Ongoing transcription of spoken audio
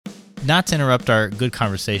not to interrupt our good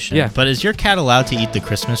conversation, but is your cat allowed to eat the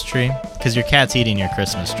Christmas tree? Because your cat's eating your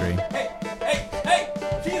Christmas tree. Hey,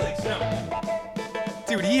 Felix, no.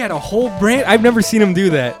 Dude, he had a whole branch. I've never seen him do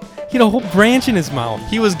that. He had a whole branch in his mouth.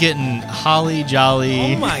 He was getting holly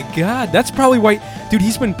jolly. Oh my God, that's probably why. Dude,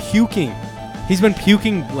 he's been puking. He's been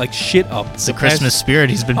puking like shit up. It's the Christmas spirit.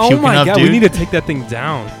 He's been puking up, dude. Oh my God, we need to take that thing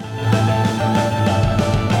down.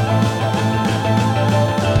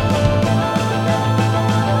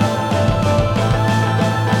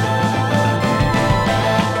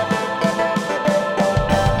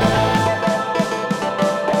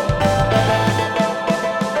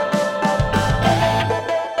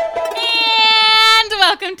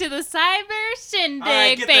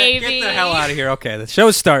 Baby. Get the hell out of here. Okay, the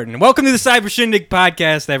show's starting. Welcome to the Cyber Shindig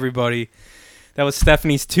podcast, everybody. That was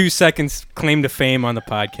Stephanie's 2 seconds claim to fame on the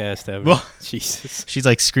podcast. Well, Jesus. She's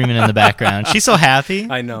like screaming in the background. She's so happy.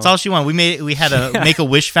 I know. That's all she wanted. We had a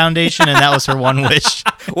Make-A-Wish Foundation, and that was her one wish.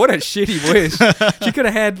 What a shitty wish. She could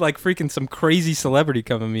have had like freaking some crazy celebrity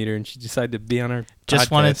come and meet her, and she decided to be on her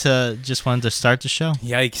podcast. Just wanted to start the show.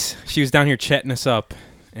 Yikes. She was down here chatting us up.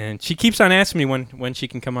 And she keeps on asking me when she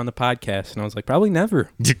can come on the podcast. And I was like, probably never.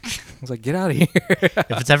 I was like, get out of here.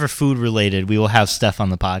 If it's ever food related, we will have Steph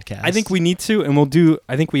on the podcast. I think we need to, and we'll do,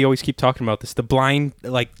 I think we always keep talking about this, the blind,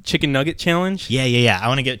 like, chicken nugget challenge. Yeah. I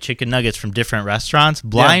want to get chicken nuggets from different restaurants,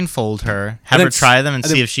 blindfold her, have her try them, and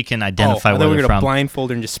see if she can identify where they're from. We're going to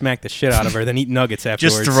blindfold her and just smack the shit out of her, then eat nuggets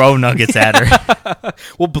afterwards. Just throw nuggets at her.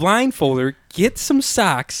 We'll blindfold her, get some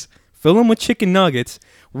socks, fill them with chicken nuggets,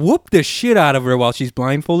 whoop the shit out of her while she's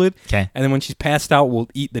blindfolded. Okay. And then when she's passed out, we'll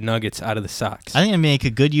eat the nuggets out of the socks. I think it'd make a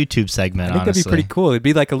good YouTube segment, I think that'd be pretty cool. It'd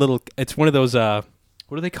be like a little, it's one of those, what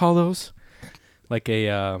do they call those? Like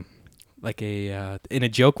in a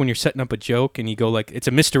joke when you're setting up a joke and you go like, it's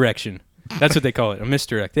a misdirection. That's what they call it, a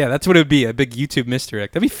misdirect. Yeah, that's what it would be, a big YouTube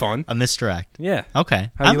misdirect. That'd be fun. A misdirect. Yeah. Okay.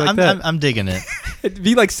 How do you like that? I'm digging it. It'd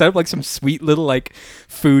be like set up like some sweet little like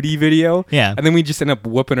foodie video. Yeah. And then we just end up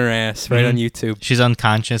whooping her ass right on YouTube. She's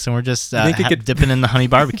unconscious and we're just dipping in the honey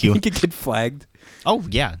barbecue. You think it get flagged? Oh,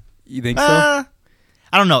 yeah. You think so?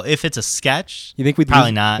 I don't know. If it's a sketch, you think we'd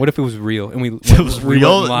probably not. What if it was real? And if it was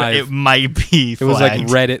real, live? It might be flagged. It was like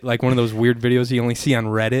Reddit, like one of those weird videos you only see on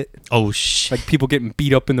Reddit. Oh, shit. Like people getting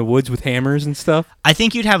beat up in the woods with hammers and stuff. I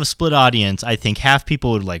think you'd have a split audience. I think half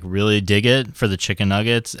people would like really dig it for the chicken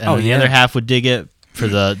nuggets, and the other half would dig it for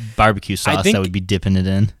the barbecue sauce that would be dipping it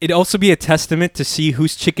in. It'd also be a testament to see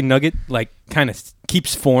whose chicken nugget like kind of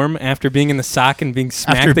keeps form after being in the sock and being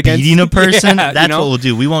smacked after against beating a person. Yeah, that's what we'll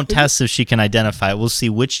do. We won't test if she can identify it. We'll see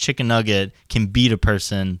which chicken nugget can beat a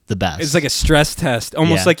person the best. It's like a stress test,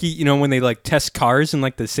 almost like when they like test cars in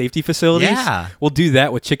like the safety facilities. Yeah, we'll do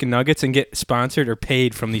that with chicken nuggets and get sponsored or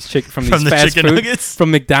paid from these these the fast chicken food nuggets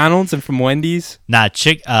from McDonald's and from Wendy's. Nah,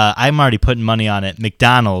 I'm already putting money on it.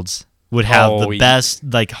 McDonald's would have the best,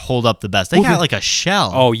 like hold up the best. They got like a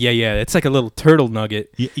shell. Oh yeah. It's like a little turtle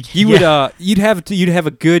nugget. You'd have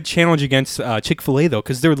a good challenge against Chick-fil-A though,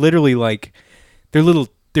 because they're literally like they're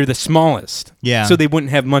the smallest. Yeah. So they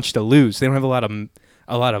wouldn't have much to lose. They don't have a lot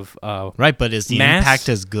of right. But is the mass impact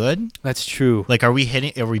as good? That's true. Like, are we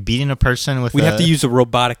beating a person with? We'd have to use a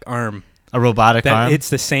robotic arm. A robotic arm? It's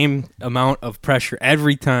the same amount of pressure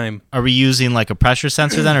every time. Are we using like a pressure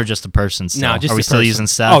sensor then, or just a person still? No, just Are we still using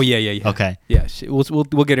Steph? Oh, yeah. Okay. Yeah, we'll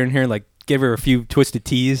get her in here, like, give her a few twisted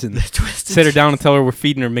teas and sit her down and tell her we're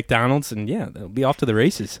feeding her McDonald's, and yeah, they'll be off to the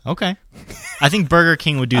races. Okay. I think Burger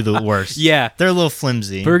King would do the worst. Yeah. They're a little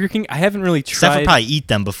flimsy. Burger King, I haven't really tried. Steph would probably eat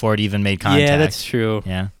them before it even made contact. Yeah, that's true.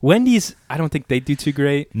 Yeah. Wendy's, I don't think they do too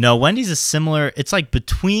great. No, Wendy's is similar. It's like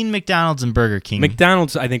between McDonald's and Burger King.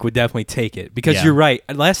 McDonald's, I think, would definitely take it because you're right.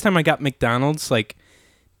 Last time I got McDonald's, like,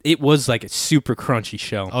 it was like a super crunchy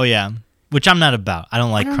shell. Oh, yeah. Which I'm not about. I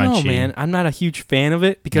don't like crunchy. I don't know, man. I'm not a huge fan of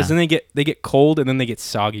it because then they get cold and then they get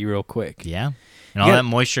soggy real quick. Yeah. And all that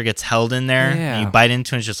moisture gets held in there. Yeah. And you bite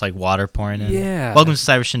into it, it's just like water pouring in. Yeah. Welcome to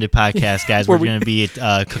Cyber Shindig Podcast, guys. We're going to be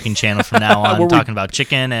a cooking channel from now on, talking about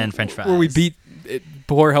chicken and French fries. Where we beat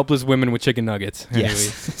poor, helpless women with chicken nuggets. Yes.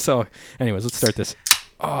 So, anyways, let's start this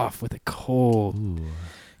off with a cold,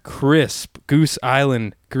 crisp Goose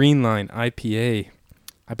Island Green Line IPA.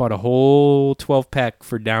 I bought a whole 12-pack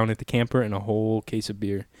for down at the camper and a whole case of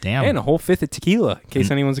beer. Damn. And a whole fifth of tequila in case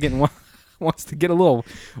anyone's wants to get a little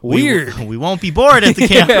weird. We won't be bored at the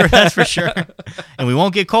camper, that's for sure. And we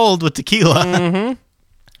won't get cold with tequila. Mm-hmm.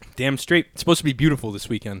 Damn straight. It's supposed to be beautiful this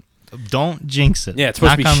weekend. Don't jinx it. Yeah, it's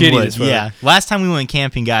supposed to be shitty this weather. Yeah. Last time we went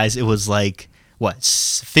camping, guys, it was like,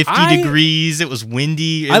 50 degrees. It was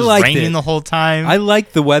windy. It was raining the whole time. I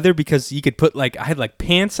liked the weather because you could put I had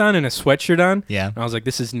pants on and a sweatshirt on. Yeah. And I was like,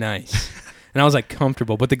 this is nice. and I was like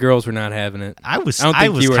comfortable, but the girls were not having it. I was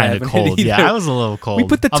kind of cold. Yeah, I was a little cold. We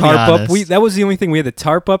put the tarp up. That was the only thing. We had the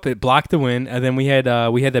tarp up. It blocked the wind, and then we had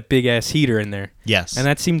that big ass heater in there. Yes, and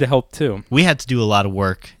that seemed to help too. We had to do a lot of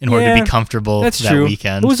work in order to be comfortable. That's that true.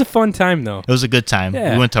 Weekend. It was a fun time though. It was a good time.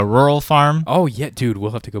 Yeah. We went to Rural Farm. Oh yeah, dude,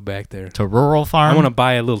 we'll have to go back there. To Rural Farm. I want to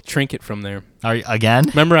buy a little trinket from there. Again?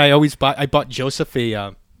 Remember, I bought Joseph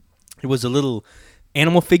it was a little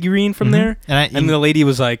animal figurine from there, and the lady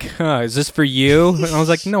was like, "Is this for you?" And I was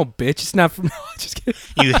like, "No, bitch, it's not for me." Just kidding.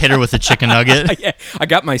 You hit her with a chicken nugget. Yeah, I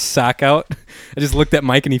got my sock out. I just looked at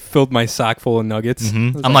Mike, and he filled my sock full of nuggets.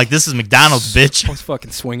 Mm-hmm. I'm like, "This is McDonald's, bitch." I was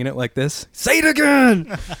fucking swinging it like this. Say it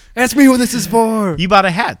again. Ask me what this is for. You bought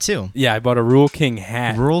a hat too. Yeah, I bought a Rural King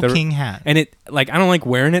hat. King hat, and it I don't like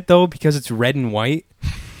wearing it though because it's red and white.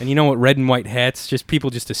 And you know what, red and white hats, people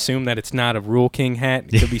just assume that it's not a Rural King hat.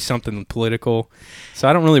 It could be something political. So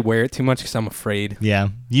I don't really wear it too much because I'm afraid. Yeah.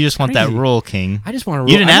 You just want that Rural King. I just want a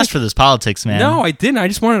Rural You didn't ask for this politics, man. No, I didn't. I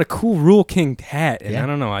just wanted a cool Rural King hat. And I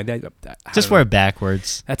don't know. I just wear it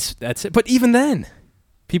backwards. That's it. But even then,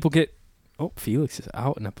 people get, Felix is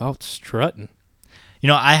out and about strutting. You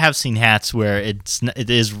know, I have seen hats where it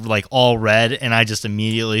is like all red, and I just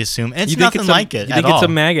immediately assume it's nothing like it. You think it's a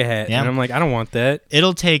MAGA hat? Yeah. And I'm like, I don't want that.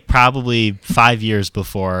 It'll take probably 5 years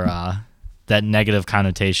before that negative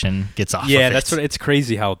connotation gets off. Yeah, that's what. It's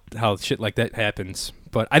crazy how shit like that happens.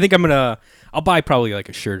 But I think I'll buy probably like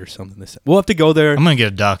a shirt or something. We'll have to go there. I'm gonna get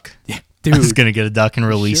a duck. Yeah. Dude, I was going to get a duck and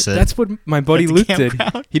release it. That's what my buddy Luke did.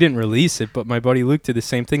 He didn't release it, but my buddy Luke did the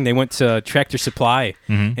same thing. They went to Tractor Supply,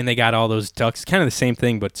 and they got all those ducks. Kind of the same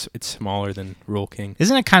thing, but it's smaller than Rural King.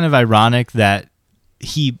 Isn't it kind of ironic that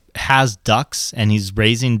he has ducks and he's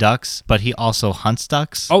raising ducks, but he also hunts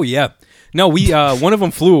ducks? Oh, yeah. No, we one of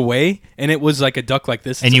them flew away, and it was like a duck like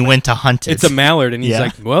this. And you went to hunt it. It's a mallard, and he's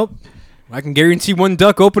like, well, I can guarantee one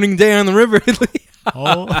duck opening day on the river.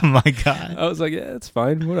 Oh my god! I was like, yeah, it's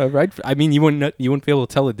fine, whatever. I mean, you wouldn't be able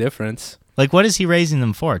to tell the difference. Like, what is he raising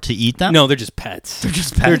them for? To eat them? No, they're just pets. They're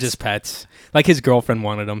just pets. Like his girlfriend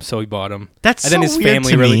wanted them, so he bought them. That's and then his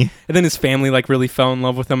family me. And then his family really fell in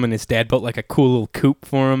love with them, and his dad built like a cool little coop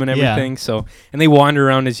for him and everything. Yeah. So and they wander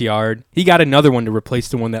around his yard. He got another one to replace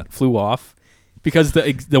the one that flew off, because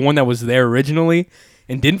the one that was there originally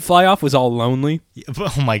and didn't fly off was all lonely.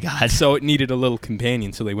 Oh my god! So it needed a little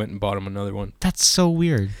companion, so they went and bought him another one. That's so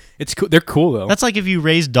weird. It's cool. They're cool though. That's like if you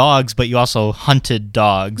raised dogs, but you also hunted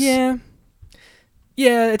dogs. Yeah.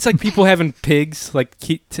 Yeah, it's like people having pigs, like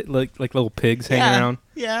little pigs hanging around.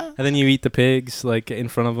 Yeah. And then you eat the pigs like in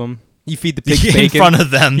front of them. You feed the pigs bacon in front of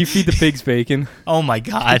them. You feed the pigs bacon. Oh my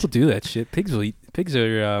god! People do that shit. Pigs will eat. Pigs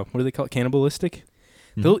are what do they call it? Cannibalistic.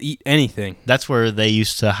 They'll eat anything. That's where they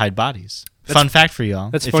used to hide bodies. Fun fact for y'all.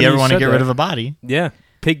 That's if you ever want to get rid of a body. Yeah.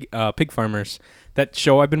 Pig farmers. That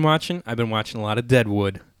show I've been watching a lot of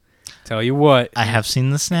Deadwood. Tell you what. I have seen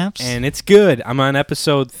the snaps. And it's good. I'm on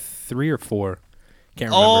episode 3 or 4. Can't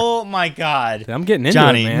remember. Oh my god. I'm getting into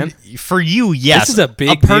Johnny, it, man. For you, yes. This is a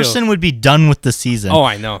big person would be done with the season. Oh,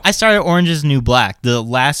 I know. I started Orange is the New Black the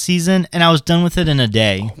last season, and I was done with it in a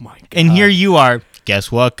day. Oh my god. And here you are. Guess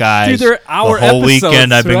what, guys? Dude, they're hour the whole episodes,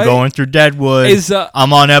 weekend I've been right? going through Deadwood.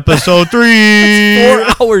 I'm on episode 3.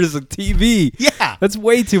 That's 4 hours of TV. Yeah. That's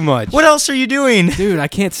way too much. What else are you doing? Dude, I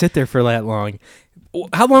can't sit there for that long.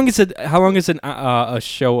 How long is a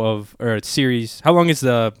show of or a series? How long is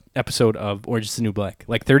the episode of Orange is the New Black?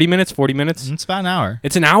 Like 30 minutes, 40 minutes? It's about an hour.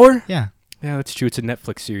 It's an hour? Yeah. Yeah, that's true. It's a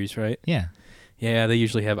Netflix series, right? Yeah. Yeah, they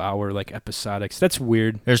usually have hour like episodics. That's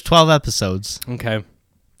weird. There's 12 episodes. Okay.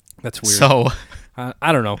 That's weird. So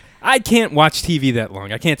I don't know. I can't watch TV that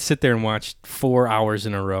long. I can't sit there and watch 4 hours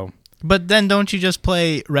in a row. But then don't you just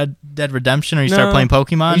play Red Dead Redemption or you start playing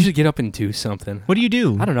Pokemon? I usually get up and do something. What do you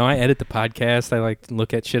do? I don't know. I edit the podcast. I like to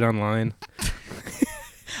look at shit online.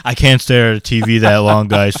 I can't stare at a TV that long,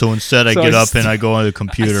 guys. So instead I get up and I go on the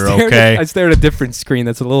computer, okay? I stare at a different screen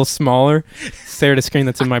that's a little smaller. Stare at a screen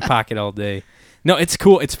that's in my pocket all day. No, it's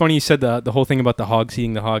cool. It's funny you said the whole thing about the hogs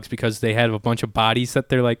eating the hogs because they have a bunch of bodies that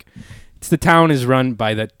they're like... The town is run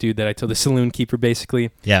by that dude that I told, the saloon keeper,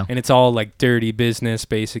 basically. Yeah. And it's all, like, dirty business,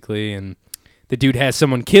 basically. And the dude has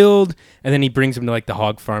someone killed, and then he brings him to, like, the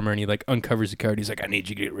hog farmer, and he, like, uncovers the card. He's like, I need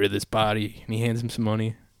you to get rid of this body. And he hands him some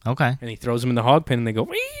money. Okay. And he throws him in the hog pen, and they go,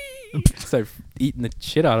 wee! Start eating the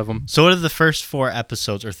shit out of him. So what have the first 4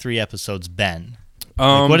 episodes or 3 episodes been?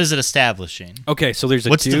 Like, what is it establishing? Okay, so there's a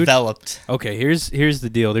What's dude. What's developed? Okay, here's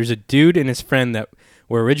the deal. There's a dude and his friend that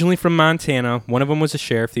were originally from Montana. One of them was a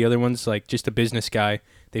sheriff. The other one's like just a business guy.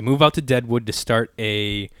 They move out to Deadwood to start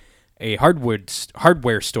a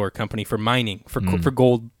hardware store company for mining for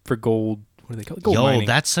gold. What what do they call it? Gold mining.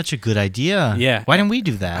 That's such a good idea. Yeah. Why didn't we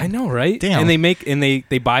do that? I know, right? Damn. And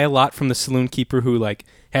they buy a lot from the saloon keeper who like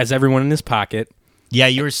has everyone in his pocket. Yeah,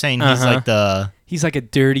 you were saying he's like he's like a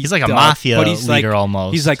dirty. He's like a dog, mafia but he's leader like,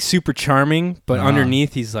 almost. He's like super charming, but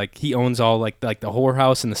underneath he's like he owns all like the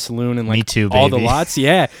whorehouse and the saloon and like Me too, all the baby. lots.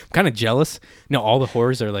 Yeah, I'm kind of jealous. No, all the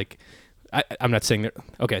whores are like. I'm not saying that.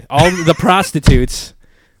 Okay, all the prostitutes.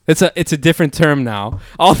 It's a different term now.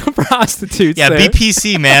 All the prostitutes. Yeah, there,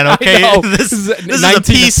 BPC, man. Okay, this is a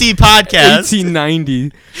 19 PC podcast.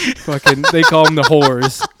 1890. Fucking, they call them the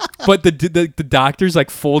whores. But the doctor's like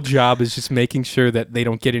full job is just making sure that they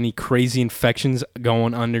don't get any crazy infections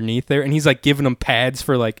going underneath there. And he's like giving them pads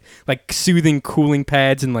for like soothing, cooling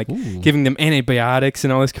pads and like giving them antibiotics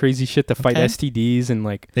and all this crazy shit to fight STDs and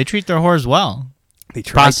like. They treat their whores well. They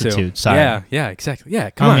try prostitutes. to. Sorry. Yeah, exactly.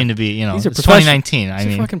 Yeah, come on. I don't mean to be, These are it's 2019. These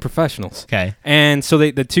are fucking professionals. Okay. And so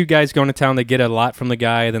the two guys go into town. They get a lot from the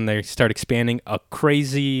guy. Then they start expanding. A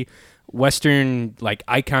crazy Western like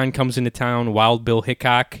icon comes into town, Wild Bill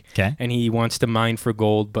Hickok. Okay. And he wants to mine for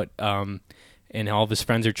gold, but and all of his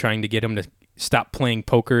friends are trying to get him to stop playing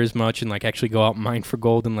poker as much and like actually go out and mine for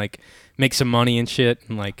gold and like make some money and shit.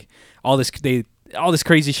 And like all this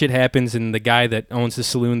crazy shit happens. And the guy that owns the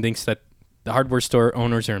saloon thinks that the hardware store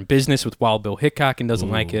owners are in business with Wild Bill Hickok and doesn't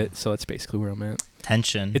like it. So that's basically where I'm at.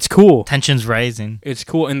 Tension. It's cool. Tension's rising. It's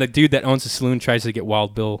cool. And the dude that owns the saloon tries to get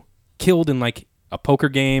Wild Bill killed in like a poker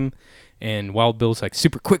game. And Wild Bill's like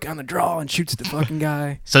super quick on the draw and shoots the fucking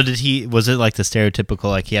guy. So was it like the stereotypical,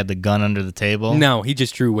 like he had the gun under the table? No, he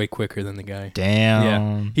just drew way quicker than the guy. Damn.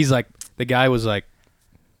 Yeah. He's like, the guy was like,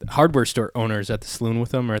 hardware store owners at the saloon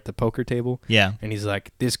with him or at the poker table. Yeah. And he's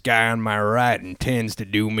like, this guy on my right intends to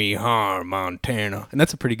do me harm, Montana. And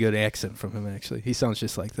that's a pretty good accent from him, actually. He sounds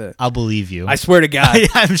just like that. I'll believe you. I swear to God.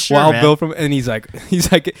 I'm sure, Wild man. Bill and he's like,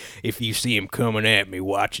 if you see him coming at me,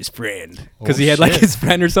 watch his friend. Because he had shit. like his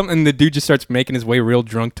friend or something, and the dude just starts making his way real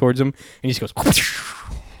drunk towards him, and he just goes,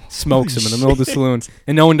 smokes him in the middle of the saloon,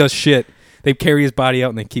 and no one does shit. They carry his body out,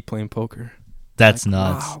 and they keep playing poker. That's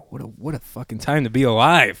nuts. Wow, what a fucking time to be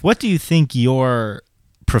alive. What do you think your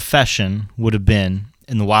profession would have been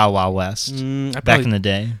in the Wild Wild West back in the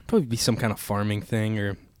day? Probably be some kind of farming thing,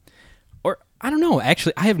 or I don't know.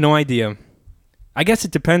 Actually, I have no idea. I guess it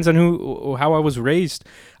depends on how I was raised.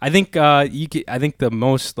 I think I think the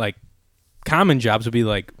most like common jobs would be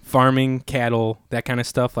like farming, cattle, that kind of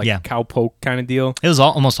stuff, like cowpoke kind of deal. It was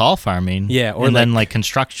almost all farming. Yeah, or and like then like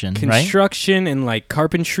construction, right? And like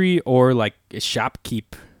carpentry or like a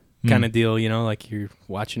shopkeep kind of deal, like you're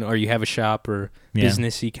watching or you have a shop or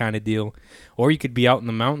businessy kind of deal. Or you could be out in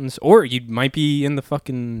the mountains, or you might be in the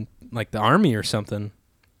fucking like the army or something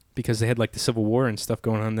because they had like the Civil War and stuff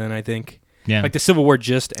going on then, I think. Yeah. Like the Civil War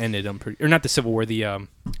just ended, or not the Civil War,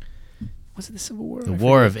 was it the Civil War? The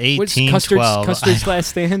War of 1812. Custer's Last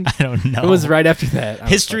Stand? I don't know. It was right after that.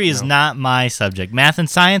 History is not my subject. Math and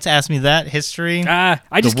science, ask me that. History? I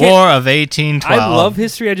just the War of 1812. I love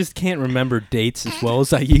history. I just can't remember dates as well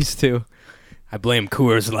as I used to. I blame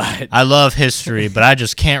Coors Light. I love history, but I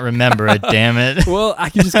just can't remember it, damn it. Well, I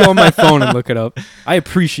can just go on my phone and look it up. I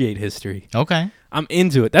appreciate history. Okay. I'm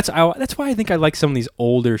into it. That's why I think I like some of these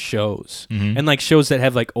older shows and like shows that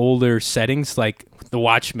have like older settings, like The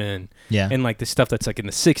Watchmen, and like the stuff that's like in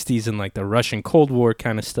the 60s and like the Russian Cold War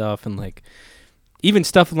kind of stuff, and like even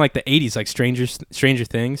stuff in like the 80s, like Stranger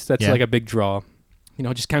Things. That's like a big draw.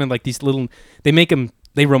 Just kind of like these little. They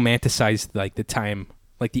romanticize like the time,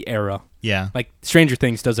 like the era. Yeah. Like Stranger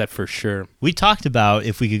Things does that for sure. We talked about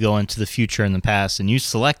if we could go into the future and the past, and you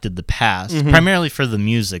selected the past, primarily for the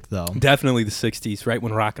music, though. Definitely the 60s, right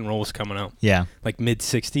when rock and roll was coming out. Yeah. Like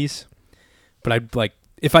mid-60s. But I'd like,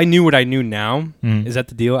 if I knew what I knew now, is that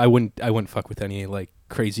the deal? I wouldn't fuck with any like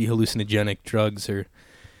crazy hallucinogenic drugs or,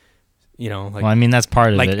 like. Well, I mean, that's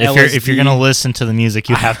part of like it. LSD. If you're going to listen to the music,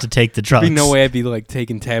 you have to take the drugs. There'd be no way I'd be like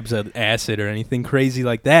taking tabs of acid or anything crazy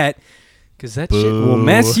like that. Because that shit will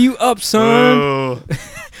mess you up, son.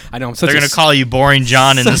 I know. They're going to call you Boring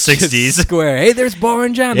John in the 60s. Square. Hey, there's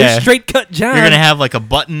Boring John. There's Straight Cut John. You're going to have like a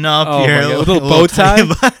button up here. A little bow tie.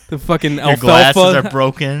 The fucking your alfalfa. Glasses are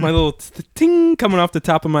broken. My little ting coming off the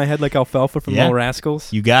top of my head like alfalfa from Little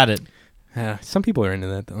Rascals. You got it. Some people are into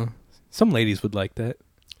that, though. Some ladies would like that.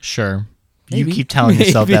 Sure. Maybe. You keep telling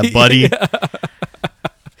yourself that, buddy.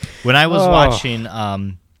 When I was watching,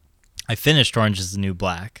 I finished Orange is the New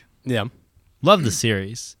Black. Yeah. Love the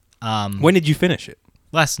series. When did you finish it?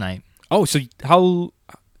 Last night. Oh, so how...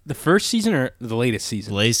 The first season or the latest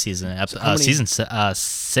season? The latest season. Season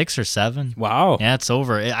 6 or 7. Wow. Yeah, it's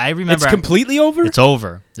over. I remember... It's completely over? It's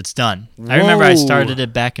over. It's done. Whoa. I remember I started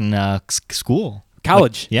it back in school.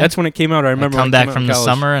 College. Yeah. That's when it came out. I remember. I come back from the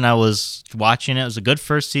summer and I was watching it. It was a good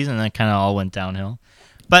first season, and then it kind of all went downhill.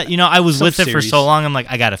 But, I was with it for so long, I'm like,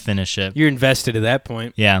 I got to finish it. You're invested at that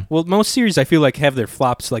point. Yeah. Well, most series, I feel like, have their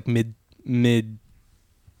flops, like, mid,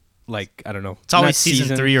 like, I don't know. It's always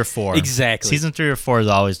season 3 or 4. Exactly. Season 3 or 4 is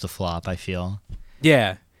always the flop, I feel.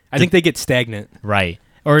 Yeah. I think they get stagnant. Right.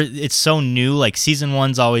 Or it's so new, like, season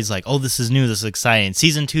 1's always like, oh, this is new, this is exciting.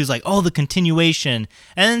 Season 2's like, oh, the continuation.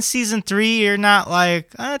 And then season 3, you're not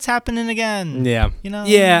like, it's happening again. Yeah.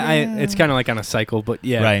 Yeah, it's kind of like on a cycle, but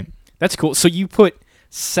yeah. Right. That's cool. So you put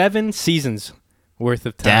 7 seasons worth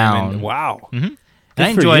of time down. Wow. Mm-hmm. And I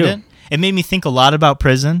enjoyed it. It made me think a lot about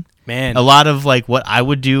prison. Man. A lot of like what I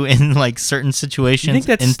would do in like certain situations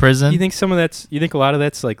in prison. You think a lot of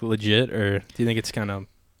that's like legit, or do you think it's kind of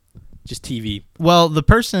just TV? Well, the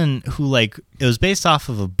person who like it was based off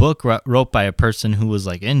of a book wrote by a person who was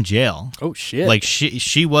like in jail. Oh shit. Like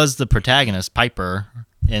she was the protagonist, Piper,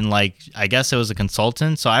 and like I guess it was a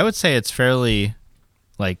consultant. So I would say it's fairly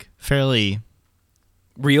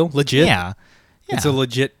real, legit. Yeah. It's a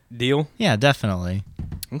legit deal. Yeah, definitely.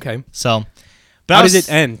 Okay. So, but how does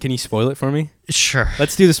it end? Can you spoil it for me? Sure.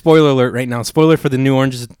 Let's do the spoiler alert right now. Spoiler for the new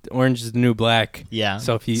Orange is the New Black. Yeah.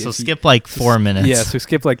 So skip like 4 minutes. Yeah. So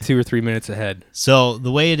skip like 2 or 3 minutes ahead. So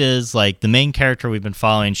the way it is, like the main character we've been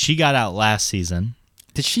following, she got out last season.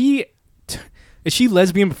 Is she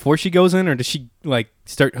lesbian before she goes in, or does she like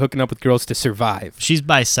start hooking up with girls to survive? She's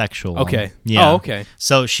bisexual. Okay. Yeah. Oh, okay.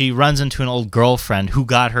 So she runs into an old girlfriend who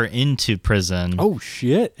got her into prison. Oh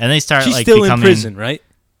shit. And they start She's like still becoming in prison, right?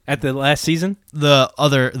 At the last season?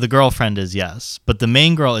 The girlfriend is, yes, but the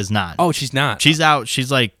main girl is not. Oh, she's not. She's out.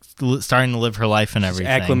 She's like starting to live her life and everything.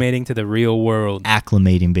 Acclimating to the real world.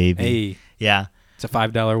 Acclimating, baby. Hey. Yeah. It's a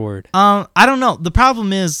 $5 word. I don't know. The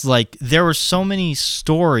problem is like there were so many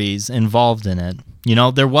stories involved in it.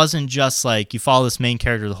 There wasn't just like you follow this main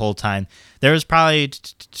character the whole time. There was probably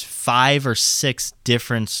 5 or 6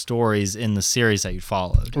 different stories in the series that you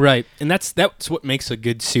followed. Right, and that's what makes a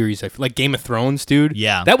good series. I feel like Game of Thrones, dude.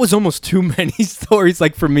 Yeah, that was almost too many stories.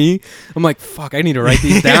 Like for me, I'm like, fuck, I need to write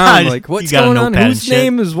these down. Like, what's going on? Whose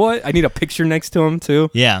name is what? I need a picture next to him too.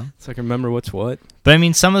 Yeah, so I can remember what's what. But I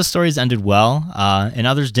mean, some of the stories ended well, and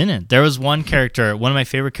others didn't. There was one character, one of my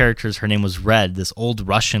favorite characters. Her name was Red, this old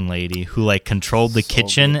Russian lady who like controlled the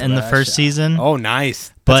kitchen in the first season. Oh,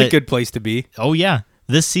 nice! That's a good place to be. Oh yeah.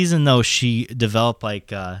 This season though, she developed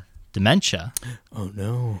like dementia. Oh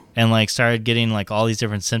no! And like started getting like all these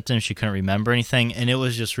different symptoms. She couldn't remember anything, and it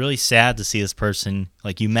was just really sad to see this person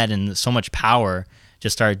like you met in so much power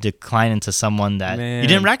just started declining to someone that you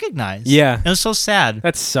didn't recognize. Yeah. It was so sad.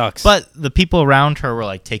 That sucks. But the people around her were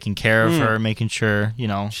like taking care of her, making sure,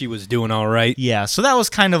 she was doing all right. Yeah. So that was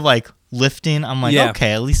kind of like lifting. I'm like,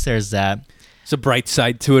 okay, at least there's that. It's a bright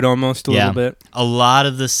side to it almost a little bit. A lot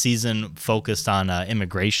of this season focused on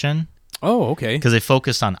immigration. Oh, okay. Because they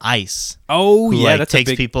focused on ICE. Oh, who, yeah, like, that's takes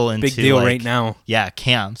a big, people into big deal like, right now. Yeah,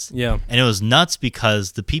 camps. Yeah. And it was nuts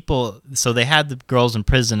because the people, so they had the girls in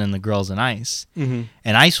prison and the girls in ICE. Mm-hmm.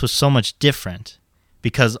 And ICE was so much different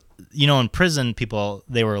because, in prison, people,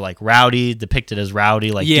 they were like rowdy, depicted as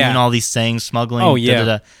rowdy, like doing all these things, smuggling. Oh, yeah.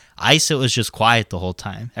 Da-da-da. ICE, it was just quiet the whole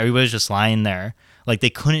time. Everybody was just lying there. Like,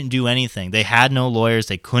 they couldn't do anything. They had no lawyers.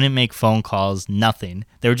 They couldn't make phone calls, nothing.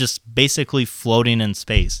 They were just basically floating in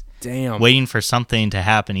space. Damn. Waiting for something to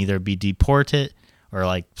happen, either be deported or,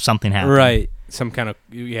 like, something happen. Right. Some kind of,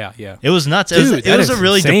 yeah. It was nuts. Dude, it was a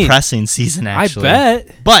really depressing season, actually. I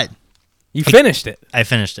bet. But. You finished it. I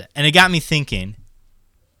finished it. And it got me thinking,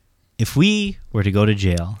 if we were to go to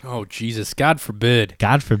jail. Oh, Jesus. God forbid.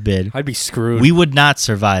 God forbid. I'd be screwed. We would not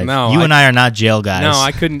survive. No. You and I are not jail guys. No,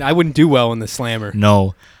 I couldn't. I wouldn't do well in the slammer.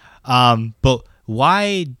 No. But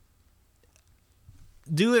why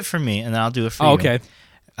do it for me, and then I'll do it for you. Okay.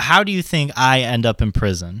 How do you think I end up in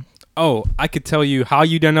prison? Oh, I could tell you how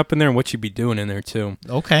you'd end up in there and what you'd be doing in there, too.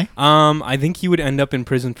 Okay. I think you would end up in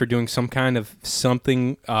prison for doing some kind of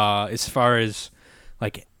something as far as,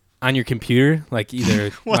 like, on your computer, like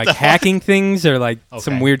either like hacking things or like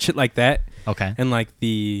some weird shit like that. Okay. And like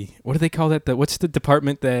what do they call that? What's the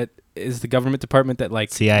department that is the government department that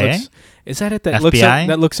like CIA? Is that it? That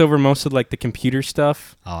FBI? looks over most of like the computer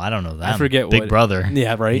stuff. Oh, I don't know that. I forget Big Brother.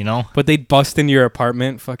 Yeah, right. But they'd bust into your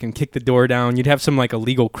apartment, fucking kick the door down. You'd have some like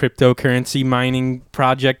illegal cryptocurrency mining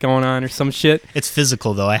project going on or some shit. It's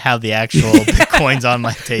physical though. I have the actual Bitcoins on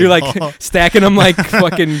my table. You're like stacking them like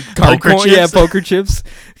fucking poker chips. Yeah, poker chips.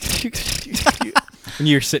 And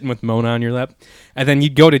you're sitting with Mona on your lap, and then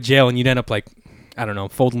you'd go to jail and you'd end up like, I don't know,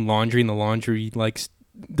 folding laundry in the laundry like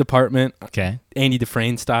department. Okay. Andy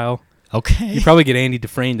Dufresne style. Okay. You probably get Andy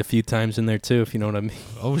Dufresne a few times in there too, if you know what I mean.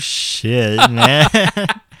 Oh shit, man.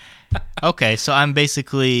 Okay, so I'm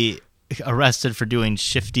basically arrested for doing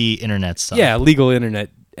shifty internet stuff. Yeah, illegal internet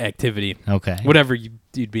activity. Okay. Whatever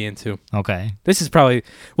you'd be into. Okay. This is probably,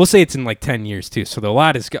 we'll say it's in like 10 years too. So a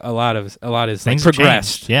lot is like Things have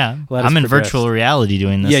progressed. changed. Yeah. A lot I'm has in progressed. virtual reality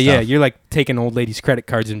doing this Yeah, stuff. you're like taking old ladies' credit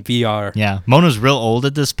cards in VR. Yeah. Mona's real old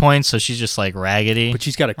at this point, so she's just like raggedy. But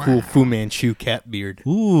she's got a cool Fu Manchu cat beard.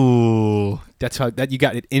 Ooh. That's how that you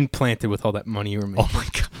got it implanted with all that money you were making. Oh my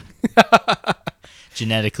god.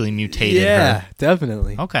 Genetically mutated Yeah, her.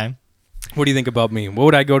 definitely. Okay. What do you think about me? What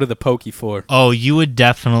would I go to the pokey for? Oh, you would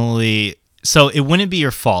definitely. So it wouldn't be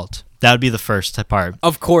your fault. That would be the first part.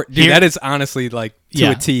 Of course, dude. Here- That is honestly like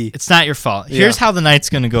to a T. It's not your fault. Yeah. Here's how the night's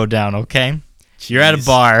going to go down, okay? You're at a Jeez.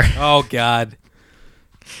 bar, Oh God.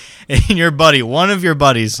 and your buddy, one of your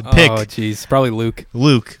buddies, pick Oh jeez. Probably Luke.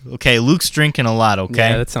 Luke. Okay, Luke's drinking a lot,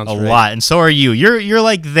 okay? Yeah, that sounds a right. lot. And so are you. You're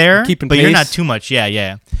like there, Keeping but you're pace? not too much.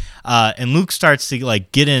 Yeah. And Luke starts to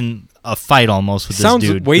like get in a fight almost with Sounds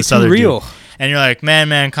this dude. way this too other real. Dude. And you're like,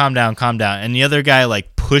 man, calm down. And the other guy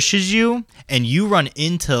like pushes you, and you run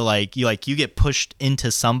into like you get pushed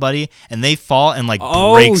into somebody, and they fall and like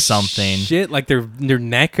break something. Shit, like their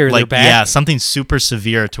neck or their Like back. yeah, something super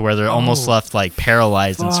severe to where they're almost Oh, left like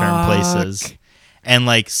paralyzed in certain places. fuck. And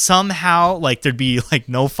like somehow like there'd be like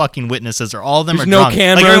no fucking witnesses, or all of them There's are no drunk.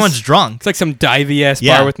 cameras. Like everyone's drunk. It's like some divey ass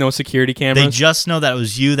Yeah. bar with no security They cameras. just know that it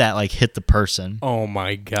was you that like hit the person, Oh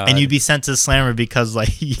my God. and you'd be sent to the slammer because like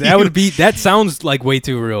that sounds like way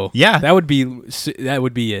too real. Yeah. That would be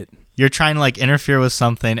it. you're trying to like interfere with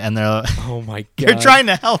something, and they're Oh my God. you're trying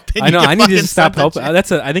to help. And I know. you get I need to fucking stop sent to helping.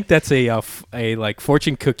 jail. I think that's a like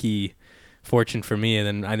fortune cookie fortune for me, and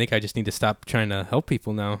then I think I just need to stop trying to help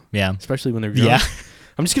people now, Yeah. especially when they're drunk. Yeah.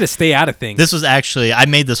 I'm just gonna stay out of things. This was actually, I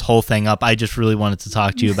made this whole thing up. I just really wanted to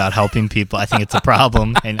talk to you about helping people. I think it's a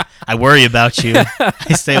problem, and I worry about you.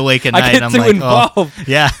 I stay awake at I night, get and I'm too like, involved. oh,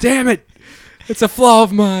 yeah. Damn it! It's a flaw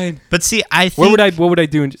of mine. But see, I think. What would I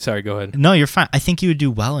do? Sorry, go ahead. No, you're fine. I think you would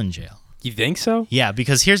do well in jail. You think so? Yeah,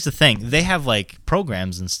 because here's the thing. They have like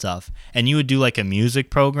programs and stuff, and you would do like a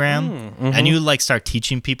music program, mm-hmm. and you would like start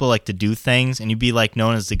teaching people like to do things, and you'd be like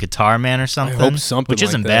known as the guitar man or something. hope something which like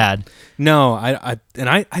isn't that. bad. No, I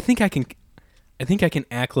think I can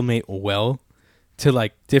acclimate well to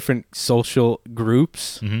like different social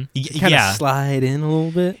groups. Hmm Kind of Yeah. slide in a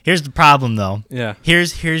little bit. Here's the problem though. Yeah,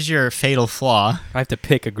 Here's your fatal flaw. I have to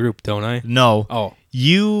pick a group, don't I? No, Oh,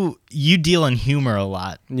 you deal in humor a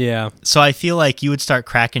lot. yeah. So I feel like you would start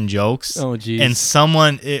cracking jokes, Oh, geez. and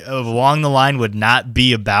someone along the line would not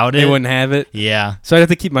be about They it. wouldn't have it. Yeah, So I'd have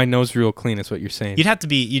to keep my nose real clean. Is what you're saying? you'd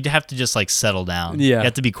have to just like settle down. Yeah. you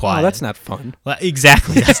have to be quiet. Oh, that's not fun. Well,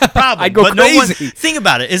 exactly. That's the problem. I'd go but No one, crazy. think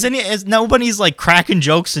about it. Is nobody's like cracking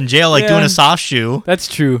jokes in jail, like Yeah. doing a soft shoe. That's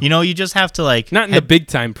true. You know, you just have to like Not in the big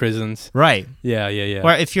time prisons. right. Yeah.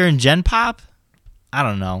 Or if you're in Gen Pop, I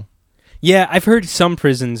don't know. Yeah, I've heard some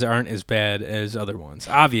prisons aren't as bad as other ones,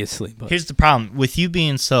 obviously. But Here's the problem with you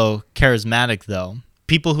being so charismatic, though.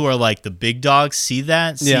 People who are like the big dogs see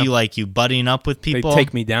that, see Yeah. like you buddying up with they people.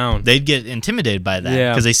 take me down. They'd get intimidated by that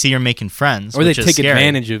Yeah. because they see you're making friends, Or they which is take scary.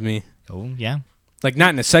 advantage of me. Oh yeah, Like, not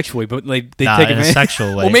in a sexual way, but like they Nah, take in a advantage. sexual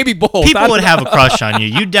way. Well, maybe both. I People don't would know. have a crush on you.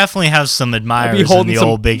 You definitely have some admirers in holding the some-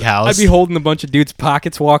 old big house. I'd be holding a bunch of dudes'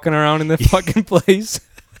 pockets walking around in the fucking place.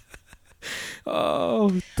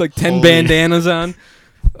 Oh, like 10 Holy- bandanas on.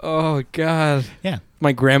 Oh, God. Yeah.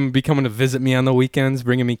 My grandma would be coming to visit me on the weekends,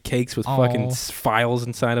 bringing me cakes with fucking Oh. files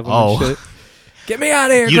inside of them Oh. and shit. Get me out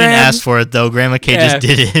of here, You Graham. didn't ask for it though. Grandma K Yeah. just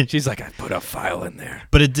did it. She's like, I put a file in there.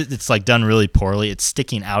 But it's like done really poorly. It's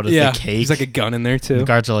sticking out of Yeah, the cake. there's like a gun in there, The too.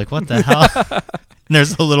 guards are like, "What the hell?" And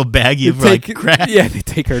there's a little baggie of They like crack. Yeah, they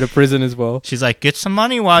take her to prison as well. She's like, "Get some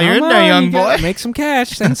money while you're Come in there, on, young you gotta boy." Make some cash.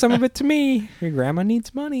 Send some of it to me. Your grandma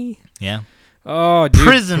needs money. Yeah. Oh, dude.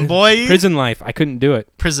 Prison boy. Prison life. I couldn't do it.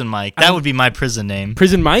 Prison Mike. That I- would be my prison name.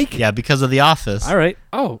 Prison Mike? Yeah, because of The Office. All right.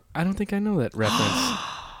 Oh, I don't think I know that reference.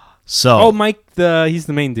 So Oh, Mike, he's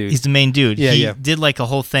the main dude. he's the main dude. Yeah, he yeah. did like a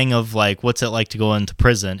whole thing of like, what's it like to go into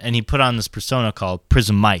prison, and he put on this persona called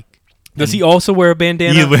Prison Mike. Does he also wear a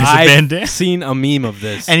bandana? He wears a I've bandana. seen a meme of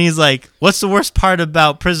this. And he's like, "What's the worst part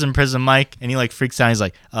about prison, Mike?" And he like freaks out. He's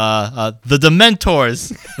like, the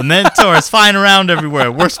Dementors. The Mentors flying around everywhere.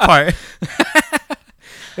 Worst part."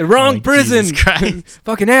 Wrong Like, prison. Jesus Christ.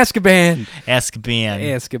 Fucking Azkaban. Azkaban.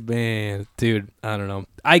 Azkaban. Dude, I don't know.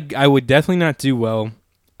 I would definitely not do well.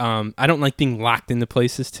 I don't like being locked into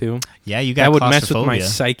places, too. Yeah, you got That would mess with my claustrophobia.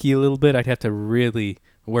 psyche a little bit. I'd have to really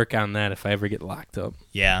work on that if I ever get locked up.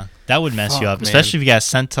 Yeah, that would mess you Fuck, up, man. especially if you got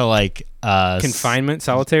sent to like Confinement,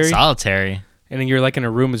 solitary. Solitary. and then you're like in a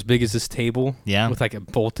room as big as this table. Yeah. With like a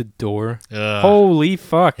bolted door. Ugh. Holy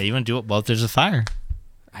fuck! Hey, you want to do it? Well, if there's a fire,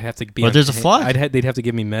 I'd have to be. Or on there's a flood. They'd have to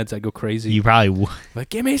give me meds. I'd go crazy. you probably would. Like,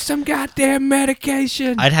 give me some goddamn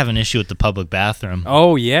medication. I'd have an issue with the public bathroom.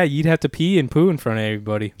 Oh yeah, you'd have to pee and poo in front of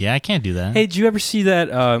everybody. Yeah, I can't do that. Hey, did you ever see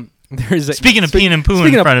that? There's a, Speaking of peeing and pooing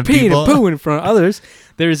speaking in front of peeing people. and pooing in front of others,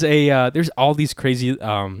 there's all these crazy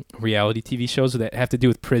reality TV shows that have to do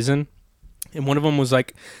with prison. And one of them was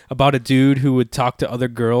like about a dude who would talk to other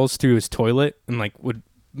girls through his toilet and like would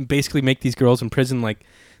basically make these girls in prison like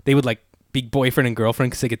they would like be boyfriend and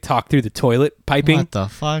girlfriend because they could talk through the toilet piping. What the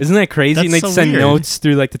fuck? Isn't that crazy? That's and they'd so send weird. notes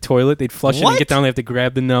through like the toilet. They'd flush it What? and get down. They have to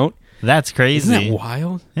grab the note. That's crazy. Isn't that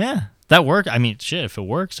wild? Yeah, that work. I mean, shit. If it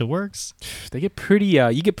works, it works. They get pretty.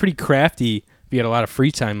 You get pretty crafty if you had a lot of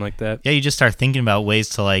free time like that. Yeah, you just start thinking about ways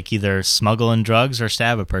to like either smuggle in drugs or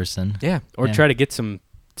stab a person. Yeah, or Yeah. try to get some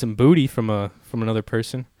booty from another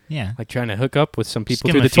person. Yeah. Like trying to hook up with some Just people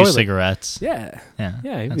give through him the a few toilet. cigarettes. Yeah, Yeah.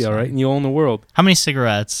 yeah, you'd that's be all right, fine. and you own the world. How many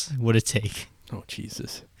cigarettes would it take Oh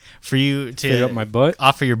Jesus! for you Straight up to my butt.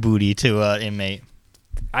 offer your booty to an inmate?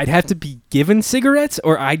 I'd have to be given cigarettes,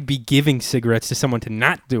 or I'd be giving cigarettes to someone to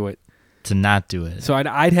not do it. To not do it. So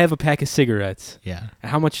I'd have a pack of cigarettes. Yeah.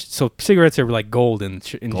 How much? So cigarettes are like gold in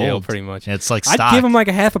jail, Gold. pretty much. It's like I'd stock. give him like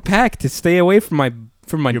a half a pack to stay away from my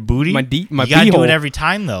your booty. my you gotta do beehole. it every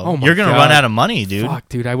time though. Oh my You're gonna God. run out of money, dude. Fuck,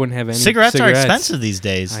 dude, I wouldn't have any Cigarettes are expensive these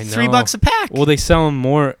days. I know. $3 a pack. Well, they sell them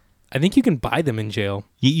more. I think you can buy them in jail.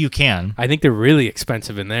 You can. I think they're really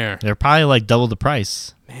expensive in there. They're probably like double the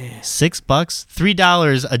price. Man, $6,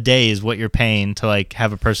 $3 a day is what you're paying to like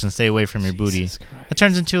have a person stay away from your booty. Jesus Christ. It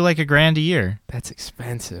turns into like $1,000 a year. That's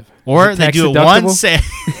expensive. Or Is it they tax do it deductible?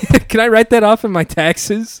 once. Can I write that off in my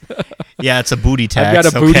taxes? Yeah, it's a booty tax. I've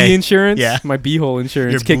got a booty okay. insurance. Yeah. My beehole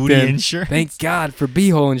insurance Your kicked booty in. insurance. Thank God for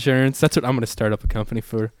beehole insurance. That's what I'm going to start up a company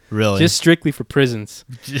for. Really? Just strictly for prisons.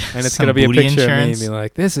 And it's Some going to be a booty picture insurance? of me and be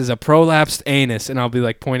like, this is a prolapsed anus. And I'll be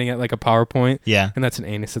like pointing at like a PowerPoint. Yeah. And that's an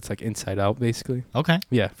anus that's like inside out, basically. Okay.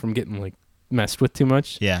 Yeah, from getting like messed with too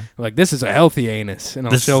much. Yeah. Like, this is a healthy anus. And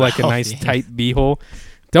I'll This show is a like a nice healthy tight beehole.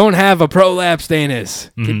 Don't have a prolapsed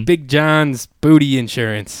anus. Mhm. Get Big John's booty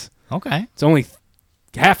insurance. Okay. It's only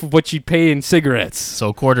half of what you'd pay in cigarettes. So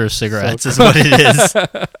a quarter of cigarettes So- is what it is.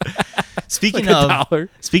 Speaking Like of $1.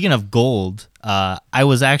 speaking of gold, I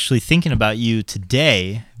was actually thinking about you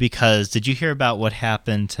today because did you hear about what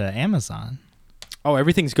happened to Amazon? Oh,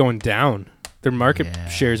 everything's going down. Their market Yeah.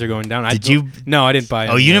 shares are going down. Did you? No, I didn't buy it.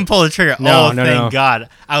 Oh, you didn't pull the trigger. No, oh, no, thank no. God.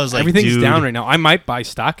 I was like, Everything's dude. down right now. I might buy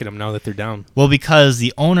stock in them now that they're down. Well, because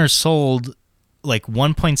the owner sold like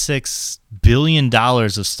 $1.6 billion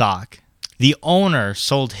of stock. The owner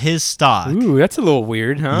sold his stock. Ooh, that's a little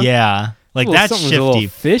weird, huh? Yeah. Like Well, that's something's a little shifty.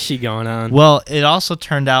 fishy going on. Well, it also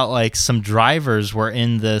turned out like some drivers were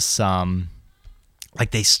in this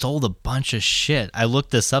like they stole a bunch of shit. I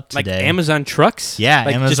looked this up like today. Amazon trucks? Yeah,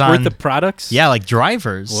 like just Amazon- worth the products? Yeah, like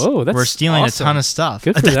drivers. Whoa, that's were stealing awesome. a ton of stuff.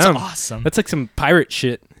 Good for That's them. awesome. That's like some pirate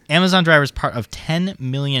shit. Amazon drivers part of 10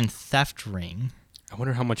 million theft ring. I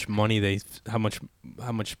wonder how much money how much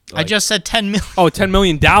I like- just said 10 million. Oh, $10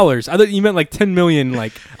 million. I thought you meant like 10 million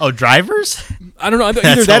like Oh, drivers? I don't know. Either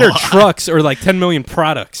That's that a or lot. trucks or like 10 million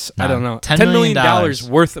products. I No, don't know. $10 $10 million million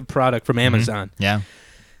worth of product from Amazon. Yeah.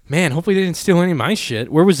 Man, hopefully they didn't steal any of my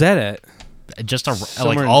shit. Where was that at? Just like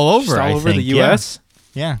Somewhere all over, just all I over think. the U.S.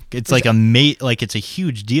 Yeah. It's Is like like it's a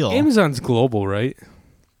huge deal. Amazon's global, right?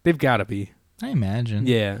 They've got to be. I imagine.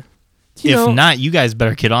 Yeah. If not, you guys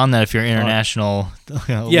better get on that if you're an international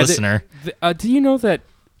listener. Do you know that?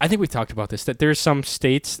 I think we've talked about this. That there's some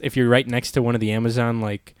states, if you're right next to one of the Amazon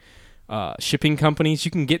like shipping companies,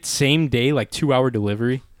 you can get same day like 2-hour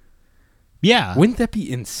delivery. Yeah. Wouldn't that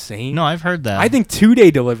be insane? No, I've heard that. I think 2-day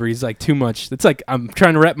delivery is like too much. It's like I'm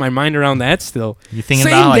trying to wrap my mind around that still. You thinking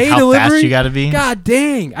Same about like day how fast delivery? you got to be? God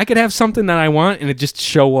dang! I could have something that I want and it just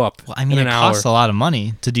show up. Well, I mean, in it an costs hour. a lot of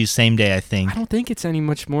money to do same day, I think. I don't think it's any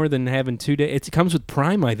much more than having 2 days. It comes with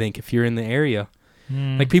Prime, I think, if you're in the area.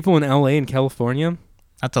 Hmm. Like people in LA and California,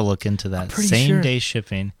 I have to look into that. pretty Same sure. day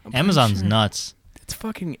shipping. I'm pretty Amazon's sure. nuts. it's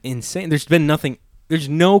fucking insane. There's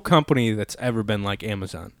no company that's ever been like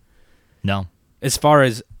Amazon No. as far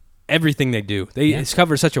as everything they do. They Yeah.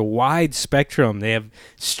 cover such a wide spectrum. They have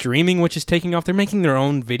streaming, which is taking off. They're making their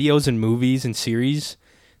own videos and movies and series.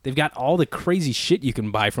 They've got all the crazy shit you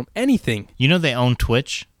can buy from anything. You know they own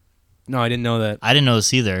Twitch? No, I didn't know that. I didn't know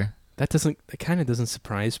this either. That kind of doesn't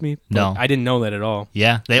surprise me. but No. I didn't know that at all.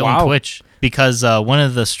 Yeah, they Wow. own Twitch because one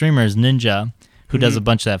of the streamers, Ninja, who does Mhm. a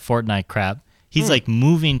bunch of that Fortnite crap, he's like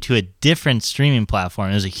moving to a different streaming platform.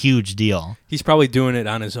 It was a huge deal. He's probably doing it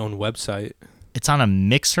on his own website. It's on a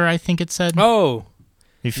Mixer, I think it said. Oh,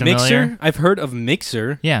 You familiar? Mixer? I've heard of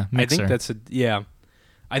Mixer. Yeah, I Mixer. think that's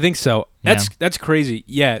I think so. That's crazy.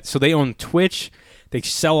 Yeah, so they own Twitch. They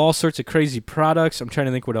sell all sorts of crazy products. I'm trying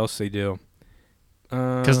to think what else they do.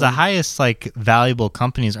 Because the highest like valuable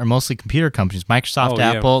companies are mostly computer companies. Microsoft,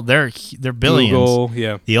 yeah. Apple, they're billions. Google,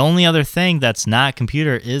 yeah. The only other thing that's not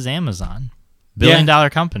computer is Amazon.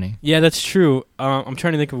 Billion-dollar company. Yeah, that's true. I'm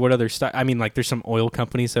trying to think of what other stuff. I mean, like, there's some oil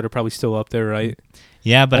companies that are probably still up there, right?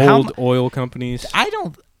 Yeah, but old oil companies.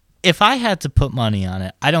 If I had to put money on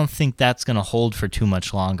it, I don't think that's going to hold for too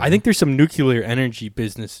much longer. I think there's some nuclear energy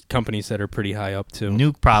business companies that are pretty high up too.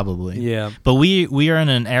 Nuke probably. Yeah. But we are in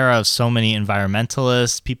an era of so many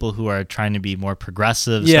environmentalists, people who are trying to be more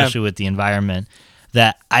progressive, especially with the environment,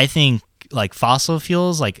 that I think like fossil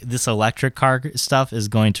fuels, like this electric car stuff is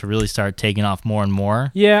going to really start taking off more and more.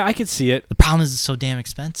 Yeah, I could see it. The problem is it's so damn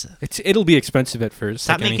expensive. It'll be expensive at first.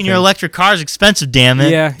 Stop like making your electric cars expensive, damn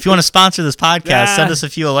it. Yeah. If you want to sponsor this podcast, send us a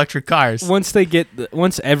few electric cars. Once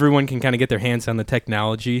everyone can kind of get their hands on the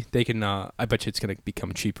technology, they can. I bet you it's going to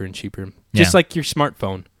become cheaper and cheaper. Just like your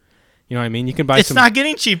smartphone. You know what I mean? You can buy It's not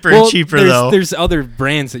getting cheaper and cheaper, though. There's other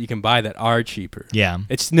brands that you can buy that are cheaper. Yeah.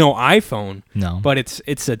 It's no iPhone. No. But it's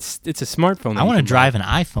a smartphone. I want to drive an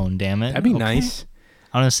iPhone, damn it. That'd be nice.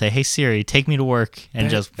 I want to say, hey, Siri, take me to work. And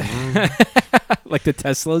just... like the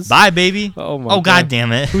Teslas? Bye, baby. Oh, my God. God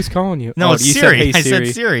damn it. Who's calling you? No, it's Siri. Said, hey, Siri. I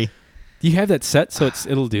said Siri. Do you have that set so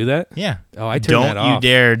it'll do that? Yeah. Oh, I turned that off. Don't you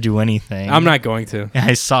dare do anything. I'm not going to.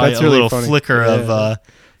 I saw That's a really little funny. flicker of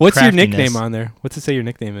What's your craftiness. nickname on there? What's it say your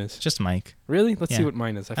nickname is? Just Mike. Really? Let's see what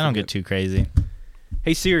mine is. I don't get too crazy.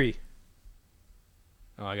 Hey, Siri.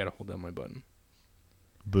 Oh, I got to hold down my button.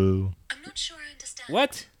 Boo. I'm not sure I understand.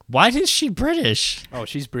 What? Why is she British? Oh,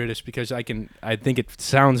 she's British because I think it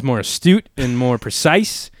sounds more astute and more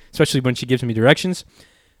precise, especially when she gives me directions.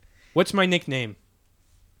 What's my nickname?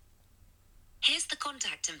 Here's the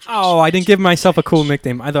contact information. Oh, I didn't give myself a cool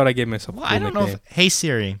nickname. I thought I gave myself a cool I don't nickname. know. Hey,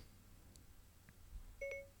 Siri.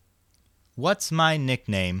 What's my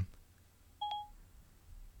nickname?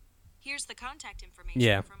 Here's the contact information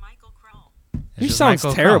Yeah. for Michael Kroll. Your sounds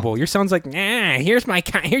terrible. Your sounds like,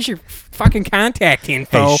 here's your fucking contact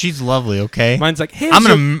info. Hey, she's lovely, okay? Mine's like,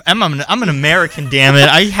 I'm an American, damn it.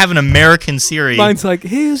 I have an American Siri. Mine's like,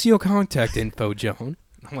 here's your contact info, Joan.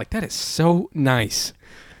 I'm like, that is so nice.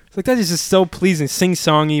 It's like, that is just so pleasing,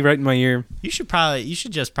 sing-songy right in my ear. You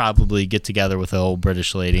should just probably get together with an old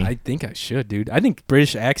British lady. I think I should, dude. I think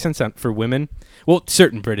British accents for women, well,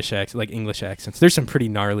 certain British accents, like English accents, there's some pretty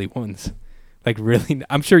gnarly ones. Like, really,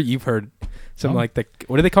 I'm sure you've heard some like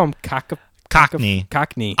what do they call them? Cockney.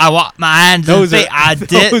 Cockney. I want my hands and say I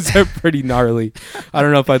did. Those are pretty gnarly. I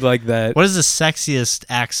don't know if I'd like that. What is the sexiest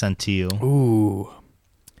accent to you? Ooh.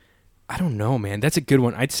 I don't know, man. That's a good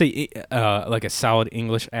one. I'd say like a solid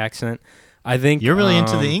English accent. I think You're really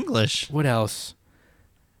into the English. What else?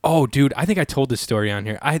 Oh, dude, I think I told this story on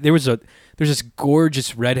here. There's this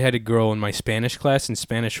gorgeous redheaded girl in my Spanish class in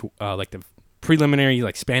Spanish, like the preliminary,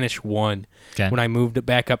 like Spanish 1. Okay. When I moved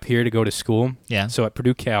back up here to go to school. Yeah. So at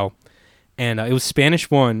Purdue Cal. And it was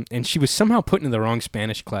Spanish 1, and she was somehow put in the wrong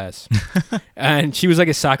Spanish class. And she was like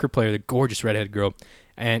a soccer player, the gorgeous redheaded girl.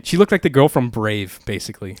 And she looked like the girl from Brave,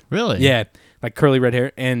 basically. Really? Yeah, like curly red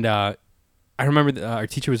hair. And I remember our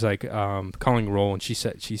teacher was like calling roll, and she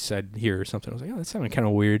said here or something. I was like, oh, that sounded kind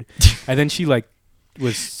of weird. And then she like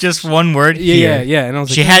was just one word. Yeah. And I was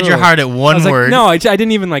like, she had your heart at one word. Like, no, I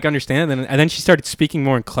didn't even like understand. And then she started speaking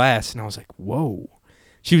more in class, and I was like, whoa.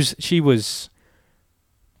 She was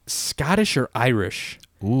Scottish or Irish.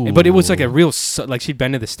 Ooh. But it was like a real like she'd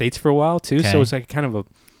been to the States for a while too, Okay. so it was like kind of a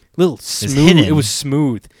little smooth. It was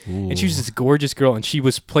smooth. Ooh. And she was this gorgeous girl, and she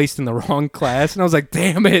was placed in the wrong class, and I was like,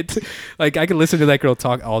 damn it. Like, I could listen to that girl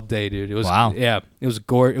talk all day, dude. It was wow. Yeah, it was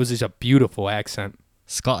gorgeous. It was just a beautiful accent.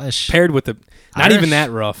 Scottish. Paired with the not Irish? even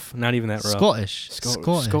that rough. Not even that rough. Scottish.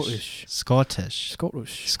 Scottish. Scottish.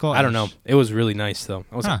 I don't know. It was really nice though.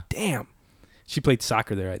 I was like, damn. She played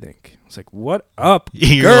soccer there, I think. I was like, what up,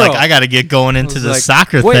 You're girl? like, I got to get going into the like,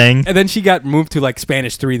 soccer wait. thing. And then she got moved to like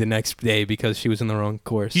Spanish 3 the next day because she was in the wrong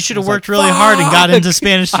course. You should I have was worked like, really hard and got into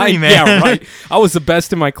Spanish 3, man. Yeah, right. I was the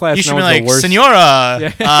best in my class. You should and be I was like, the worst.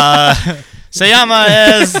 Senora, se llama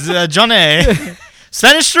es Johnny.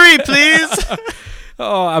 Spanish 3, please.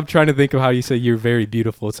 Oh, I'm trying to think of how you say you're very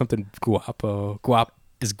beautiful. It's something guapo.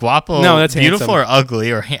 Is guapo No, that's beautiful handsome. or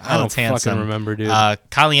ugly? Or I don't it's handsome. fucking remember, dude.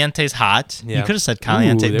 Caliente's hot. Yeah. You could have said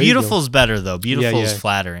caliente. Ooh, there you Beautiful's better, though. Beautiful's yeah.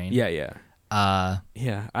 flattering. Yeah.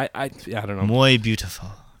 Yeah, I don't know. muy beautiful.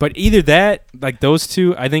 But either that, like those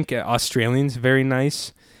two, I think Australian's very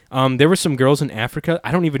nice. There were some girls in Africa.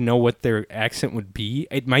 I don't even know what their accent would be.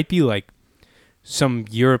 It might be like some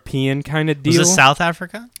European kind of Was deal. this South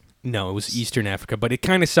Africa? No, it was Eastern Africa, but it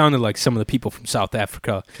kind of sounded like some of the people from South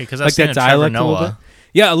Africa. Okay, because Like that dialect a little bit.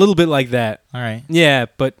 Yeah, a little bit like that. All right. Yeah,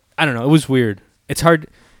 but I don't know. It was weird. It's hard.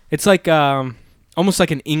 It's like almost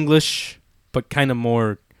like an English, but kind of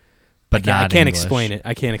more. But I not can't English. explain it.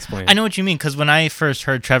 I can't explain it. I know what you mean, because when I first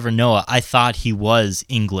heard Trevor Noah, I thought he was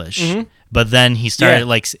English. Mhm. But then he started,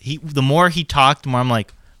 Yeah. the more he talked, the more I'm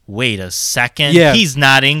like, wait a second. Yeah. He's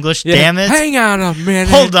not English, Yeah. damn it. Hang on a minute.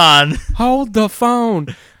 Hold on. Hold the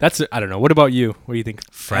phone. I don't know. What about you? What do you think?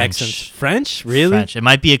 French. Accents? French? Really? French. It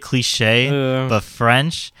might be a cliche, but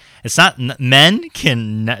French. It's not. Men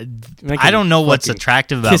can. Men I can don't know what's fucking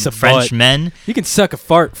attractive about kiss a French butt. men, You can suck a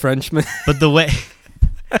fart, Frenchman. but the way,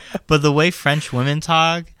 but the way French women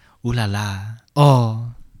talk, ooh la la,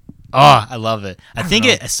 oh, I love it. I think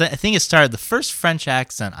it started. The first French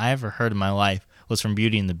accent I ever heard in my life was from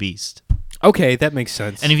Beauty and the Beast. Okay, that makes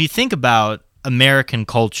sense. And if you think about American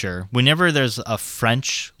culture, whenever there's a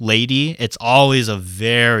French lady, it's always a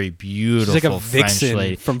very beautiful She's like a French vixin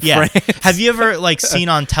lady from France. France. Have you ever seen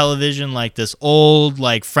on television this old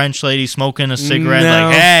French lady smoking a cigarette?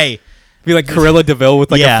 No. Hey, be like Corella Deville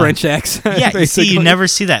with Yeah. a French accent. yeah. You see, you basically. never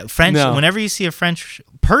see that French. No. Whenever you see a French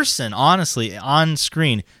person, honestly, on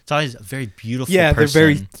screen, it's always a very beautiful. Yeah, person.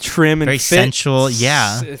 they're very trim and very fit, sensual.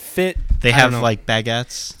 Yeah, fit. they I have don't know.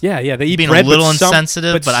 baguettes. Yeah, they eat Being bread, a little but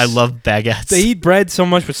insensitive, but I love baguettes. They eat bread so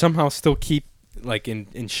much, but somehow still keep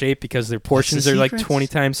in shape because their portions are secrets? 20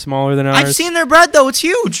 times smaller than ours. I've seen their bread though; it's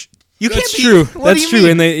huge. You That's can't be. true. What That's do you true,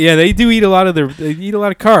 mean? and they do eat a lot of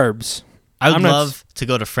carbs. I would I'm not love to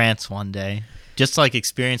go to France one day, just to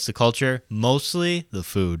experience the culture. Mostly the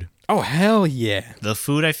food. Oh hell yeah! The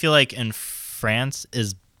food I feel like in France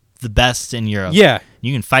is the best in Europe. Yeah,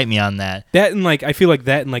 You can fight me on that. that and I feel like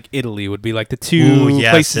that and Italy would be the two Ooh,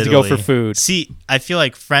 yes, places to go for Italy. food. See, I feel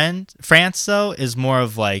like France though is more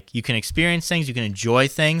of you can experience things, you can enjoy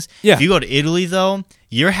things. Yeah. If you go to Italy though,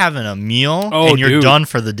 you're having a meal Oh, and you're dude. done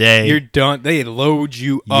for the day. You're done. They load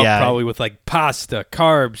you up Yeah. probably with pasta,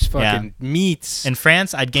 carbs, fucking meats. in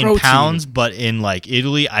France, I'd gain Protein. pounds, but in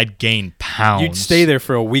Italy, I'd gain pounds. You'd stay there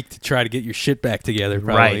for a week to try to get your shit back together.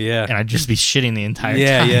 Probably, right? yeah. and I'd just be shitting the entire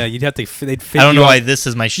Yeah, time. yeah. You'd have to. They'd fit I don't you know up. why this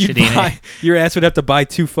is my You'd shitting. your ass would have to buy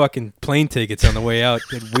 2 fucking plane tickets on the way out.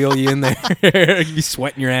 They'd wheel you in there. You'd be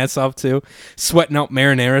sweating your ass off too, sweating out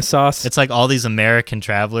marinara sauce. It's all these American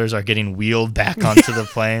travelers are getting wheeled back onto the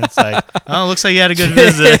plane. It's oh, looks like you had a good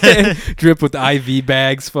visit. Drip with IV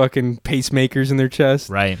bags, fucking pacemakers in their chest.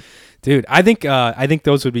 Right. Dude, I think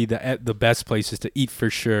those would be the best places to eat for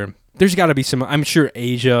sure. There's got to be some. I'm sure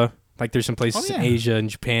Asia. There's some places Oh, yeah. in Asia and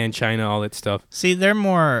Japan, China, all that stuff. See, they're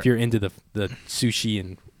more. If you're into the sushi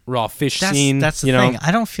and raw fish That's, scene, that's the you thing. know,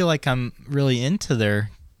 I don't feel like I'm really into their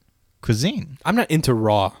cuisine. I'm not into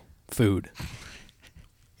raw food.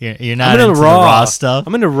 You're not I'm into the raw stuff.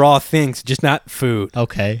 I'm into raw things, just not food.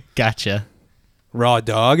 Okay, gotcha. Raw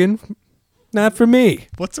dogging, not for me.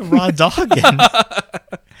 What's a raw dog in?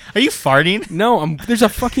 Are you farting? No, there's a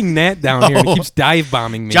fucking gnat down here and Oh. he keeps dive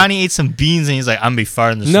bombing me. Johnny ate some beans and he's like, I'm gonna be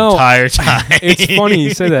farting this No. entire time. It's funny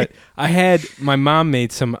you say that. My mom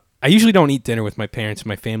made some. I usually don't eat dinner with my parents and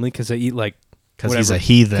my family because I eat Because he's a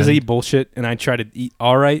heathen. Because I eat bullshit and I try to eat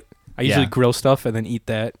all right. I usually Yeah. grill stuff and then eat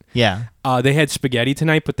that. Yeah. They had spaghetti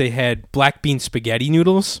tonight, but they had black bean spaghetti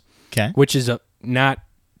noodles, Okay. which is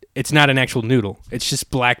it's not an actual noodle. It's just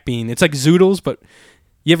black bean. It's like zoodles, but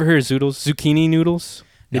you ever heard of zoodles? Zucchini noodles.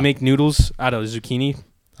 They No. make noodles out of zucchini.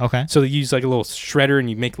 Okay. So they use a little shredder and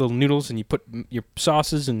you make little noodles and you put your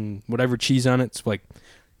sauces and whatever cheese on it. It's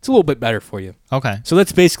it's a little bit better for you. Okay. So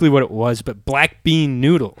that's basically what it was, but black bean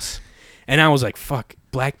noodles. And I was like, fuck,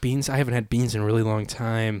 black beans? I haven't had beans in a really long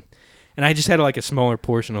time. And I just had a smaller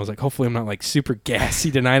portion. I was like, hopefully I'm not super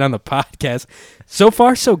gassy tonight on the podcast. So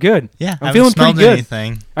far, so good. Yeah. I'm I feeling haven't smelled pretty good.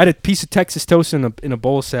 anything. I had a piece of Texas toast in a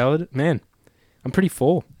bowl of salad. Man, I'm pretty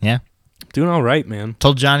full. Yeah. Doing all right, man.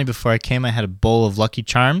 Told Johnny before I came I had a bowl of Lucky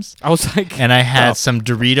Charms I was like, and I had Oh. some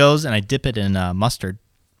Doritos and I dip it in mustard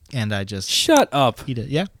and I just shut up. eat it.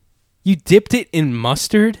 Yeah. You dipped it in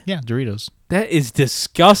mustard? Yeah, Doritos. That is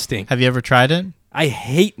disgusting. Have you ever tried it? I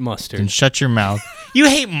hate mustard. Then shut your mouth. You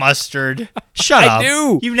hate mustard. Shut I up.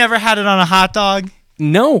 do. You've never had it on a hot dog?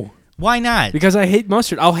 No, Why not? because I hate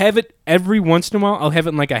mustard. I'll have it every once in a while. I'll have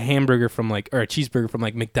it in a hamburger from or a cheeseburger from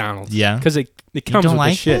McDonald's. Yeah. Because it You comes don't with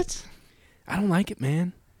like the shit. it? I don't like it,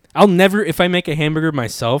 man. I'll never, if I make a hamburger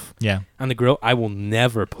myself Yeah. on the grill, I will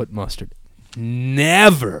never put mustard.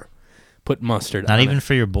 Never put mustard Not on even it.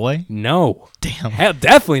 for your boy? No. Damn. Hell,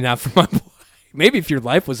 definitely not for my boy. maybe if your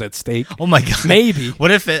life was at stake. Oh my god. Maybe.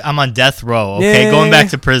 What if I'm on death row? Okay, Yeah. going back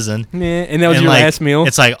to prison. Yeah, and that was And, your like, last meal.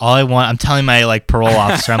 It's like all I want. I'm telling my like parole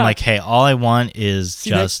officer. I'm like, hey, all I want is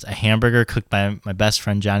just a hamburger cooked by my best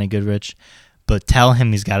friend Johnny Goodrich, but tell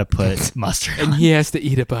him he's got to put mustard and on. he has to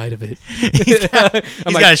eat a bite of it. He's got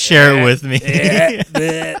to share it with me.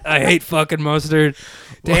 I hate fucking mustard.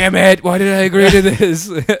 Damn it! Why did I agree to this?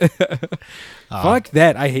 Fuck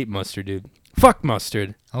that! I hate mustard, dude. Fuck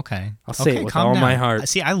mustard. Okay, I'll say it with calm all my down. heart.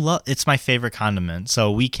 See, it's my favorite condiment,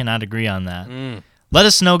 so we cannot agree on that. Mm. Let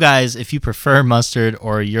us know, guys, if you prefer mustard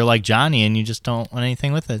or you're like Johnny and you just don't want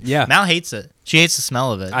anything with it. Yeah. Mal hates it. She hates the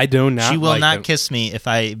smell of it. I do not. She will like not them. kiss me if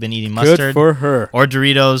I've been eating Good mustard for her. or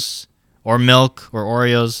Doritos or milk or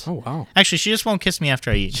Oreos. Oh wow. Actually, she just won't kiss me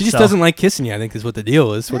after I eat. She just so doesn't like kissing you. I think is what the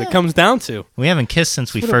deal is. What it comes down to. We haven't kissed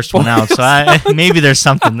since we What a first went out, so maybe there's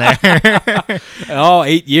something there. Oh,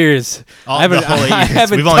 8 years. All I haven't- the whole 8 I years.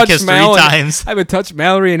 haven't We've only touched kissed 3 Mallory. times. I haven't touched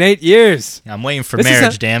Mallory in 8 years. I'm waiting for This is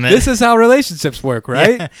marriage, how- damn it. This is how relationships work,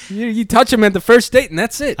 right? Yeah. You touch them at the first date, and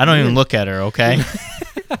that's it. I don't even look at her, okay?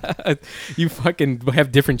 You fucking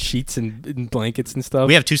have different sheets and blankets and stuff.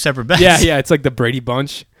 We have 2 separate beds. yeah. It's like the Brady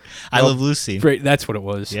Bunch. I Love Lucy. That's what it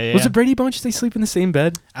was. Yeah, Was yeah. it Brady Bunch? They sleep in the same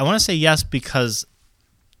bed. I want to say yes because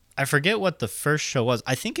I forget what the first show was.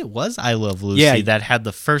 I think it was I Love Lucy Yeah. that had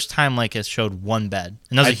the first time like it showed one bed.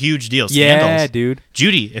 And that was a huge deal. Yeah, Scandals. dude.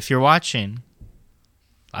 Judy, if you're watching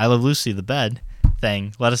I Love Lucy, the bed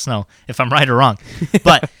thing, let us know if I'm right or wrong.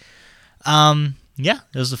 But yeah,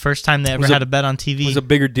 it was the first time they ever had a bed on TV. It was a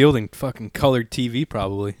bigger deal than fucking colored TV,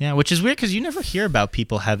 probably. Yeah, which is weird because you never hear about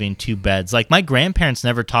people having 2 beds. Like my grandparents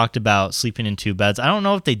never talked about sleeping in 2 beds. I don't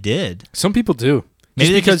know if they did. Some people do.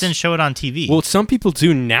 Maybe they because, just didn't show it on TV. Well, some people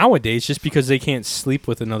do nowadays just because they can't sleep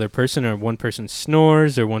with another person, or one person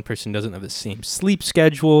snores, or one person doesn't have the same sleep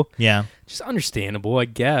schedule. yeah. Just understandable, I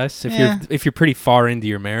guess. Yeah. If you're pretty far into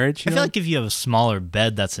your marriage, you I know? feel like if you have a smaller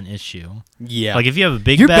bed, that's an issue. yeah, Like if you have a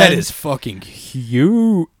big your bed, bed is fucking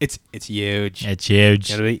huge. It's huge. it's huge.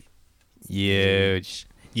 Gotta be huge.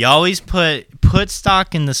 You always put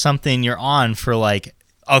stock into something you're on for like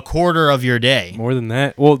a quarter of your day. More than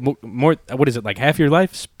that. Well, more. What is it, like half your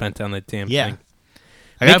life spent on that damn Yeah. thing?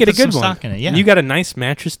 I Make gotta it a put some good one. stock in it. Yeah. And you got a nice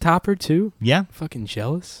mattress topper too. yeah. Fucking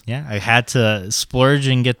jealous. Yeah. I had to splurge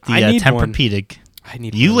and get the I need one. Tempur-Pedic. I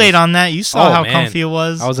need. You one of laid those. on that. You saw Oh, how man. comfy it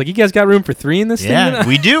was. I was like, you guys got room for 3 in this thing? yeah,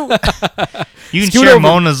 we do. You can Scoot share over-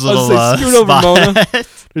 Mona's I was little like, scoot over, spot. Mona.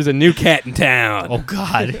 There's a new cat in town. Oh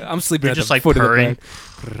God. I'm sleeping You're at just the like foot purring. of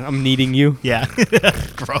the bed. I'm kneading you. Yeah.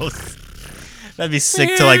 Gross. That'd be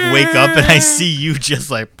sick to like wake up and I see you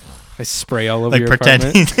just like I spray all over your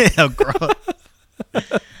pretending. apartment. Oh, gross.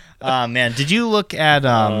 Man, did you look at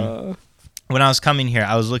when I was coming here?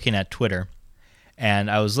 I was looking at Twitter, and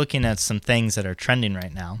I was looking at some things that are trending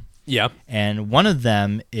right now. Yeah. And one of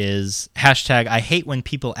them is hashtag I hate when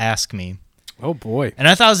people ask me. Oh boy. And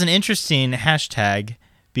I thought it was an interesting hashtag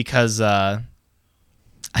because I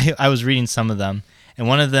was reading some of them. And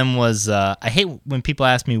one of them was, I hate when people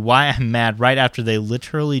ask me why I'm mad right after they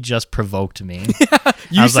literally just provoked me.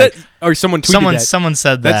 You I was said, like- or someone tweeted that. Someone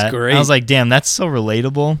said that. That's great. I was like, damn, that's so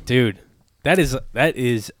relatable. Dude, that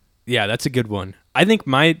is, yeah, that's a good one. I think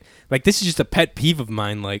this is just a pet peeve of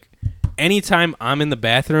mine. Like, anytime I'm in the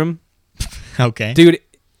bathroom, Okay. dude,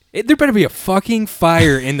 there better be a fucking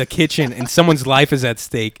fire in the kitchen and someone's life is at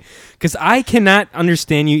stake. Because I cannot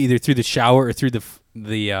understand you either through the shower or through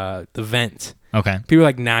the vent. Okay. People are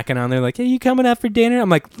like knocking on there, like, "Hey, you coming out for dinner?" I'm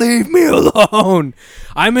like, "Leave me alone!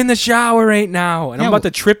 I'm in the shower right now, and I'm Yeah, about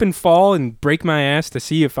to trip and fall and break my ass to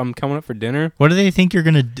see if I'm coming up for dinner." What do they think you're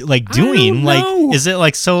gonna doing? don't Like, know. is it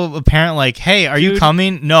like so apparent? Like, hey, are you Dude.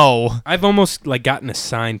 coming? No. I've almost like gotten a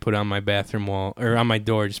sign put on my bathroom wall or on my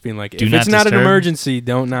door, just being like, Do "If not it's not an disturb. emergency,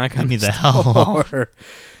 don't knock on me the the hell. door,"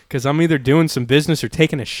 because I'm either doing some business or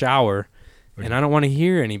taking a shower, and I don't want to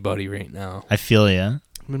hear anybody right now. I feel ya.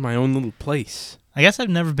 I'm in my own little place. I guess I've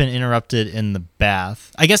never been interrupted in the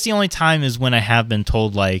bath. I guess the only time is when I have been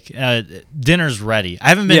told, like, dinner's ready. I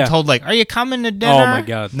haven't been Yeah. told, like, are you coming to dinner? Oh, my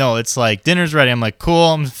God. No, it's like, dinner's ready. I'm like,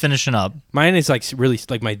 cool, I'm finishing up. Mine is like really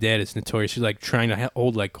like my dad is notorious. He's like trying to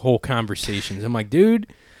hold like whole conversations. I'm like, dude,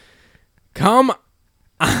 come.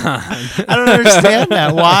 I don't understand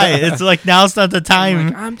that. Why? It's like, now's not the time. I'm,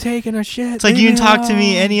 like, I'm taking a shit. It's like, you can talk to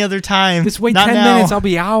me any other time. Just wait Not 10 now. minutes. I'll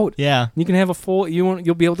be out. Yeah. You can have a full.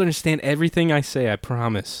 You'll be able to understand everything I say. I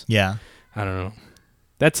promise. Yeah. I don't know.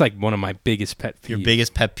 That's like one of my biggest pet peeves. Your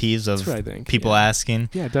biggest pet peeves of That's what I think, people yeah. asking.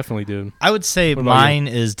 Yeah, definitely, dude. I would say What about you? mine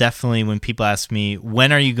is definitely when people ask me,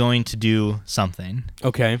 when are you going to do something?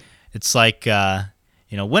 Okay. It's like,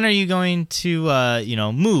 when are you going to,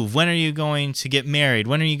 move? When are you going to get married?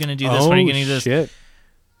 When are you going to do this? When are you going to do this? Shit.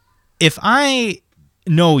 If I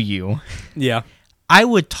know you, Yeah. I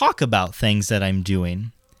would talk about things that I'm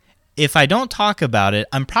doing. If I don't talk about it,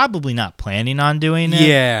 I'm probably not planning on doing it.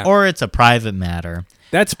 Yeah. Or it's a private matter.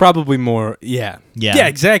 That's probably more, yeah. Yeah. Yeah,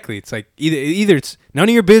 exactly. It's like either it's none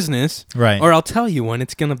of your business, Right. or I'll tell you when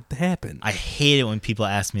it's going to happen. I hate it when people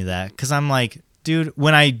ask me that because I'm like, dude,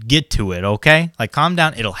 when I get to it, okay? Like, calm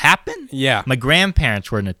down. It'll happen. Yeah. My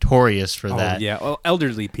grandparents were notorious for Oh, that. yeah. Well,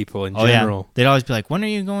 elderly people in Oh, general. yeah. They'd always be like, when are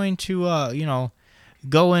you going to,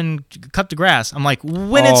 go and cut the grass? I'm like,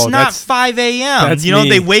 when it's Oh, not that's- 5 a.m. that's They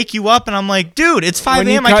me. wake you up, and I'm like, dude, it's 5 When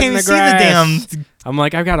you a.m. I cutting can't even the see the grass? damn. I'm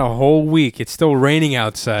like, I've got a whole week. It's still raining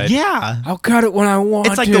outside. Yeah. I'll cut it when I want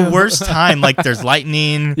It's like to. the worst time. Like, there's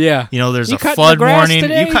lightning. Yeah. There's You a cutting flood the grass warning.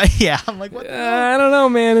 today? Yeah. I'm like, what the hell? I don't know,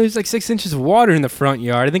 man. There's like 6 inches of water in the front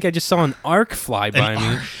yard. I think I just saw an ark fly by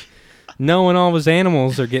me. Knowing all his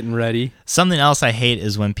animals are getting ready. Something else I hate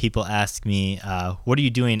is when people ask me, what are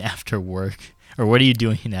you doing after work? Or what are you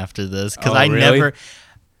doing after this? Because Oh, I really? never...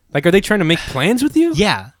 Like, are they trying to make plans with you?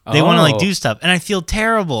 Yeah. They want to, Oh. do stuff. And I feel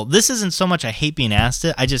terrible. This isn't so much I hate being asked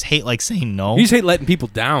it. I just hate, saying no. You just hate letting people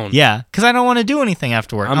down. Yeah. Because I don't want to do anything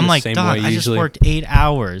after work. I'm I'm the like, same dog, way I just usually. worked 8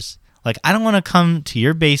 hours. Like, I don't want to come to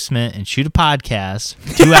your basement and shoot a podcast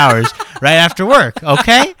for 2 hours right after work,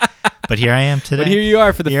 okay? But here I am today. But here you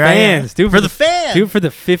are for the Here I am. fans. Do it For the fans. Do it for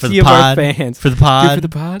the 50 For the of pod. our fans. For the Do it pod. for the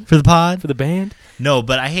pod. For the pod. For the band. No,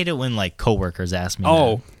 but I hate it when, coworkers ask me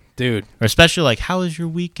Oh, that. dude. Or especially, how was your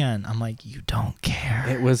weekend? I'm like, you don't care.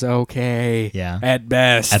 It was okay. Yeah. At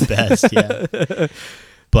best. At best, yeah. No,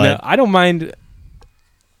 But I don't mind.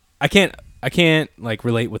 I can't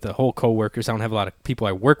relate with the whole coworkers. I don't have a lot of people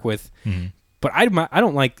I work with. Mhm. But I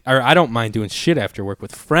don't mind doing shit after work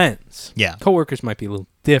with friends. Yeah. Coworkers might be a little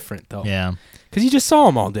different though. yeah. Because you just saw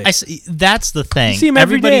them all day. That's the thing. You see 'em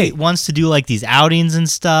every Everybody day. wants to do these outings and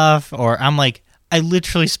stuff, or I'm like, I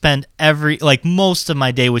literally spend most of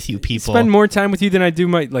my day with you people. Spend more time with you than I do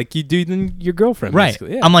than your girlfriend. Right.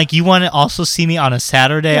 basically. Yeah. I'm like, you want to also see me on a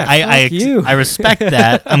Saturday? Yeah, I fuck you. I respect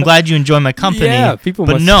that. I'm glad you enjoy my company. Yeah, people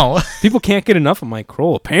but must- no, People can't get enough of Mike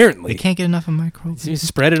Kroll. Apparently, they can't get enough of micro. You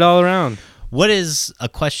spread it all around. What is a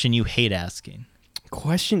question you hate asking?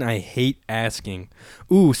 Question I hate asking.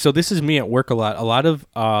 Ooh, so this is me at work a lot. A lot of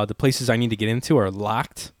the places I need to get into are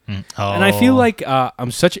locked. Oh. And I feel like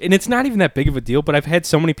and it's not even that big of a deal, but I've had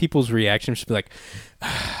so many people's reactions to be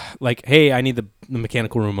like, hey, I need the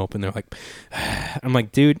mechanical room open. They're like, I'm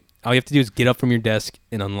like, dude, all you have to do is get up from your desk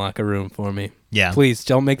and unlock a room for me. Yeah. Please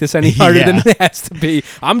don't make this any harder than Yeah. it has to be.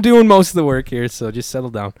 I'm doing most of the work here, so just settle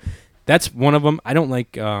down. That's one of them. I don't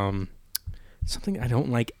like something I don't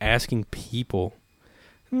like asking people.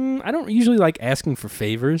 I don't usually like asking for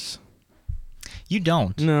favors. You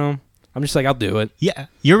don't. No. I'm just like, I'll do it. Yeah.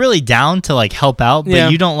 You're really down to help out, but Yeah.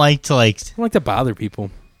 you don't like to I don't like to bother people.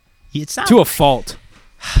 it's not To a fault.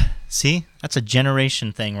 See? That's a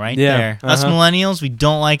generation thing right Yeah, there. Us uh-huh. millennials, we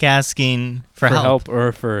don't like asking for help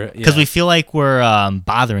or for... because we feel like we're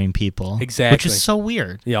bothering people. Which Exactly. is so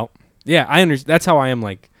weird. Yep. Yeah, I understand. That's how I am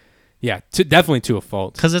definitely to a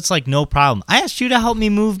fault. Because it's no problem. I asked you to help me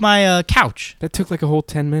move my couch. That took like a whole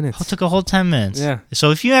 10 minutes. It took a whole 10 minutes. Yeah.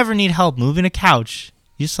 So if you ever need help moving a couch,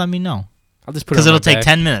 you just let me know. I'll just put it Because on my it'll take back.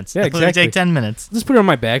 10 minutes. Yeah, It'll exactly. take 10 minutes. I'll just put it on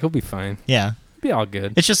my back. It'll be fine. Yeah. It'll be all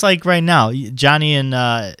good. It's just like right now, Johnny and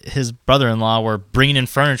his brother-in-law were bringing in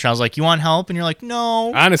furniture. I was like, you want help? And you're like,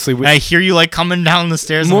 no. Honestly, And I hear you coming down the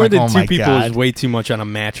stairs. more I'm like, than oh two my people God. is way too much on a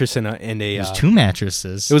mattress and a There's 2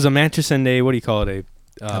 mattresses. It was a mattress and a, what do you call it?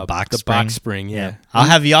 A box the spring. box spring, yeah. I'll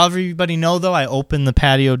have everybody know, though, I opened the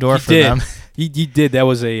patio door for did. them. You did. That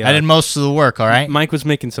was a... I did most of the work, all right? Mike was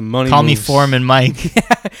making some money Call me moves. Foreman Mike.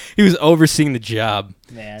 He was overseeing the job.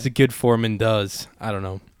 Man. As a good foreman does. I don't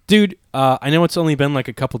know. Dude, I know it's only been a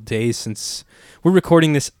couple days since we're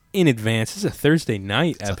recording this in advance. This is a Thursday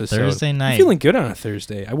night episode. Thursday night. I'm feeling good on a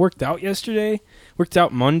Thursday. I worked out yesterday. Worked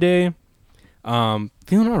out Monday.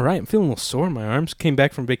 Feeling all right. I'm feeling a little sore in my arms. Came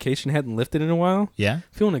back from vacation. Hadn't lifted in a while. Yeah?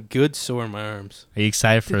 Feeling a good sore in my arms. Are you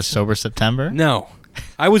excited for a sober September? No.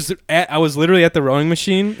 I was literally at the rowing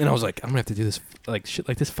machine, and I was like, I'm going to have to do this, shit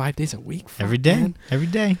like this 5 days a week. Fuck, Every day. man. Every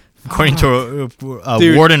day. According to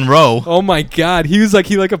Dude. Warden Rowe. Oh my God. He was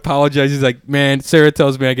he apologized. He's like, man, Sarah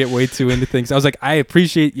tells me I get way too into things. I was like, I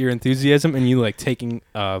appreciate your enthusiasm and you taking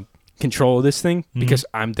control of this thing because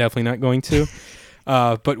I'm definitely not going to.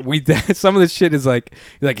 But some of this shit is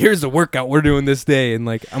here's the workout we're doing this day. And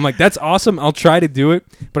I'm like, that's awesome. I'll try to do it,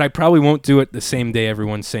 but I probably won't do it the same day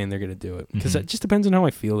everyone's saying they're going to do it because it just depends on how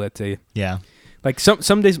I feel that day. Yeah.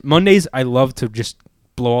 Some days, Mondays, I love to just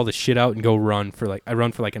blow all the shit out and go run for like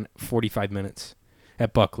 45 minutes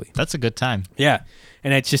at Buckley. That's a good time. Yeah,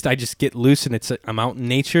 and I just get loose, and I'm out in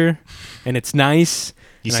nature, and it's nice.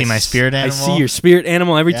 You And see my spirit animal? I see your spirit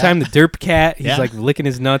animal every Yeah. time. The derp cat. He's Yeah. like licking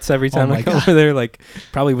his nuts every time my I go God. over there. Like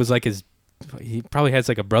probably was like he probably has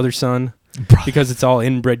like a brother son because it's all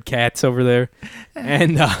inbred cats over there.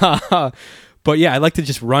 And but yeah, I like to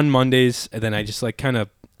just run Mondays, and then I just like kind of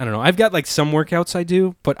I don't know. I've got like some workouts I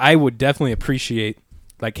do, but I would definitely appreciate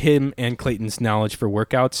like him and Clayton's knowledge for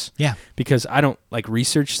workouts. Yeah. Because I don't like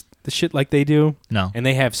research the shit like they do. No. And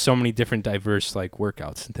they have so many different diverse like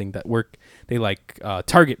workouts and things that work. They like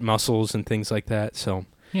target muscles and things like that. So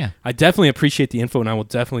Yeah. I definitely appreciate the info, and I will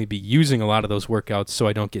definitely be using a lot of those workouts so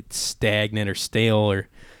I don't get stagnant or stale or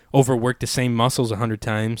overwork the same muscles 100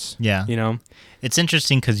 times. Yeah. You know? It's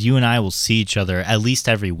interesting because you and I will see each other at least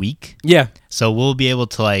every week. Yeah. So we'll be able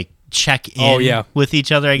to like check in Oh, yeah. with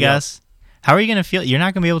each other, I Yeah. guess. How are you going to feel? You're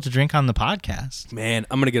not going to be able to drink on the podcast. Man,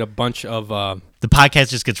 I'm going to get a bunch of The podcast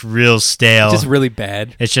just gets real stale. just really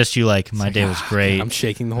bad. It's just you like, my day was great. I'm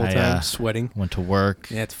shaking the whole I, time, sweating. Went to work.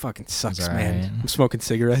 Yeah, it fucking sucks, It's all man. right. I'm smoking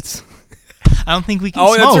cigarettes. I don't think we can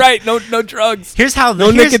Oh, smoke. that's right. No drugs. Here's how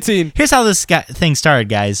No nicotine. Here's how this thing started,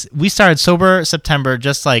 guys. We started sober September,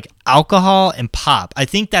 just like alcohol and pop. I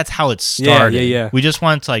think that's how it started. Yeah. We just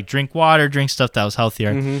wanted to like drink water, drink stuff that was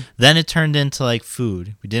healthier. Mhm. Then it turned into like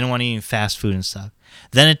food. We didn't want to eat fast food and stuff.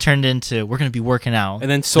 Then it turned into we're gonna be working out, And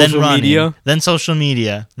then social running, media. then social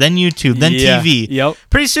media, then YouTube, then Yeah. TV. Yep.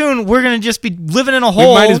 Pretty soon we're gonna just be living in a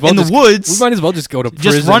hole in the We woods, might as well just go to just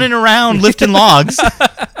prison. running around lifting logs.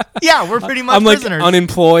 Yeah, we're pretty much I'm like prisoners.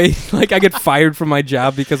 unemployed. Like I get fired from my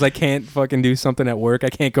job because I can't fucking do something at work. I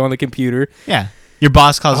can't go on the computer. Yeah. Your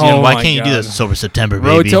boss calls you Oh in. Why my can't you do God. this? Sober September,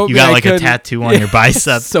 Bro baby. told You me got I like a couldn't. tattoo on your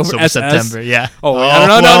bicep. Sober Sober SS. September. Yeah. Oh, I don't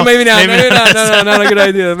know. well, No, maybe not. Maybe not. No, not a good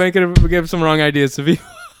idea. Give some wrong ideas to people.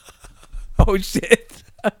 Oh shit.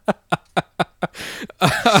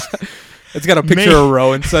 It's got a picture Me. of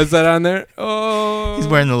Rowan. Says that on there. Oh, He's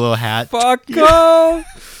wearing the little hat. fuck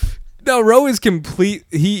off. No, Roe is complete.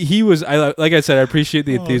 He was. Like I said, I appreciate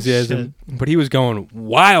the Oh, enthusiasm, but he was going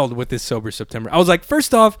wild with this sober September. I was like,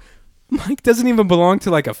 first off, Mike doesn't even belong to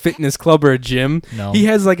like a fitness club or a gym. No. He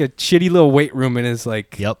has like a shitty little weight room in his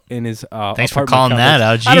like. Yep. In his. Thanks for apartment calling that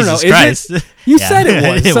complex. out. I don't know. Jesus Is Christ. You Yeah. said it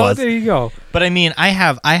was. It So was. there you go. But I mean, I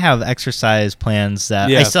have exercise plans that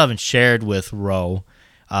Yeah. I still haven't shared with Ro,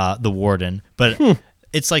 the warden. But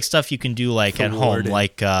it's like stuff you can do like The at home, warden.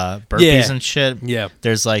 like burpees Yeah. and shit. Yeah.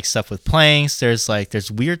 There's like stuff with planks.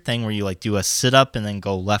 There's weird thing where you like do a sit up and then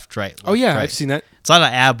go left, right. Oh yeah, right. I've seen that. It's a lot of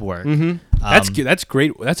ab work. Mm-hmm. That's good. That's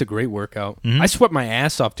great. That's a great workout. Mhm. I sweat my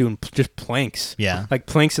ass off doing just planks. Yeah. Like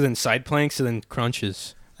planks and then side planks and then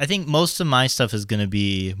crunches. I think most of my stuff is going to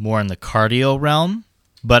be more in the cardio realm.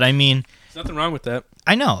 But I mean, There's nothing wrong with that.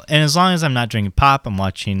 I know. And as long as I'm not drinking pop, I'm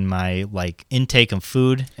watching my like intake of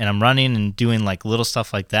food and I'm running and doing like little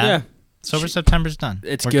stuff like that. Yeah. Sober September's done.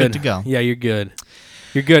 It's We're good. to go. Yeah, you're good.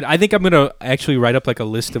 You're good. I think I'm gonna actually write up like a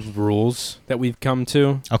list of rules that we've come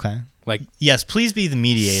to. Okay. Like Yes, please be the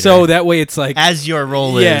mediator. so that way it's like as your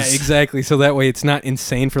role yeah, is. exactly. So that way it's not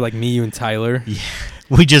insane for like me, you, and Tyler.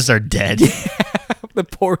 We just are dead. The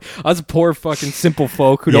poor fucking simple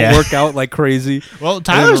folk who Yeah. don't work out like crazy. Well,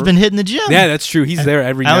 Tyler's been hitting the gym. Yeah, that's true. He's there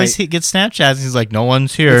every I night. always get Snapchats and he's like, no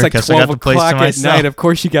one's here. It's like Guess I 12 got the place o'clock to at myself. night. Of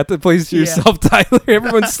course, you got the place to Yeah. yourself, Tyler.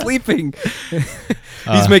 Everyone's sleeping.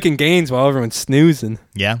 He's making gains while everyone's snoozing.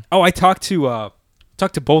 Yeah. Oh, I talked to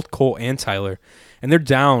both Cole and Tyler, and they're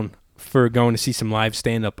down for going to see some live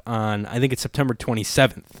stand-up on, I think it's September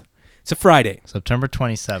 27th. It's a Friday. September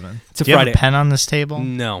 27th. It's a Do you Friday. have a pen on this table?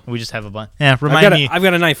 No. We just have a bunch. Yeah, remind me. I've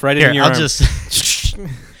got a knife right Here, in your I'll arm. just.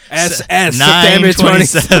 SS, September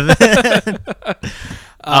 27th. 9/27.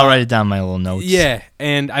 I'll write it down in my little notes. Yeah,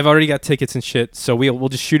 and I've already got tickets and shit, so we'll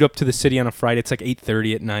just shoot up to the city on a Friday. It's like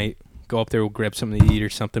 8:30 at night. Go up there, we'll grab something to eat or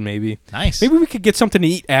something maybe. Nice. Maybe we could get something to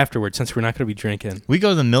eat afterwards since we're not going to be drinking. We go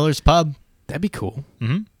to the Miller's Pub. That'd be cool.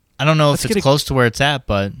 Hmm. I don't know Let's if get it's a- close to where it's at,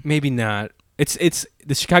 but Maybe not. It's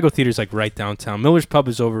the Chicago Theater's like right downtown. Miller's Pub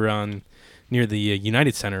is over on near the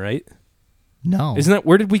United Center, right? no. Isn't that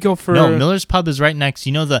where did we go for? No, Miller's Pub is right next.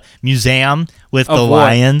 You know the museum with Of the what?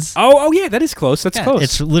 lions? Oh yeah, that is close. That's Yeah, close.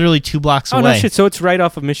 It's literally 2 blocks oh away. no shit. So it's right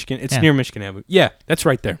off of Michigan. It's Yeah. near Michigan Avenue. Yeah, that's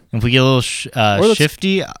right there. If we get a little let's-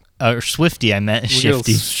 shifty, or swifty, I meant We'll get a little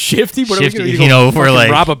shifty. Shifty. What Shifty, are we you gonna know, go if we're fucking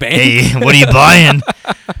like, rob a bank? hey, what are you buying?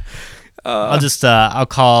 I'll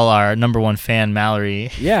call our number one fan,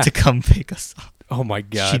 Mallory, Yeah. to come pick us up. Oh my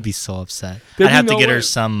god. She'd be so upset. There'd I'd have be to no get way. her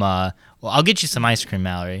some. Well, I'll get you some ice cream,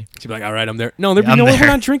 Mallory. She'd be like, all right, I'm there. No, there'd be I'm no way we're there.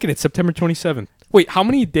 not drinking it. September 27th. Wait, how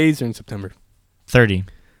many days are in September? 30.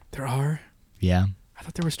 There are. Yeah. I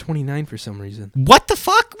thought there was 29 for some reason. What the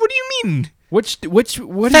fuck? What do you mean? What is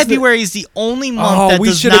February is the only month that we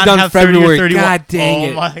does should not have done have 30 or February. 31. God dang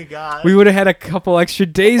it. Oh my god. We would have had a couple extra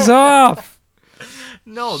days off.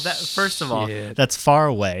 No, that first of all, Shit. that's far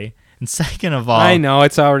away. And second of all, I know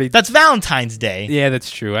it's already. that's Valentine's Day. Yeah, that's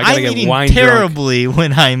true. I gotta I'm get eating wine drunk. terribly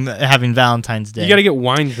when I'm having Valentine's Day. You gotta get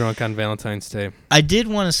wine drunk on Valentine's Day. I did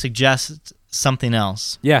want to suggest something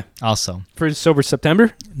else Yeah, also. for Sober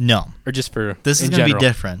September No, or just for this is in going to be general?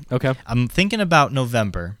 different. Okay. I'm thinking about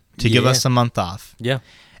November to give Yeah. us a month off. Yeah.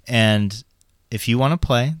 And if you want to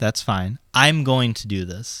play, that's fine. I'm going to do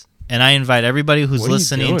this. And I invite everybody who's What are you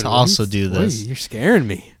listening doing? to What are also you- do what are this. you- You're scaring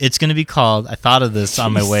me. It's going to be called, I thought of this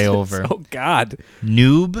on my way Jesus. over, Oh God.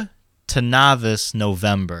 Noob to Novice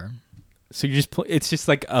November. So you just it's just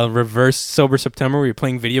like a reverse Sober September where you're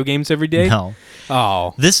playing video games every day. No.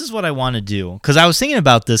 Oh. This is what I want to do. Because I was thinking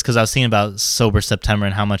about this because I was thinking about Sober September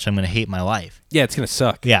and how much I'm going to hate my life. Yeah, it's gonna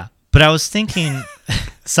suck. Yeah. But I was thinking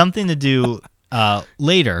something to do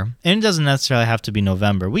later. And it doesn't necessarily have to be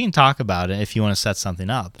November. We can talk about it if you want to set something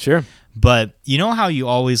up. Sure. But you know how you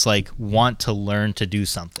always like want to learn to do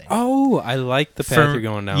something? Oh, I like the path you're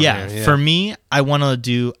going down. Yeah, there. for me, I've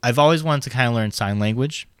always wanted to kind of learn sign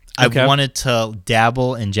language. Okay. I've wanted to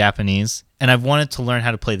dabble in Japanese, and I've wanted to learn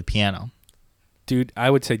how to play the piano. Dude, I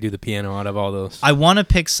would say do the piano out of all those. I want to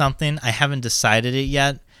pick something. I haven't decided it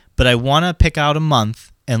yet, but I want to pick out a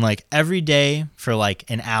month and like every day for like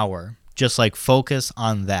an hour, just like focus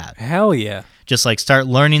on that. Hell yeah. Just like start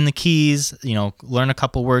learning the keys, learn a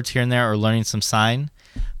couple words here and there or learning some sign.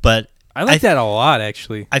 But I like that a lot,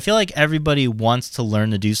 actually. I feel like everybody wants to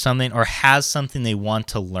learn to do something or has something they want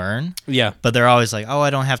to learn, Yeah. but they're always like, oh, I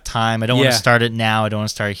don't have time. I don't want Yeah. to start it now. I don't want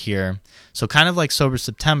to start here. So kind of like Sober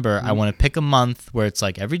September, I want to pick a month where it's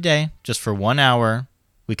like every day, just for 1 hour,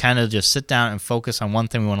 we kind of just sit down and focus on one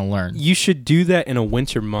thing we want to learn. You should do that in a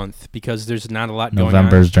winter month because there's not a lot going on.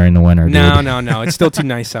 November's during the winter, dude. No. It's still too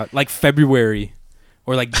nice out. Like February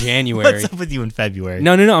or like January. What's up with you in February?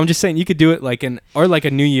 No. I'm just saying you could do it like like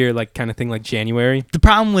a New Year like kind of thing like January. The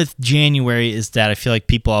problem with January is that I feel like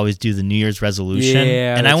people always do the New Year's resolution.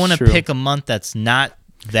 Yeah, and I that's want to true. pick a month that's not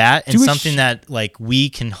that and Do a something that like we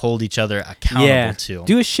can hold each other accountable to.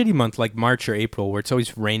 Do a shitty month like March or April where it's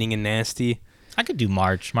always raining and nasty. I could do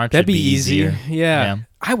March. March That'd would be easy. easier. Yeah.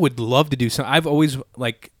 I would love to do something. I've always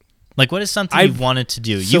like Like, what is something I've- you've wanted to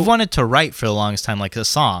do? so- You've wanted to write for the longest time, like a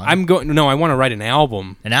song. I want to write an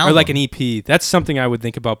album. Or like an EP. That's something I would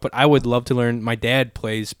think about, but I would love to learn. My dad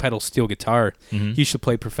plays pedal steel guitar. Mhm. He used to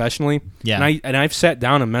play professionally. Yeah. And I've sat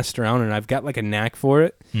down and messed around and I've got like a knack for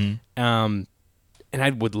it. Mhm. And I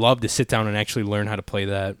would love to sit down and actually learn how to play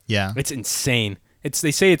that. Yeah. It's insane.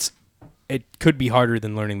 They say it could be harder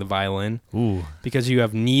than learning the violin Ooh. because you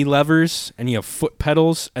have knee levers and you have foot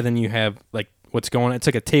pedals and then you have like what's going on. It's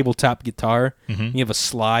like a tabletop guitar. Mhm. You have a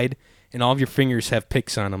slide and all of your fingers have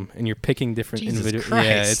picks on them and you're picking different Jesus individual.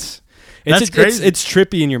 Yeah, Christ. it's crazy. It's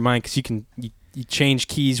trippy in your mind because you change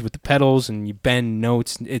keys with the pedals and you bend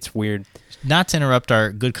notes. It's weird. Not to interrupt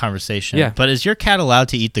our good conversation, Yeah. but is your cat allowed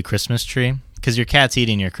to eat the Christmas tree? Because your cat's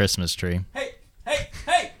eating your Christmas tree.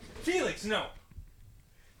 Hey, Felix, no.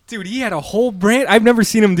 Dude, he had a whole branch. I've never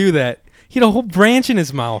seen him do that. He had a whole branch in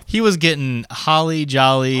his mouth. He was getting holly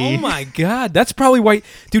jolly. Oh my god, that's probably why.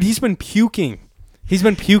 Dude, he's been puking. He's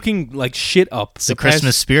been puking like shit up. It's the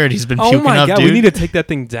Christmas spirit he's been Oh puking my up, god, dude. we need to take that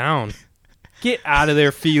thing down. Get out of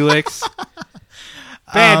there, Felix.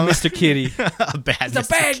 Bad Mr. Kitty. Bad It's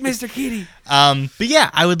a bad Mr. Kitty. But yeah,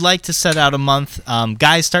 I would like to set out a month.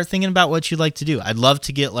 Guys, start thinking about what you'd like to do. I'd love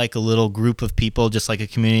to get like a little group of people, just like a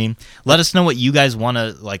community. Let us know what you guys want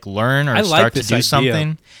to like learn or I like start to this do idea.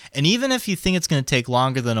 something. And even if you think it's going to take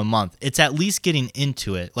longer than a month, it's at least getting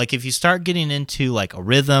into it. Like if you start getting into like a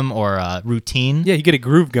rhythm or a routine, Yeah, you get a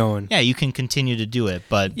groove going. yeah, you can continue to do it.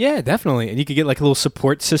 But Yeah, definitely. And you could get like a little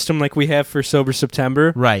support system like we have for Sober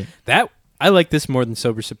September. right, I like this more than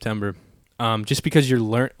Sober September, just because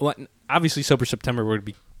obviously Sober September would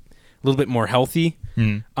be a little bit more healthy,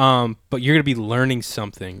 but you're gonna be learning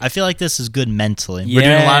something. I feel like this is good mentally. We're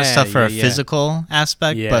doing a lot of stuff for a Yeah. physical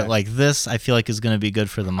aspect, Yeah. but like this, I feel like is going to be good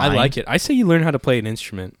for the I mind. like it. I say you learn how to play an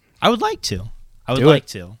instrument. I would like to. I would Do it. like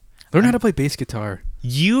to. Learn how to play bass guitar.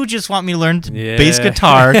 You just want me to learn Yeah. bass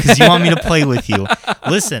guitar because you want me to play with you.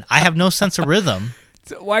 Listen, I have no sense of rhythm.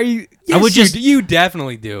 So why are you? I would just- You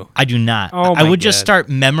definitely do. I do not. Oh I my would just God. start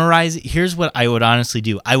memorizing. Here's what I would honestly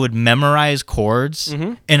do. I would memorize chords,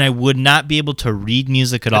 and I would not be able to read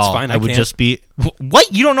music at That's all. fine, I I would can't. just be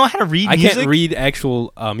what? You don't know how to read I music? can't read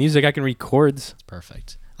actual music. I can read chords.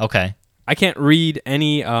 Perfect. Okay. I can't read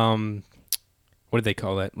any. What do they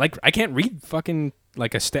call that? Like I can't read fucking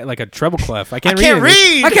like a treble clef. I can't read. can't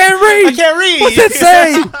read! I can't read. I can't read.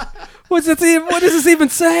 What's it say? What does this even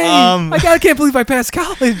say? I can't believe I passed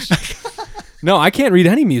college. No, I can't read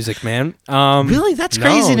any music, man. Really? That's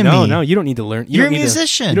crazy to me. No, you don't need to learn. You're a don't need to-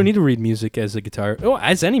 musician. you don't need to read music as a guitar. Oh,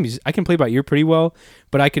 as any music, I can play by ear pretty well,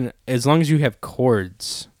 but I can, as long as you have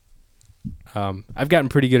chords. I've gotten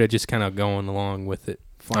pretty good at just kind of going along with it,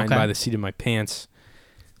 flying Okay. by the seat of my pants,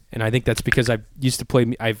 and I think that's because I used to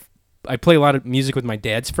play. I play a lot of music with my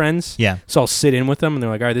dad's friends. Yeah. So I'll sit in with them, and they're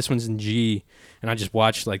like, "All right, this one's in G," and I just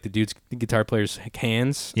watch like the guitar player's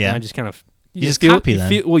hands. Yeah. And I just kind of You just feel, copy you them.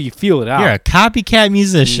 feel, you feel it out. You're a copycat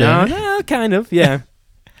musician. No, kind of, yeah.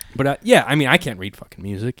 But yeah, I mean, I can't read fucking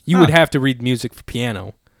music. You would have to read music for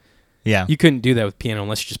piano. Yeah. You couldn't do that with piano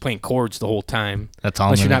unless you're just playing chords the whole time. That's all I'm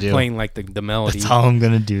Unless you're gonna not do. playing like the melody. That's all I'm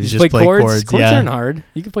gonna do is Just just play chords. Chords Yeah. aren't hard.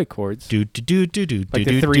 You can play chords. Do do do do do Like do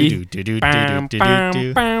the do three. do do do Bam, do bam,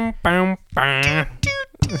 do. bam, bam, bam.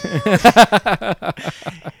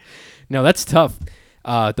 No, that's tough.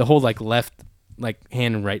 The whole like left, like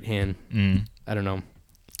hand and right hand. I don't know.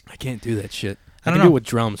 I can't do that shit. I don't can know. do it with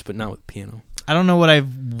drums, but not with piano. I don't know what I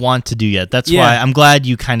want to do yet. That's Yeah. why I'm glad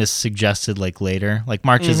you kind of suggested like later. Like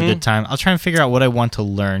March is a good time. I'll try and figure out what I want to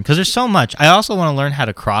learn because there's so much. I also want to learn how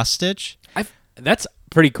to cross stitch. That's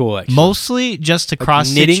pretty cool, actually. Mostly just to cross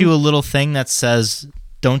stitch knitting? you a little thing that says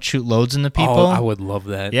 "Don't shoot loads into people." Oh, I would love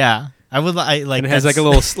that. Yeah, I would. I like. And it has like a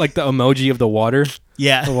little, like the emoji of the water,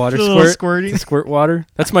 yeah, the water the little squirt, squirting. the squirt water.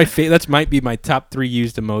 That's my that might be my top 3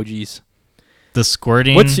 used emojis. The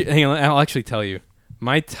squirting. Hang on, I'll actually tell you.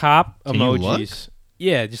 My top Can you emojis.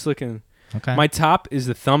 Yeah, just looking. Okay. My top is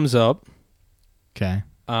the thumbs up, Okay.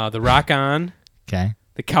 the rock on, Okay.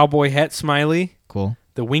 the cowboy hat smiley, Cool.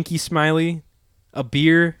 the winky smiley, a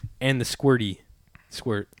beer, and the squirty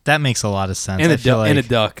squirt, That makes a lot of sense. and I a feel duck. And a like-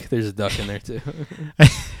 duck. There's a duck in there too,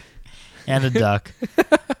 and a duck.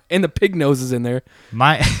 and the pig nose is in there.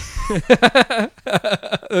 My.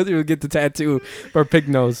 We'll get the tattoo for pig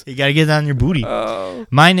nose. You gotta get that on your booty. Oh.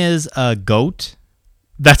 Mine is a goat.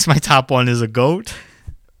 That's my top one. Is a goat.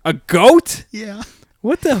 A goat? Yeah.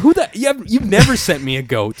 What the? Who the? You've never sent me a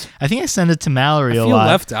goat. I think I send it to Mallory I a feel lot.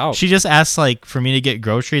 left out. She just asks like for me to get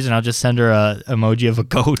groceries, and I'll just send her a emoji of a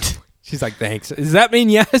goat. She's like, thanks. Does that mean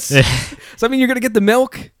yes? Does that mean you're gonna get the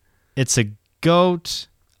milk? It's a goat.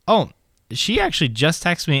 Oh, she actually just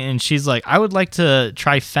texted me, and she's like, "I would like to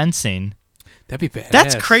try fencing." That'd be bad.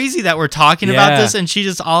 That's crazy that we're talking about Yeah. this, and she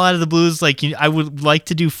just all out of the blues like, I would like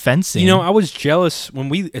to do fencing. You know, I was jealous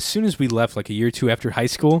when as soon as we left, like a year or two after high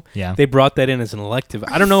school. Yeah. They brought that in as an elective.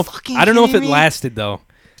 I don't know if fucking I don't know if it kidding me? lasted though.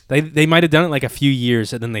 They might have done it like a few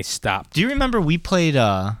years and then they stopped. Do you remember we played?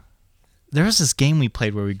 There was this game we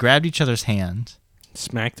played where we grabbed each other's hand.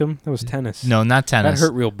 Smacked them. That was tennis. No, not tennis. That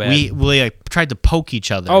hurt real bad. We like, tried to poke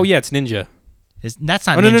each other. Oh yeah, it's ninja. That's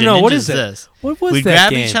not Oh, no, ninja. no. What Ninja's is it? this. What was We'd that grab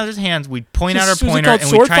game? each other's hands. We'd point out our Was it pointer, called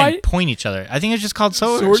and we'd sword try and fight? point each other. I think it's just called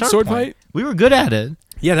sword Sword point. fight? We were good at it.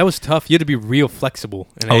 Yeah, that was tough. You had to be real flexible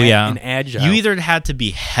and and agile. You either had to be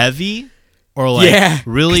heavy or like Yeah.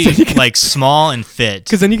 really like small and fit.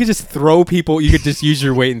 because then you could just throw people. You could just use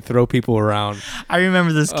your weight and throw people around. I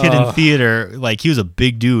remember this kid in theater, like he was a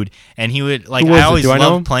big dude, and he would like Who was I it? always Do I know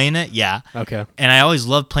him? loved playing it. Yeah, Okay. and I always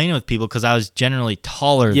loved playing it with people because I was generally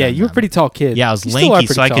taller. Yeah, than you were a them. pretty tall kid. Yeah, I was You still are lanky,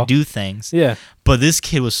 pretty so I tall. could do things. Yeah. But this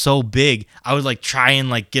kid was so big, I would like try and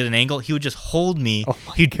like get an angle. He would just hold me. Oh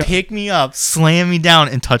my He'd God. pick me up, slam me down,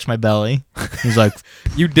 and touch my belly. He's like,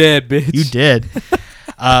 You dead, bitch. "You did."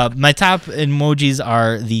 My top emojis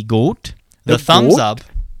are the goat, the thumbs goat? up,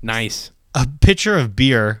 Nice. a picture of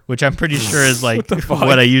beer, which I'm pretty sure is like the fuck?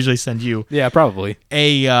 what I usually send you, Yeah, probably.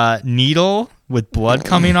 a needle with blood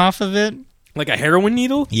coming off of it. Like a heroin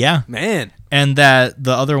needle? Yeah, Man. and that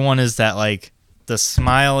the other one is that like the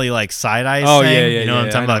smiley like side eye Oh, thing. yeah, yeah, You know yeah,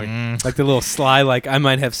 what I'm talking I know. about? Like the little sly, like, I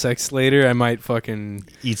might have sex later. I might fucking...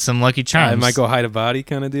 Eat some Lucky Charms. I might go hide a body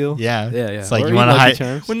kind of deal. Yeah, Yeah, yeah. It's like Or you eat want to Lucky hide.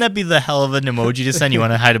 Charms. Wouldn't that be the hell of an emoji to send? You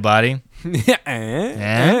want to hide a body?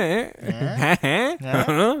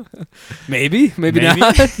 Maybe Maybe.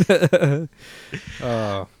 not.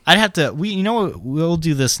 Oh. I'd have to. You know what? We'll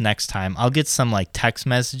do this next time. I'll get some like text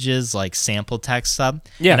messages, like sample text stuff.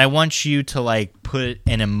 Yeah. And I want you to like put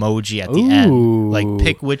an emoji at the Ooh. end. Like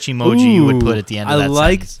pick which emoji you would put at the end of that I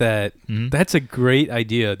like sentence. that. Mhm. That's a great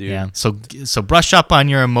idea, dude. Yeah. So brush up on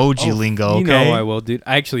your emoji lingo. You Okay. know I will, dude.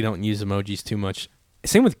 I actually don't use emojis too much.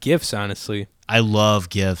 Same with GIFs, honestly. I love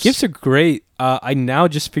gifs. GIFs are great. I now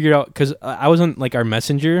just figured out because I was on like our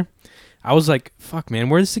messenger. I was like, "Fuck, man,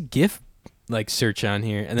 where's the GIF like search on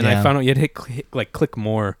here, and then Yeah. I found out you had to click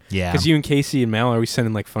more. Yeah. Because you and Casey and Mal are always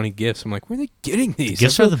sending like funny gifts. I'm like, where are they getting these?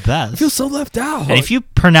 Gifts I are feel- the best. I feel so left out. And if you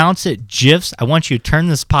pronounce it GIFs, I want you to turn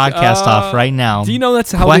this podcast off right now. Do you know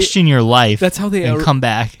that's how question your life? That's how they and come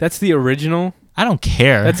back. That's the original. I don't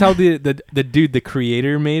care. That's how the dude, the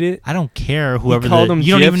creator, made it. I don't care. Whoever called the, them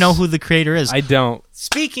you don't even GIFs. know who the creator is. I don't.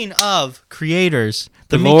 Speaking of creators,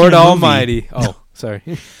 The they're making Lord a movie. Almighty. Oh, sorry.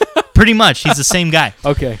 Pretty much, he's the same guy.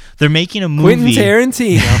 Okay. They're making a Quentin movie.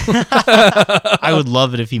 Tarantino. I would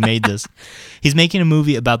love it if he made this. He's making a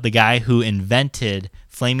movie about the guy who invented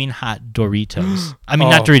flaming hot Doritos. I mean,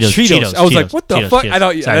 not Doritos, Cheetos. I was Cheetos, like, what the Cheetos, fuck? Cheetos. I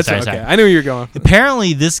thought. Sorry, That's sorry, okay. sorry. I knew where you were going.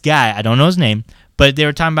 Apparently, this guy, I don't know his name, but they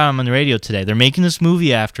were talking about him on the radio today. They're making this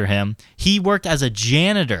movie after him. He worked as a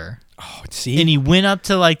janitor, Oh, see. and he went up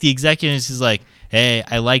to like the executives. He's like, "Hey,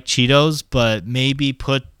 I like Cheetos, but maybe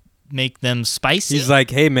make them spicy." He's like,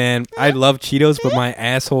 hey man, I love Cheetos, but my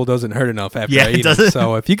asshole doesn't hurt enough after Yeah, I it eat them. doesn't.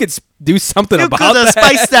 So if you could do something "You about could that,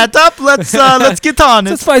 spice that up. Let's get on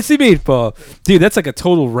it's a it." spicy meatball, dude. That's like a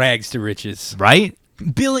total rags to riches. Right?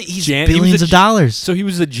 He's He was billions a of dollars. So he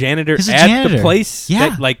was a janitor He's a at janitor. the place. Yeah.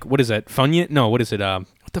 That, like, what is that? Funyun? No, what is it? What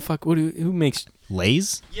the fuck? Who makes?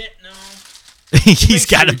 Lay's? Yeah, no. He's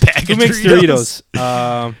got a bag Who of makes Doritos.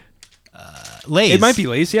 Doritos? Lay's. It might be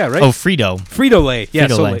Lay's. Yeah, right. Oh, Frito. Frito Lay. Yeah,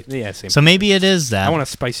 so Frito-Lay. yeah, same. So maybe it is that. I want a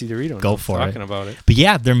spicy Dorito. Go I'm for talking it. about it. But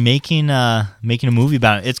yeah, they're making a movie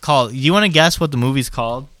about it. It's called. You want to guess what the movie's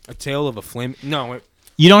called? A Tale of a Flame. No,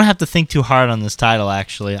 You don't have to think too hard on this title.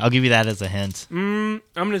 Actually, I'll give you that as a hint. I'm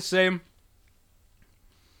gonna say.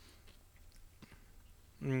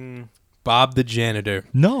 Bob the Janitor.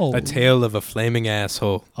 No. A Tale of a Flaming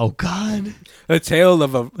Asshole. Oh God. A Tale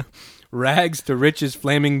of a Rags to Riches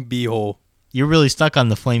Flaming Beehole. You're really stuck on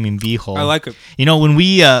the flaming bee hole. I like it. You know, when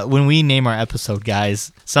we name our episode,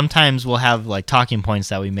 guys, sometimes we'll have like talking points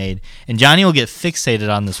that we made, and Johnny will get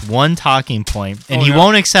fixated on this one talking point, and Oh, he yeah.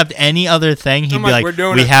 won't accept any other thing. He'd I'm be like, like, "We're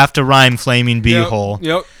doing "We it." have to rhyme flaming bee hole."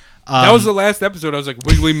 Yep. That was the last episode. I was like,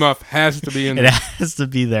 Wiggly Muff has to be in It there. has to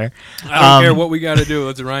be there. I don't care what we got to do.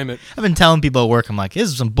 Let's rhyme it. I've been telling people at work, I'm like, this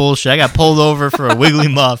is some bullshit. I got pulled over for a wiggly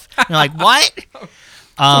muff. And they're like, what?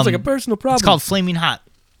 Sounds like a personal problem. It's called Flaming Hot.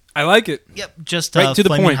 I like it. Yep, just Right to the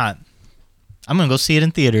Flaming point. Hot. I'm gonna go see it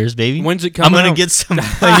in theaters, baby. When's it I'm coming gonna out? get some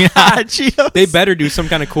Flaming Hot Cheetos. They better do some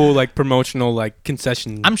kind of cool, like, promotional, like,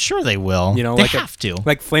 concession. I'm sure they will. You know, they like have to.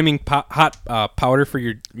 like flaming hot powder for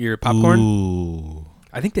your popcorn. Ooh.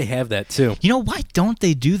 I think they have that too. You know, why don't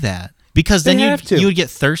they do that? Because then They have to. you would get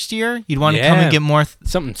thirstier. You'd want to come Yeah. and get more.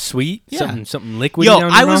 Something sweet, Yeah. something liquid. Yo,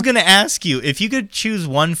 I was gonna ask you if you could choose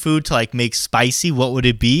one food to like make spicy, what would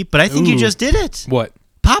it be? But I think you Ooh. just did it. What?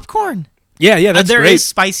 Popcorn. Yeah, that's There great. is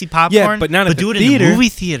spicy popcorn. but not at the do it theater. in the movie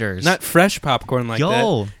theaters. Not fresh popcorn like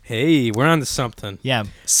Yo. that. Hey, we're on to something. Yeah,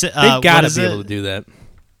 They've what got to is be it? able to do that.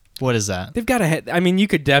 What is that? They've got to. I mean, you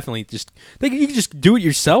could definitely just. You could just do it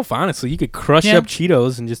yourself. Honestly, you could crush Yeah. up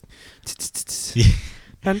Cheetos and just.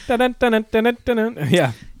 Dun, dun, dun, dun, dun, dun, dun, dun.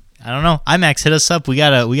 Yeah. I don't know. IMAX, hit us up. We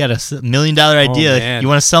got a $1 million idea. man. You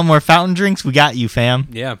want to sell more fountain drinks? We got you, fam.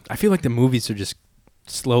 Yeah. I feel like the movies are just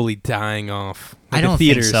slowly dying off. I Like the don't think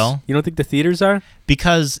theaters. so. You don't think the theaters are?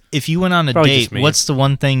 Because if you went on a Probably date, just me. what's the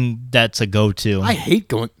one thing that's a go-to? I hate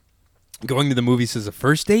going to the movies as a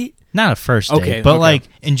first date. Not a first date, Okay, but okay. like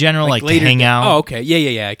in general, like to later hang date. out. Oh, okay.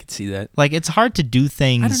 Yeah. I could see that. Like it's hard to do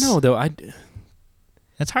things. I don't know though.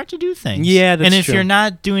 It's hard to do things. Yeah, that's And if true. you're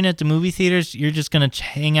not doing it at the movie theaters, you're just gonna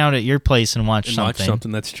hang out at your place and watch something. Watch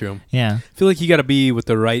something. That's true. Yeah, I feel like you got to be with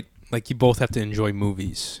the right. Like you both have to enjoy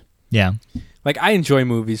movies. yeah. Like I enjoy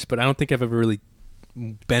movies, but I don't think I've ever really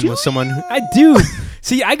been with someone. I do.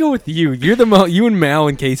 See, I go with you. You're you and Mal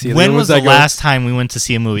and Casey. are When the was ones the I go- last time we went to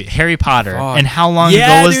see a movie? Harry Potter. Fuck. And how long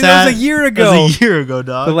Yeah, ago was dude, that? that was a year That ago. was a year ago,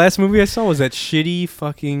 dog. The last movie I saw was that shitty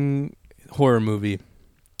fucking horror movie,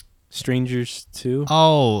 Strangers 2.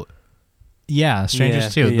 Oh, yeah,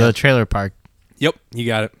 Strangers Yeah, 2, yeah. the Trailer Park. Yep, you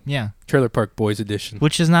got it. Yeah, Trailer Park Boys edition.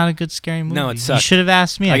 which is not a good scary movie. No, it You sucked. should have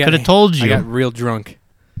asked me. I got- could have told you. I got real drunk.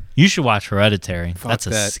 You should watch Hereditary. Fuck That's a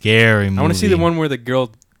that. scary movie. I want to see the one where the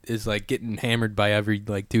girl is like getting hammered by every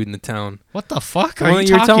like dude in the town. What the fuck The are one you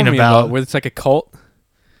that were talking telling me about? where it's like a cult,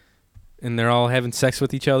 and they're all having sex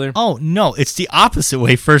with each other. Oh no, it's the opposite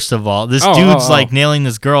way. First of all, this Oh, dude's oh, like oh. nailing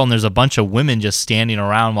this girl, and there's a bunch of women just standing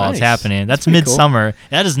around while it's Nice. happening. That's pretty cool. Midsummer.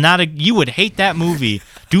 That is not a. You would hate that movie.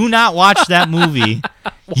 Do not watch that movie.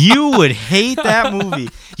 You would hate that movie.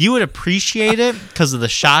 You would appreciate it because of the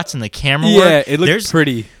shots and the camera Yeah, work. it looks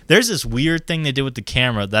pretty. There's this weird thing they did with the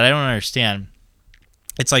camera that I don't understand.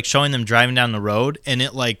 It's like showing them driving down the road, and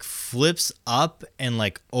it like flips up and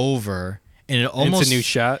like over. and it And almost it's a new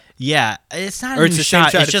shot, Yeah, it's not or a it's new the same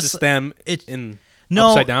shot. It's It's just just them it- in no,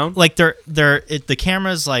 upside down. Like the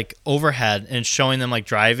camera's like overhead and it's showing them like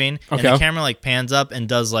driving, and Okay. the camera like pans up and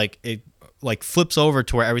does like it like flips over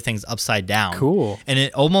to where everything's upside down. Cool. And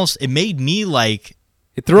it made me like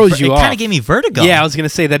It throws you it off. kind of gave me vertigo. Yeah, I was gonna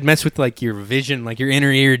say that mess with like your vision, like your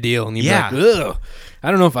inner ear deal, and you'd Yeah. be like, ugh, I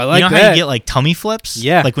don't know if I like you know that. how you get like tummy flips?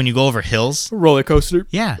 Yeah. like when you go over hills. roller coaster.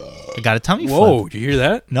 Yeah, I got a tummy Whoa, flip. did you hear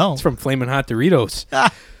that? No. It's from Flamin' Hot Doritos.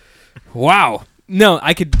 Ah. Wow. No,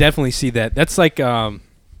 I could definitely see that. That's like,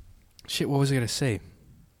 shit, what was I going to say?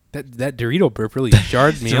 That Dorito burp really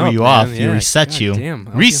jarred me Threw up, you man. off. Yeah, You reset God you. Damn.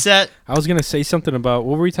 Reset. I was going to say something about,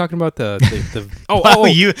 what were we talking about? The Wow,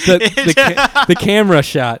 you- the camera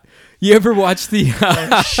shot. You ever watch the...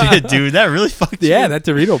 Shit, dude, that really fucked Yeah, you. that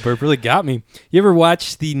Dorito burp really got me. You ever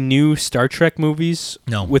watch the new Star Trek movies?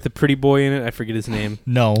 No. With a pretty boy in it? I forget his name.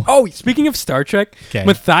 No. Oh, speaking of Star Trek, 'Kay.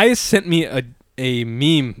 Matthias sent me a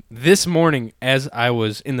meme this morning as I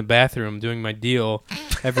was in the bathroom doing my deal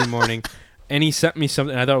every morning, and he sent me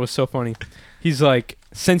something. I thought it was so funny. He's like,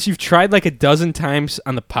 since you've tried like a dozen times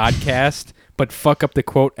on the podcast, but fuck up the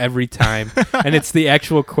quote every time, and it's the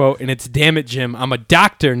actual quote, and it's, damn it, Jim, I'm a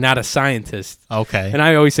doctor, not a scientist. Okay. And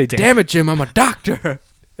I always say, damn it, Jim, I'm a doctor.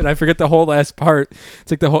 And I forget the whole last part. It's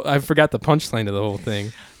like I forgot the punchline of the whole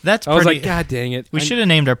thing. That's I was pretty. like, God dang it. We should have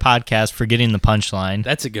named our podcast "Forgetting the Punchline."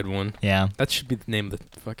 That's a good one. Yeah, That should be the name of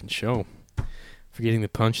the fucking show. Forgetting the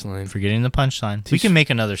punchline. "Forgetting the Punchline." We can make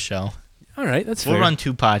another show. All right, that's We'll fair. run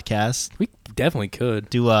 2 podcasts. We definitely could.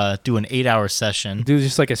 Do an 8-hour session. Do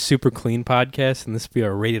just like a super clean podcast, and this be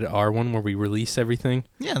our rated R one where we release everything.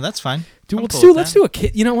 Yeah, that's fine. Dude, I'm let's cool do with let's that. do a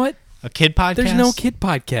kid. You know what? A kid podcast. There's no kid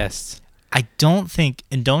podcasts. I don't think,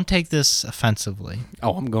 and don't take this offensively,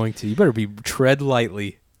 Oh, I'm going to. You better be tread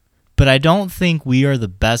lightly. but I don't think we are the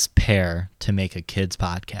best pair to make a kids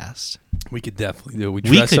podcast. We could definitely do it. We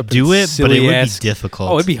dress could up in do it, but it silly would ass- be difficult.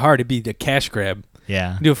 Oh, it'd be hard. It'd be a cash grab.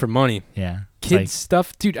 Yeah, Do it for money. yeah. Kids Like-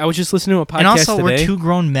 stuff, dude. I was just listening to a podcast and also, today. we're 2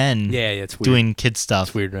 grown men. Yeah, it's weird. doing kid stuff.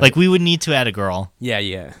 It's weird, right? Like we would need to add a girl,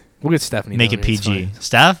 Yeah. We'll get Stephanie. make down it here. It's PG. fine.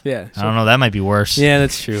 Steph? Yeah, I don't know. That might be worse. Yeah,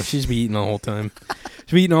 that's true. She's be eating the whole time.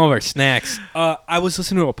 She's be eating all of our snacks. I was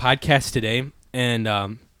listening to a podcast today,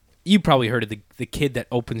 and you probably heard of the kid that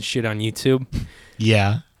opens shit on YouTube.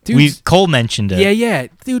 Yeah. Dude's- Cole mentioned it. Yeah.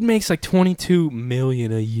 Dude makes like $22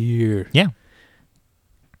 million a year. Yeah.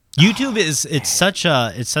 YouTube it's such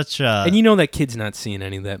a And you know that kid's not seeing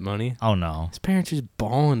any of that money. oh no. His parents are just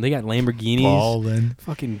balling. They got Lamborghinis, Ballin'.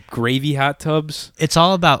 fucking gravy hot tubs, It's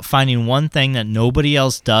all about finding one thing that nobody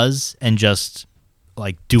else does and just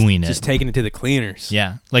like doing it. just taking it to the cleaners.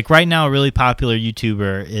 Yeah. Like right now a really popular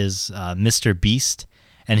YouTuber is Mr. Beast,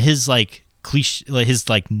 and his like cliche, like his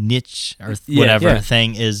like niche or whatever yeah.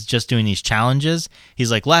 thing is just doing these challenges.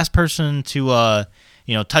 He's like, last person to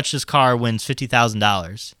touch this car wins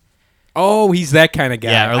 $50,000. Oh, he's that kind of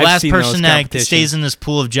guy. Yeah, or I've last seen those person that competitions. stays in this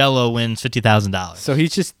pool of Jello wins $50,000. So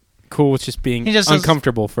he's just cool with just being He just does-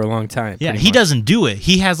 uncomfortable for a long time. Yeah, pretty he much. doesn't do it.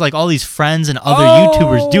 He has like all these friends and other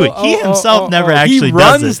YouTubers do it. He himself never actually he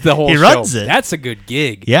runs does it. the whole He show. runs it. That's a good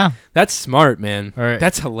gig. Yeah, That's smart, man. Or-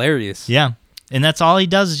 That's hilarious. yeah. And that's all he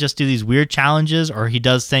does is just do these weird challenges, or he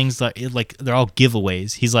does things like they're all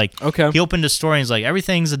giveaways. He's like, Okay. he opened a store and he's like,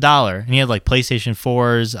 everything's $1, and he had like PlayStation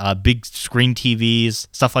 4s, big screen TVs,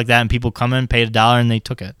 stuff like that, and people come in, paid $1, and they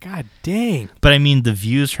took it. God dang. But I mean, the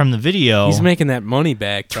views from the video, He's making that money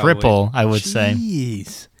back. Probably. triple, I would say.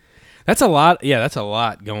 Jeez. That's a lot. Yeah, that's a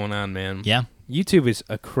lot going on, man. Yeah, YouTube is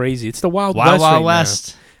a crazy. It's the Wild Wild West. Wild right now.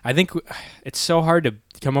 West. I think it's so hard to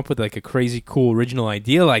come up with like a crazy, cool, original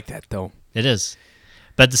idea like that, though. It is.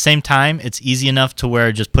 But at the same time, it's easy enough to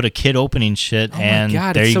where just put a kid opening shit, Oh and my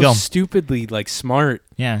God, there it's you so go. stupidly like smart.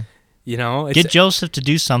 Yeah. You know, it's Get Joseph to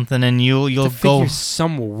do something, and you'll to go. figure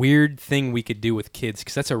some weird thing we could do with kids,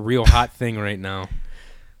 because that's a real hot thing right now.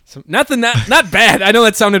 So, not bad. I know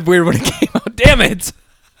that sounded weird when it came out. Damn it!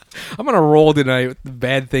 I'm gonna roll tonight with the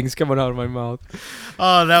bad things coming out of my mouth.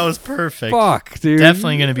 Oh, that was perfect. Fuck, dude.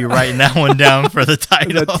 Definitely gonna be writing that one down for the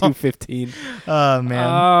title. 215. Oh man.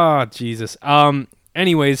 Oh Jesus.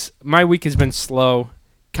 Anyways, my week has been slow.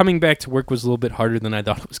 Coming back to work was a little bit harder than I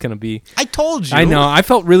thought it was gonna be. I told you. I know. I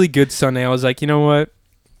felt really good Sunday. I was like, you know what?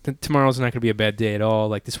 Tomorrow's not gonna be a bad day at all.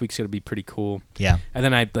 Like this week's gonna be pretty cool. Yeah. And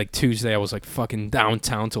then Tuesday I was like fucking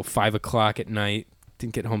downtown till 5 o'clock at night.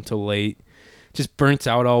 Didn't get home till late. Just burnt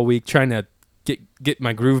out all week trying to get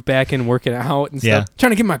my groove back in, working out and stuff. Yeah.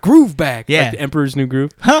 Trying to get my groove back. Yeah. Like the Emperor's New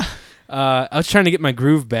Groove. Huh. I was trying to get my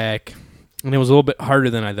groove back, and it was a little bit harder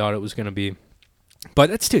than I thought it was gonna be. But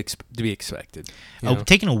that's to be expected. you know?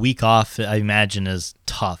 Taking a week off, I imagine, is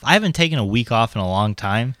tough. I haven't taken a week off in a long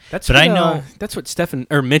time. That's but what, I know. that's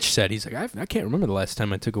what Mitch said. He's like, I can't remember the last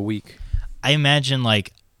time I took a week. I imagine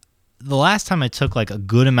like the last time I took like a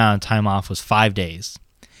good amount of time off was 5 days.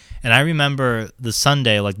 And I remember the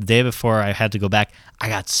Sunday, like the day before I had to go back, I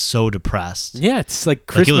got so depressed. Yeah, it's like Like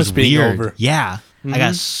Christmas it was being weird. over. Yeah. I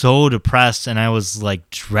got Mhm. so depressed and I was like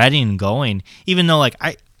dreading going, even though like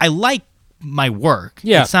I like my work.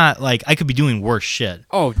 Yeah. It's not like I could be doing worse shit.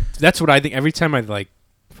 Oh, that's what I think. Every time I like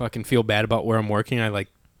fucking feel bad about where I'm working, I like,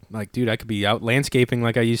 dude, I could be out landscaping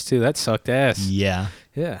like I used to. That sucked ass. Yeah.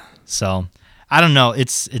 Yeah. So I don't know.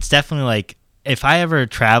 It's definitely like if I ever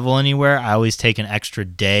travel anywhere, I always take an extra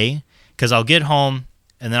day because I'll get home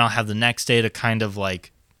and then I'll have the next day to kind of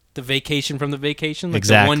like The vacation from the vacation, like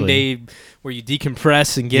Exactly. the one day where you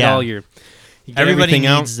decompress and get Yeah. all your. You get everybody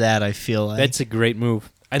everything needs that. I feel like That's a great move.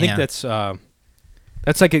 I think Yeah. that's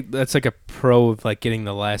like a pro of like getting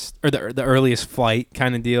the last or the earliest flight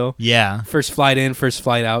kind of deal. yeah. First flight in, first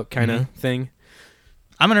flight out kind of Mm-hmm. thing.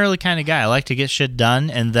 I'm an early kind of guy. I like to get shit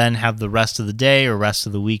done and then have the rest of the day or rest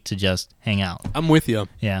of the week to just hang out. I'm with you.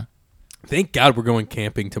 Yeah. Thank God we're going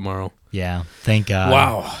camping tomorrow. Yeah. Thank God.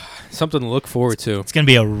 Wow, something to look forward to. It's going to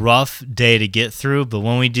be a rough day to get through, but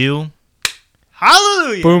when we do,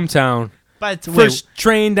 hallelujah. Boomtown. But First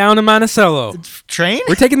train down to Monticello. train?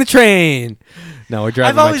 We're taking the train. No, we're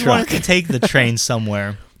driving I've always my truck. wanted to take the train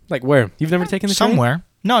somewhere. Like where? You've never taken the train? Somewhere.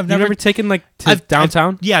 No, I've You've never never taken like to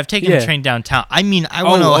downtown? I've taken Yeah. the train downtown. I mean, I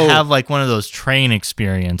want to Oh. have like one of those train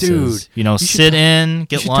experiences. Dude, you know, you should sit talk- in, You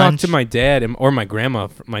get should lunch. talk to my dad or my grandma,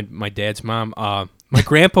 my dad's mom. My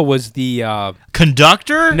grandpa was the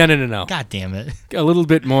Conductor? no. God damn it. A little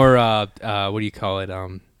bit more what do you call it?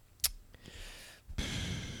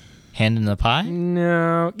 Hand in the pie?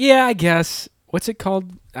 No. Yeah, I guess. What's it called?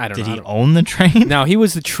 I don't Did know. he own the train? No, he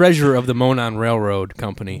was the treasurer of the Monon Railroad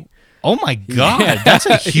Company. Oh my God. Yeah. That's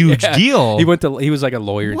a huge Yeah. deal. He was like a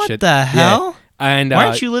lawyer and What shit. the Yeah. hell? And Why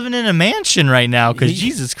aren't you living in a mansion right now? Because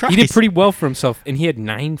Jesus Christ. He did pretty well for himself, and he had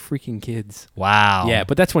 9 freaking kids. Wow. Yeah,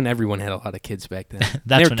 but that's when everyone had a lot of kids back then.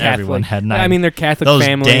 That's They were when everyone had 9. I mean, they're Catholic Those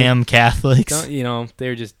family. damn Catholics. You know, they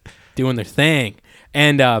were just doing their thing.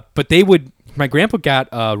 And but they would. My grandpa got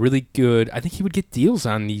really good. I think he would get deals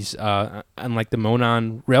on these on like the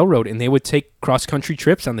Monon Railroad, and they would take cross country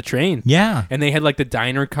trips on the train. Yeah. And they had like the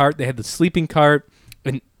diner cart, they had the sleeping cart,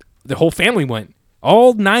 and the whole family went.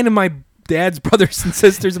 All 9 of my dad's brothers and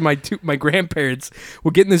sisters and my grandparents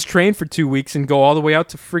would get in this train for 2 weeks and go all the way out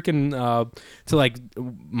to freaking to like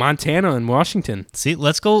Montana and Washington. See,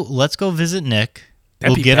 let's go visit Nick.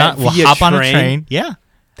 That'd We'll be bad. we'll Via hop on a train? train. Yeah.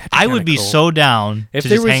 I would be so down If to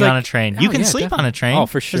there just was, hang like- on a train. Oh, You can yeah, sleep on definitely. a train. Oh,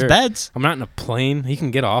 for sure. There's beds. I'm not in a plane. You can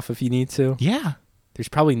get off if you need to. Yeah. There's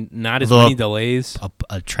probably not as Although- many delays.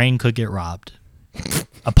 A train could get robbed.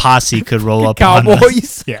 A posse could roll up on us.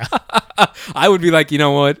 Cowboys. Yeah. I would be like, you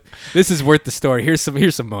know what? This is worth the story. Here's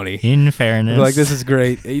some money. In I'd fairness. be like, this is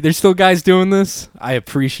great. Hey, there's still guys doing this. I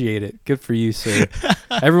appreciate it. Good for you, sir.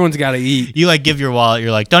 Everyone's got to eat. You like give your wallet.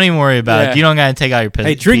 You're like, don't even worry about Yeah. it. You don't gotta take out your piece.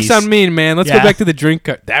 Hey, drinks on me, man. Let's Yeah. go back to the drink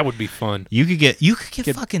cart. That would be fun. You could get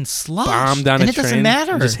Get fucking sloshed. Bombed on and a it train. doesn't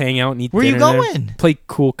matter. And just hang out and eat Where you dinner there. going? Play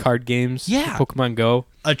cool card games. Yeah. Pokemon Go.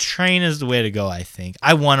 A train is the way to go. I think.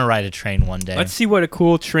 I want to ride a train one day. Let's see what a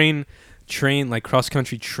cool train like cross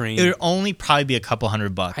country train. It would only probably be a couple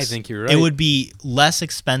 $100. I think you're right. It would be less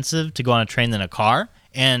expensive to go on a train than a car,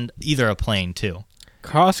 and either a plane too.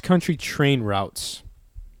 Cross country train routes.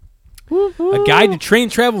 A guide to train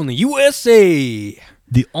travel in the USA.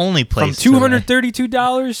 The only place From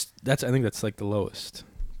 $232. I think that's like the lowest.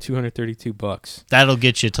 $232. that'll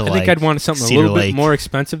get you to I like. think I'd want something Cedar a little Lake. bit more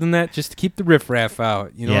expensive than that, just to keep the riffraff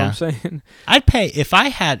out. You know Yeah. what I'm saying? I'd pay if I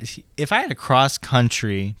had a cross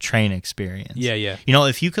country train experience. Yeah. You know,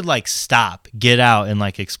 if you could like stop, get out, and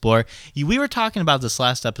like explore. We were talking about this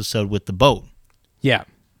last episode with the boat. Yeah.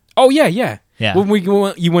 Oh yeah. Yeah. When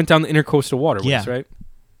you went down the intercoastal waterways, Yeah. right?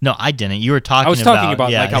 No, I didn't. You were talking. I was talking about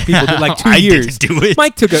yeah. like how people did like 2 I years. didn't do it.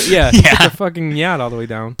 Mike took a Yeah. took a fucking yacht all the way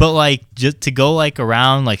down. But like just to go like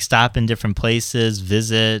around, like stop in different places,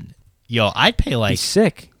 visit. Yo, I'd pay like He's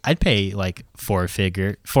sick. four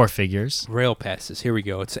figures. Rail passes. Here we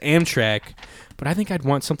go. It's Amtrak, but I think I'd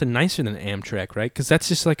want something nicer than Amtrak, right? Because that's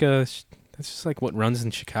just like what runs in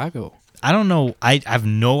Chicago. I don't know. I have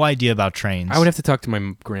no idea about trains. I would have to talk to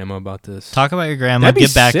my grandma about this. talk about your grandma. That'd be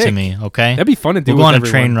Get back to sick. me, okay? That'd be fun to do. We'll go with on a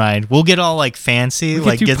everyone. train ride. We'll get all like fancy, We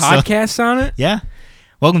like could do get podcasts on it. Yeah.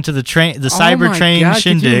 Welcome to the Oh Cyber my Train God,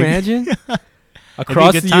 Shindig. Could you imagine?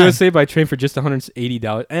 Across good the time. USA by train for just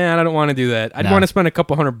 $180. And I don't want to do that. I'd No. want to spend a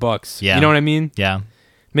couple $100. Yeah. You know what I mean? Yeah.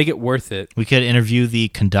 Make it worth it. We could interview the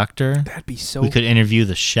conductor. That'd be so We could interview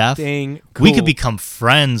the chef. dang cool. We could become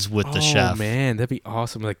friends with the chef. Oh man, that'd be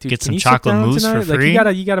awesome. Like, dude, Get can some you sit chocolate down mousse for tonight? Like,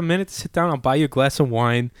 free? you got a minute to sit down? I'll buy you a glass of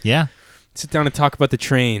wine. Yeah. Sit down and talk about the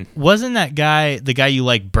train. Wasn't that guy the guy you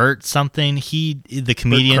like, Bert something? The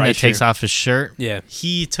comedian that Kreischer. takes off his shirt. Yeah.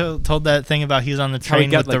 He told that thing about he was on the How he train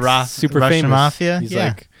got, with the like, super Russian famous. mafia.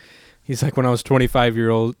 He's like, when I was 25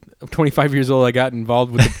 years old, I got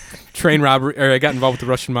involved with the train robbery, or I got involved with the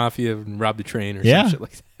Russian mafia and robbed the train, or Yeah. some shit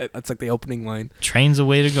like that. That's like the opening line. Train's a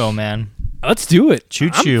way to go, man. Let's do it. Choo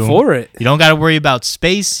I'm choo. for it. You don't got to worry about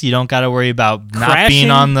space. You don't got to worry about not Crashing?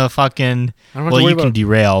 being on the fucking. I don't have to Well, worry you can about-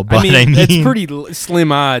 derail, but I mean, it's pretty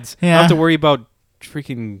slim odds. I Yeah. don't have to worry about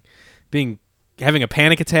freaking having a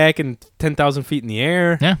panic attack and 10,000 feet in the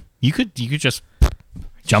air. Yeah, you could just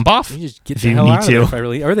jump off. You just get If the you hell need out of there to. if I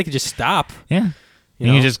really, or they could just stop. Yeah, You you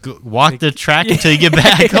know? can just walk the track until you get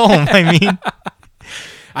back home. I mean,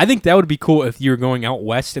 I think that would be cool if you were going out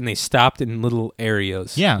west and they stopped in little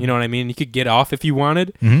areas. Yeah. You know what I mean? You could get off if you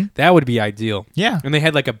wanted. Mhm. That would be ideal. yeah, And they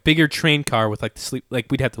had like a bigger train car with like the sleep. Like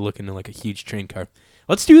we'd have to look into like a huge train car.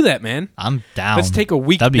 Let's do that, man. I'm down. Let's take a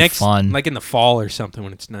week That'd be next, fun. like in the fall or something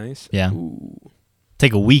when it's nice. Yeah. Ooh.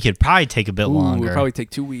 Take a week. It'd probably take a bit Ooh, longer. It'll probably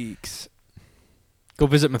take 2 weeks. Go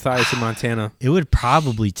visit Matthias in Montana. It would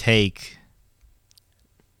probably take.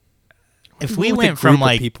 If we With a went from group of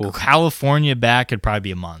like people. California back, it'd probably be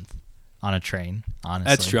a month on a train. Honestly,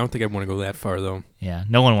 That's true. I don't think I'd want to go that far though. Yeah,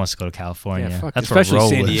 no one wants to go to California. Yeah, fuck. That's Especially where Ro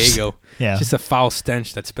San lives. Diego. Yeah, Just a foul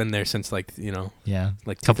stench that's been there since like yeah.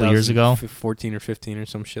 like A couple years ago. 14 or 15 or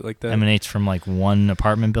some shit like that. Emanates from like one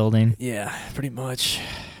apartment building. Yeah, pretty much.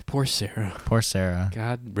 Poor Sarah. Poor Sarah.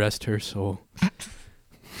 God rest her soul.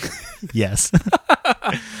 Yes.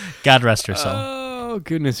 God rest her soul. Oh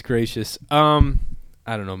goodness gracious. I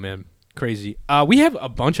don't know, man. Crazy. We have a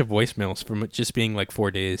bunch of voicemails from it just being like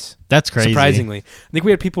 4 days. That's crazy. Surprisingly, I think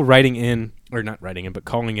we had people writing in, or not writing in, but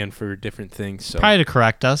calling in for different things. So Probably to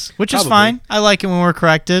correct us, which is Probably. fine. I like it when we're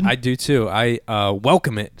corrected. I do too. I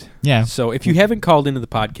welcome it. yeah. So if you haven't called into the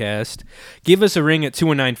podcast, give us a ring at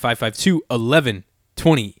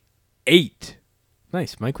 219-552-1128.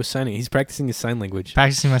 Nice. Mike was signing. He's practicing his sign language.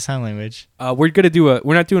 Practicing my sign language. We're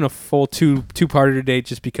not doing a full two-parter today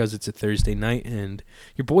just because it's a Thursday night and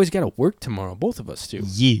your boys got to work tomorrow. Both of us do.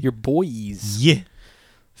 Yeah. Your boys. Yeah.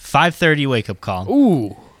 5:30 wake up call.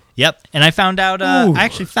 Ooh. Yep. And I found out. Ooh. I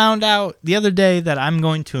actually found out the other day that I'm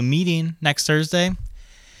going to a meeting next Thursday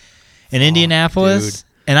in Indianapolis. dude.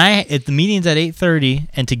 And the meeting's at 8:30,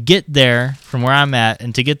 and to get there from where I'm at,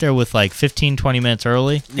 and to get there with like 15-20 minutes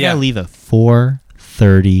early, I Yeah. gotta leave at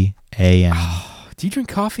 4:30 a.m. Do you drink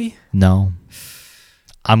coffee? No.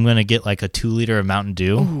 I'm going to get like a 2-liter of Mountain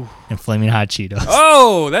Dew and Flaming Hot Cheetos.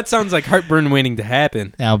 Oh, that sounds like heartburn waiting to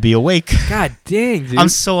happen. And I'll be awake. God dang, dude. I'm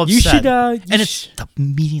so upset. You should. And the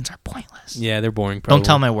meetings are pointless. Yeah, they're boring. Probably. Don't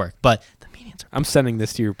tell my work, but the meetings I'm sending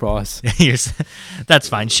this to your boss. are. That's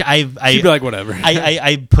fine. She'd be like, whatever.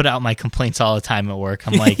 I put out my complaints all the time at work.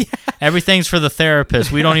 I'm like, everything's for the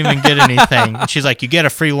therapist. We don't even get anything. And she's like, you get a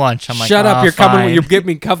free lunch. I'm like, Shut up! "Oh, You're coming. fine." You're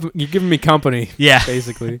giving me company. Yeah.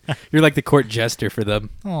 basically, you're like the court jester for them.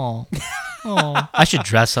 Oh, I should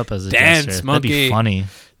dress up as a Dance, jester. monkey. That'd be funny.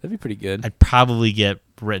 That'd be pretty good. I'd probably get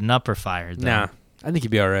written up or fired. Though. Nah, I think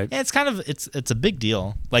you'd be all right. Yeah, it's kind of it's a big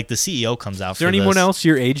deal. Like the CEO comes out. Is there anyone else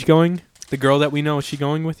your else going? The girl that we know, is she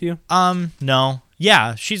going with you? No.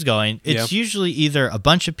 Yeah, she's going. It's usually either a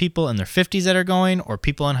bunch of people in their 50s that are going or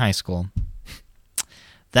people in high school.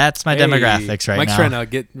 That's my demographics right Mike's now. trying to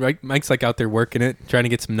get right. Mike's like out there working it, trying to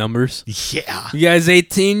get some numbers. Yeah. You guys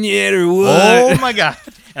 18 yet or what? Oh my god.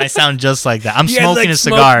 And I sound just like that. I'm You guys smoking like a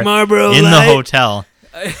smoke cigar Marlboro in the Light? hotel.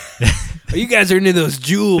 Oh, you guys are into those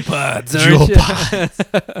jewel pods, aren't Jewel you? pods.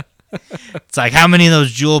 It's like, how many of those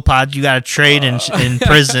jewel pods you got to trade in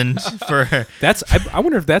prison for? That's. I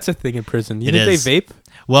wonder if that's a thing in prison. You It think is. they vape?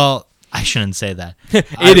 Well, I shouldn't say that.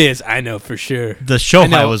 It is. I know for sure. The show I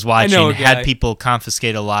know- I was I know watching a guy. had people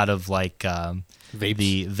confiscate a lot of like Vapes.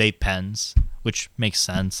 the vape pens, which makes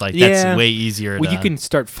sense. Like Yeah. that's way easier. Well, to, you can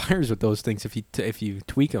start fires with those things if you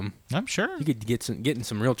tweak them. I'm sure. You could get in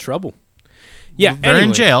some real trouble. Yeah, They're in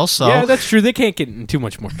anyway. jail, so Yeah, that's true. They can't get in too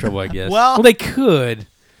much more trouble, I guess. Well- they could.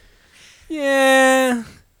 Yeah,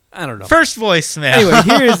 I don't know. first voicemail. Anyway,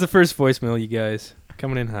 here is the first voicemail, you guys.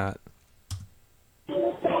 Coming in hot.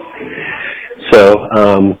 So,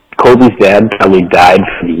 Colby's dad probably died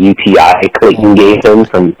from the UTI Clayton gave him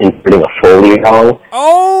from inserting a Foley wrong.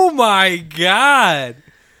 Oh my God!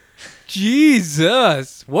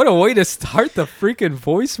 Jesus, what a way to start the freaking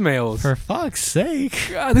voicemails. For fuck's sake.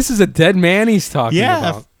 God, this is a dead man he's talking Yeah,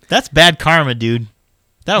 about. that's bad karma, dude.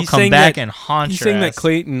 That'll He's come saying back that- and haunt He's your saying that ass.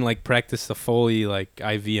 Clayton like practiced the Foley like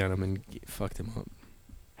IV on him and fucked him up.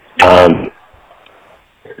 I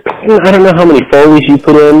don't know how many Foleys you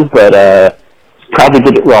put in, but probably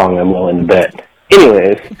did it wrong, I'm willing to bet.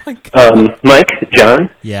 Anyways, Mike, John,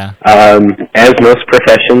 Yeah. as most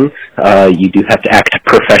professions, you do have to act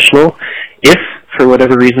professional. If, for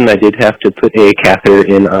whatever reason, I did have to put a catheter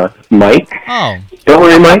in Mike, Oh. don't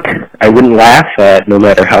worry, Mike. I wouldn't laugh at no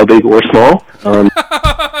matter how big or small.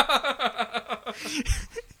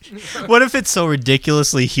 What if it's so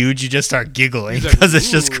ridiculously huge you just start giggling like, because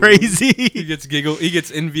it's just "Ooh." crazy? He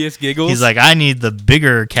gets envious giggles. He's like, I need the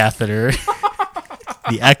bigger catheter,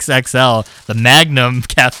 the XXL, the Magnum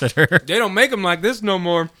catheter. they don't make them like this no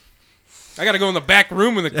more. I got to go in the back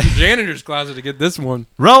room in the janitor's closet to get this one.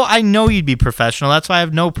 Ro, I know you'd be professional. That's why I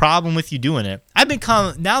have no problem with you doing it.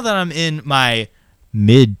 Now that I'm in my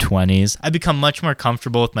mid-20s, I've become much more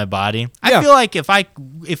comfortable with my body. Yeah. I feel like if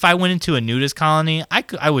I went into a nudist colony, I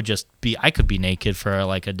could be naked for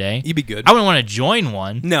like a day. You'd be good. I wouldn't want to join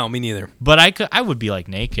one, No, me neither. but I would be like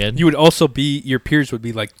naked. You would also be, your peers would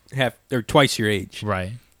be like half or twice your age.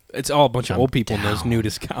 Right. It's all a bunch of I'm old people in those down,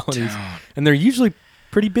 nudist colonies. And they're usually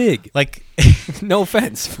pretty big. Like No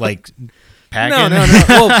offense. like no, packing. no,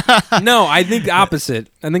 no. Well, no, I think the opposite.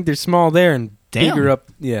 I think they're small there and Damn. bigger up.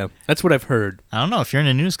 Yeah, that's what I've heard. I don't know. If you're in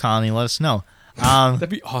a nudist colony, let us know. That'd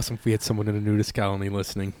be awesome if we had someone in a nudist colony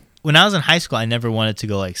listening. When I was in high school, I never wanted to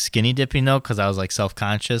go like skinny dipping though, because I was like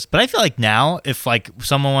self-conscious. But I feel like now, if like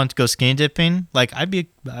someone wanted to go skinny dipping, like I'd be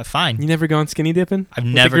fine. You never gone skinny dipping? I've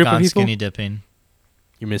with a never group of gone people? skinny dipping.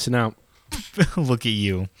 You're missing out. Look at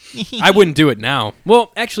you. I wouldn't do it now.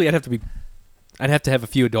 Well, actually, I'd have to have a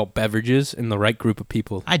few adult beverages in the right group of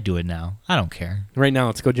people. I'd do it now. I don't care. Right now,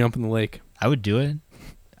 let's go jump in the lake. I would do it.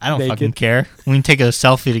 I don't Naked. fucking care. We can take a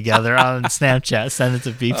selfie together on Snapchat, send it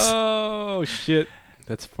to peeps. Oh shit,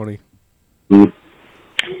 that's funny.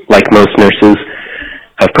 Like most nurses,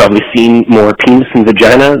 I've probably seen more penis and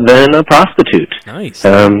vagina than a prostitute. Nice.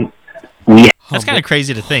 We That's kind of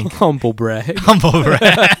crazy to think. Humble brag. Humble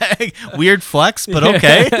brag. Weird flex, but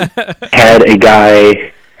okay. had a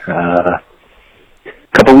guy a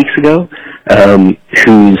couple weeks ago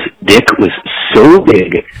whose dick was so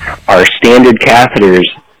big, our standard catheters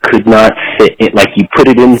could not fit it. Like, you put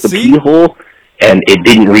it in the See? pee hole, and it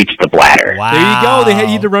didn't reach the bladder. Wow. There you go. They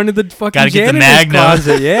had you to run to the fucking Gotta get the janitor's Magnum.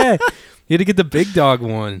 closet. Yeah. You had to get the big dog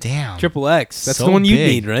one. Damn. Triple X. That's So the one you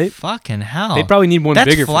big. need, right? Fucking hell. They probably need one That's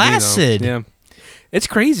bigger flaccid. for me, though. Yeah. It's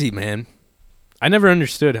crazy, man. I never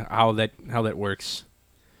understood how that works.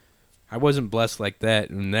 I wasn't blessed like that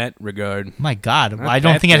in that regard. My God, Not I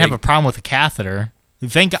don't that think I'd have big. a problem with a catheter.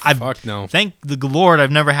 Fuck no. Thank the Lord I've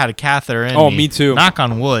never had a catheter in Oh, me too. Knock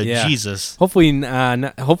on wood. Yeah. Jesus. Hopefully,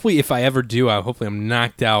 hopefully, if I ever do, hopefully I'm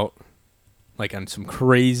knocked out, like on some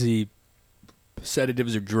crazy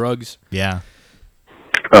sedatives or drugs. Yeah.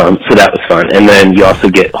 So that was fun. And then you also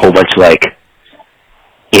get a whole bunch of, like,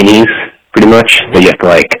 innies, pretty much, that you have to,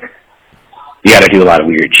 like, you gotta do a lot of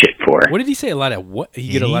weird shit for. What did he say? A lot of what?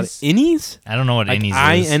 You get a lot of Innies? innies? I don't know what Like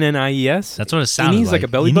innies is. INNIES? That's what it sounded Innies, like. like a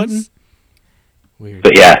belly Innies? button? Weird.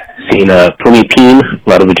 But yeah, seen plenty peen, a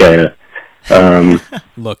lot of vagina.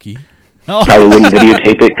 Lucky. Oh, Probably wouldn't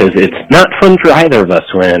videotape it because it's not fun for either of us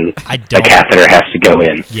when I a don't. catheter has to go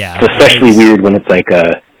in. Yeah. It's especially weird when it's like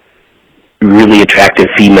a really attractive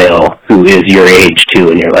female who is your age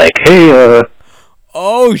too, and you're like, hey,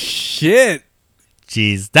 Oh, shit.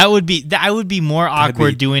 Jeez, I would be more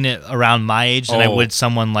awkward be- doing it around my age than I Oh. would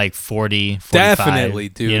someone like 40, 45. Definitely,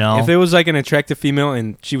 dude. You know? If it was like an attractive female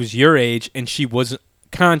and she was your age and she wasn't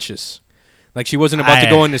conscious, like she wasn't about to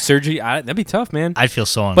go into surgery, that'd be tough, man. I'd feel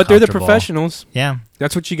so But uncomfortable. they're the professionals. Yeah.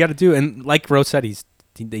 That's what you got to do. And like Rose said,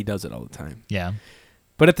 he does it all the time. Yeah.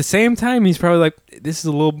 But at the same time, he's probably like, this is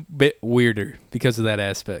a little bit weirder because of that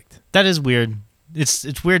aspect. That is weird.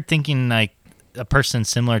 It's weird thinking like a person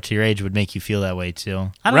similar to your age would make you feel that way too.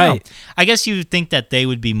 I don't know. Right. I guess you would think that they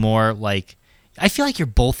would be more like. I feel like you're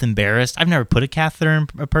both embarrassed. I've never put a catheter in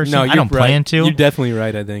a person. No, I don't right. plan to. You're definitely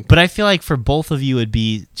right, I think. But I feel like for both of you, it'd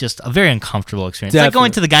be just a very uncomfortable experience. It's like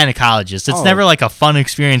going to Definitely. the gynecologist. It's Oh. never like a fun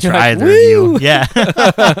experience You're for like, either of you. "Woo!"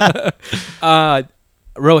 Yeah.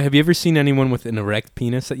 Ro, have you ever seen anyone with an erect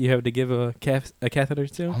penis that you have to give a catheter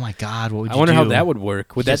to? Oh my God, what would you I wonder do? how that would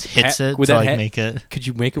work. Would Just that hits it would to that like make it. Could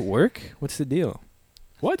you make it work? What's the deal?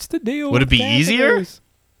 What's the deal? Would it with be easier? catheters?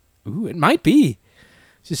 Ooh, it might be.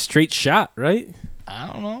 It's just straight shot, right? I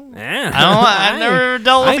don't know. Yeah. I've never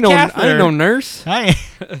dealt with a I catheter. ain't no nurse.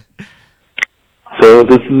 so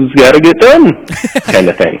this has got to get done, kind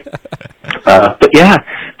of thing. But yeah,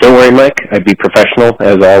 don't worry, Mike. I'd be professional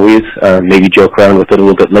as always. Maybe joke around with it a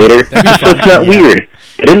little bit later, just so it's not yeah. weird.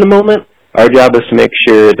 But in the moment, our job is to make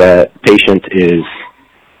sure that the patient is,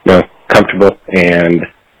 comfortable and,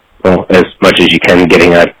 well, as much as you can,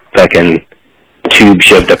 getting a fucking tube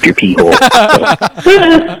shoved up your pee hole.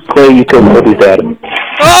 So, Clay, you killed Kobe's Adam.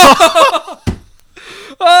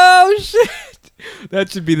 Oh shit! That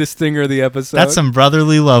should be the stinger of the episode. That's some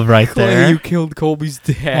brotherly love right Clay, there. you killed Colby's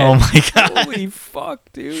dad. Oh my god. Holy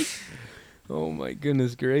fuck, dude. Oh my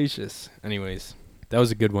goodness gracious. Anyways, that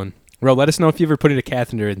was a good one. Ro, let us know if you ever put in a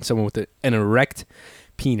catheter in someone with an erect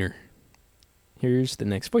peener. Here's the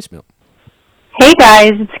next voicemail. Hey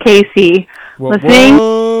guys, it's Casey. Listening.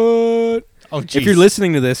 What? Oh, If you're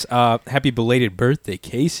listening to this, happy belated birthday,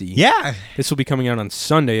 Casey. Yeah. This will be coming out on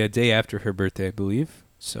Sunday, a day after her birthday, I believe.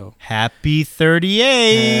 So Happy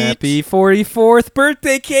 38. happy 44th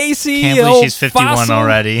birthday, Casey. Can't believe Old she's 51 fossil.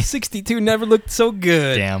 already. 62 never looked so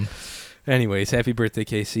good. Damn. Anyways, happy birthday,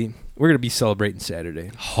 Casey. We're going to be celebrating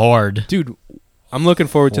Saturday. Hard. Dude, I'm looking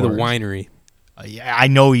forward to the Hard. winery. Yeah, I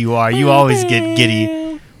know you are. You always get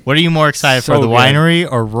giddy. What are you more excited So for, the good.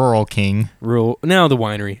 winery or Rural King? No, the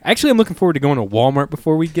winery. Actually, I'm looking forward to going to Walmart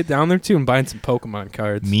before we get down there, too, and buying some Pokemon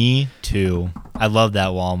cards. Me too. I love that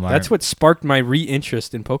Walmart. That's what sparked my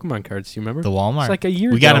re-interest in Pokemon cards. You remember? the Walmart. It's like a year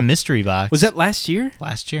We ago. got a mystery box. Was that last year?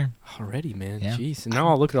 last year? Already, man. Yeah. Jeez. And now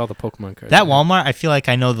I'll look at all the Pokemon cards. That Walmart, I feel like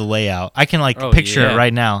I know the layout. I can Oh, picture yeah. it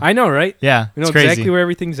right now. I know, right? Yeah, We know it's crazy. exactly where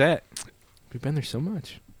everything's at. We've been there so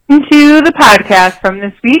much. To the podcast from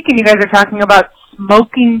this week, and you guys are talking about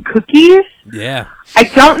smoking cookies. Yeah. I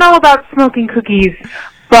don't know about smoking cookies,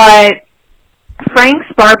 but Frank's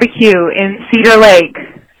Barbecue in Cedar Lake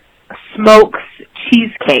smokes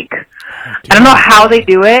cheesecake. I don't know how they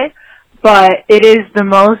do it, but it is the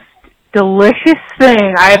most delicious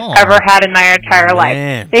thing I've Oh, ever had in my entire man.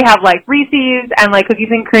 life. They have like Reese's and like cookies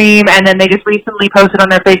and cream, and then they just recently posted on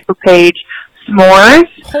their Facebook page s'mores.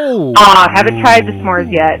 Oh. Haven't tried the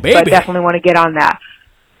s'mores yet, but Baby. definitely want to get on that.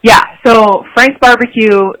 Yeah, so Frank's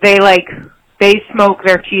Barbecue, they smoke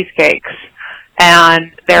their cheesecakes,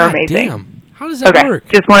 and they're God amazing. Damn. How does that Okay, work?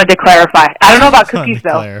 just wanted to clarify. I don't know about Just wanted cookies to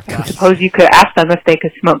though. clarify. I suppose you could ask them if they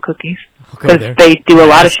could smoke cookies I'll go because there. they do a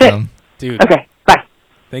lot of Ask shit. them. Dude. Dude. Okay, bye.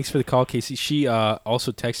 Thanks for the call, Casey. She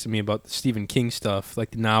also texted me about the Stephen King stuff,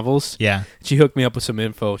 like the novels. Yeah. She hooked me up with some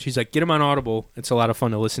info. She's like, get them on Audible. It's a lot of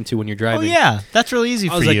fun to listen to when you're Oh, driving. yeah. That's really easy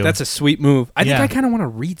I for was like, you. that's a sweet move. I think Yeah. I kind of want to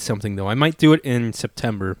read something, though. I might do it in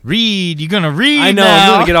September. Read. You're going to read I know. now. I'm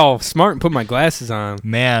going to get all smart and put my glasses on.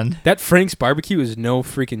 Man. That Frank's Barbecue is no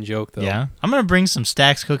freaking joke, though. Yeah. I'm going to bring some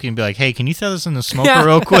Stacks cookie and be like, hey, can you throw this in the smoker Yeah.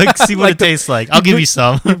 real quick? See what Like it tastes like. I'll give you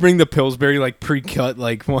some. You bring the Pillsbury, like, pre-cut,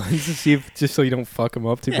 like, ones to see if, just so you don't fuck them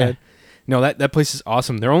up too Yeah. bad. No, that place is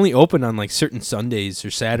awesome. They're only open on, like, certain Sundays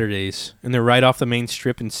or Saturdays, and they're right off the main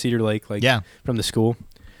strip in Cedar Lake, like, Yeah. from the school.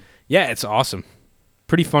 Yeah, it's awesome.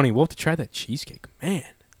 Pretty funny. We'll have to try that cheesecake. Man.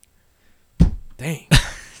 Dang.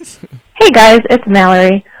 Hey guys, it's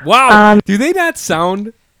Mallory. Wow. Do they not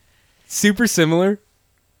sound super similar?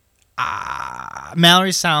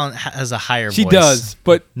 Mallory sound has a higher She voice. does,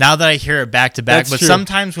 but Now that I hear it back to back, That's but true.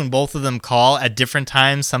 sometimes when both of them call at different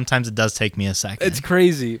times, sometimes it does take me a second. it's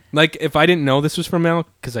crazy. Like, if I didn't know this was from Mal,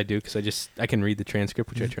 because I do, because I can read the transcript,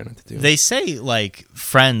 which I try not to do. They say like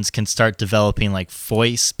friends can start developing like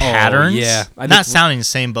voice patterns. yeah. I Not think- sounding the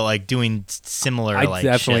same, but like doing similar. I like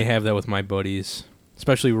definitely shit. have that with my buddies,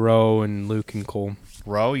 especially Ro and Luke and Cole.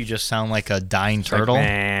 Ro, you just sound like a dying It's like, turtle. "Nah,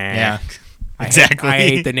 Yeah, I exactly.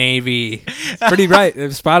 hate the Navy. Pretty right. It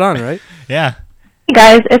was spot on, right? Yeah. Hey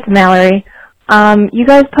guys, it's Mallory. You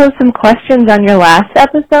guys posed some questions on your last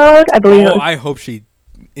episode. I believe it Oh, was I hope she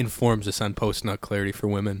informs us on Post Nut Clarity for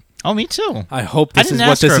Women. Oh, me too. I hope I this didn't is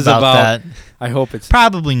what ask this her is about about. that. I hope it's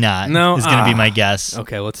Probably not. No, is going to be my guess.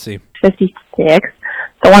 okay. Let's see. 56,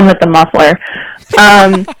 the one with the muffler.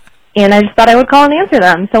 And I just thought I would call and answer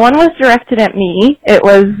them. So one was directed at me. It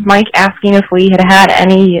was Mike asking if we had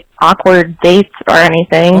any awkward dates or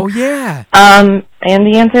anything. Oh yeah. And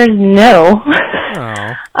the answer is no.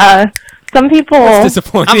 Oh, Some people that's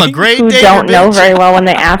disappointing. I'm a great who dater, don't know bitch. very well when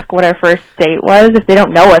they ask what our first date was, if they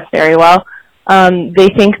don't know us very well, they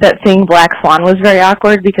think that seeing Black Swan was very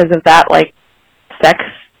awkward because of that, like, sex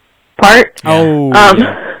part. Oh.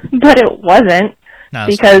 But it wasn't No,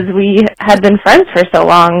 it's because we had been friends for so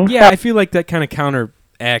long. Yeah, So I feel like that kind of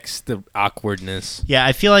counteracts the awkwardness. Yeah,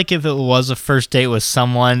 I feel like if it was a first date with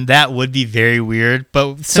someone, that would be very weird.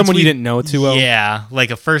 But since Someone you we- didn't know too well. Yeah, like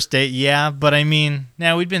a first date, yeah. But I mean,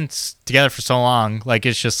 now we've been together for so long. Like,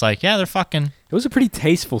 it's just like, yeah, they're fucking. It was a pretty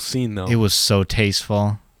tasteful scene, though. It was so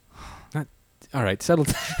tasteful. All right, settle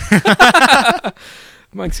down.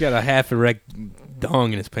 Mike's got a half erect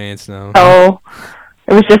dong in his pants now.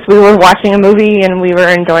 it was just we were watching a movie and we were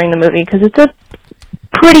enjoying the movie because it's a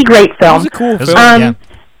pretty great It film. was a cool was film. good. Um,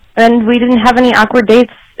 and we didn't have any awkward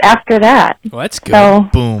dates after that. Well, that's good. So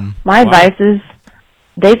Boom. my Wow. advice is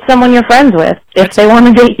date someone you're friends with if they want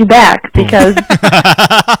to date you back, because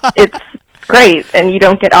it's great and you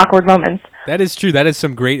don't get awkward moments. That is true. That is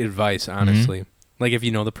some great advice, honestly. Like if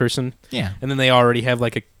you know the person, Yeah. and then they already have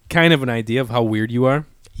like a kind of an idea of how weird you are,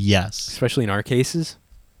 Yes. especially in our cases.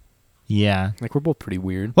 Yeah. Like we're both pretty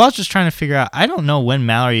weird. Well, I was just trying to figure out. I don't know when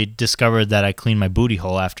Mallory discovered that I cleaned my booty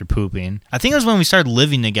hole after pooping. I think it was when we started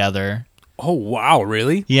living together. Oh wow,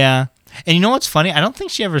 really? Yeah. And you know what's funny? I don't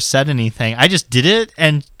think she ever said anything. I just did it,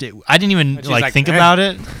 and I didn't even she's like like, think "Eh." about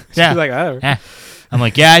it. Yeah. She's like, oh. Eh. I'm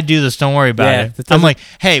like, yeah, I do this. Don't worry about Yeah, it. that I'm doesn't- like,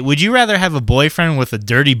 hey, would you rather have a boyfriend with a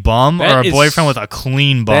dirty bum That or a is- boyfriend with a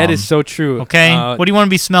clean bum? That is so true. Okay. What do you want to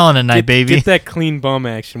be smelling at night, baby? Get that clean bum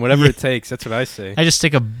action, whatever Yeah. it takes. That's what I say. I just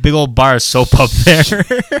stick a big old bar of soap up there.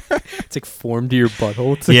 It's like formed to your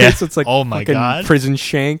butthole. It's Yeah. so it's like Oh my fucking God. prison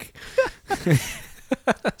shank.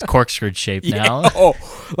 It's corkscrew shaped now. Oh,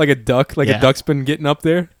 like a duck. Like Yeah. a duck's been getting up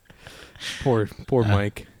there. Poor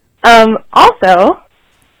Mike. Also,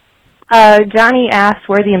 Johnny asked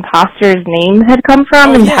where the imposter's name had come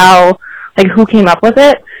from and yeah. how, like, who came up with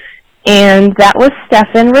it. And that was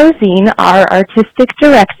Stefan Rosine, our artistic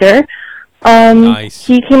director. Nice.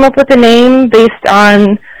 He came up with the name based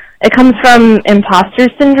on, it comes from imposter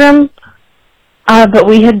syndrome, but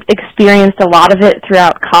we had experienced a lot of it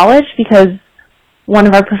throughout college because one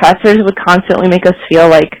of our professors would constantly make us feel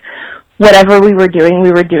like whatever we were doing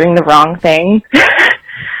the wrong thing.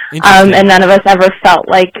 Interesting. And none of us ever felt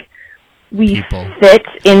like we People. fit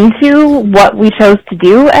into what we chose to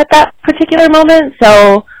do at that particular moment.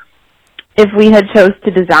 So if we had chose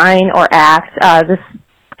to design or act, this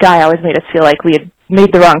guy always made us feel like we had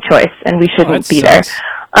made the wrong choice and we shouldn't that be sucks.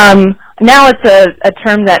 there. Now it's a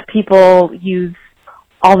term that people use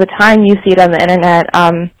all the time. You see it on the internet.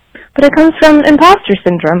 But it comes from imposter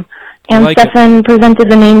syndrome. And like it. Stefan presented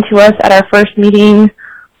the name to us at our first meeting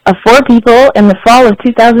of 4 people in the fall of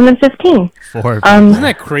 2015. 4 Isn't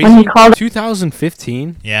that crazy? When he called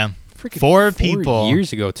 2015. Yeah. Freaking 4 people.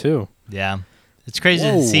 years ago too. Yeah. It's crazy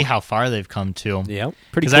Whoa. to see how far they've come too. Yeah,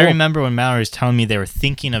 pretty Because cool. I remember when Mallory was telling me they were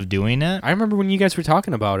thinking of doing it. I remember when you guys were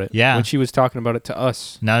talking about it. Yeah. When she was talking about it to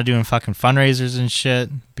us. Now doing fucking fundraisers and shit,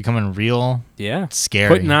 becoming real. Yeah. It's scary.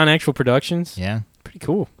 Putting on actual productions. Yeah. Pretty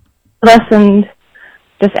cool. us and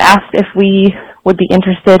just asked if we would be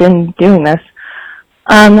interested in doing this.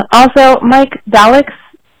 Also, Mike, Daleks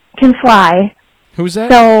can fly. Who's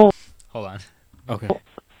that? So Hold on. Okay.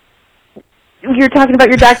 you were talking about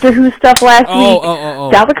your Doctor Who stuff last week.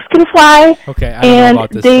 Oh. Daleks can fly, Okay, I don't know and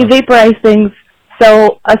about this they stuff. vaporize things.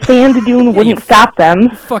 So a sand dune wouldn't stop them.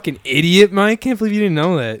 Fucking idiot, Mike. Can't believe you didn't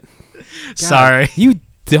know that. God, Sorry. You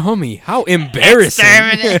dummy. How embarrassing.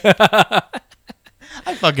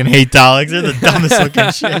 I fucking hate Daleks. They're the dumbest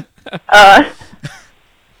looking shit.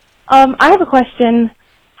 I have a question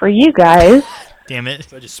for you guys. Damn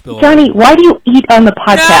it. I just spilled Johnny, why do you eat on the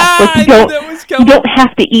podcast? Like I you knew that was you coming. don't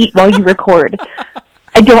have to eat while you record.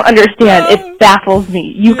 I don't understand. It baffles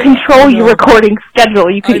me. You control your recording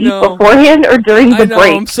schedule. You can I eat know. beforehand or during the I know,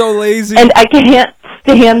 break. I'm so lazy. And I can't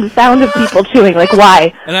stand the sound of people chewing. Like,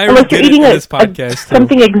 why? And I Unless did you're it eating in this podcast, too.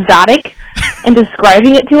 something exotic and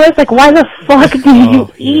describing it to us, like, why the fuck do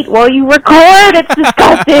you eat while you record? It's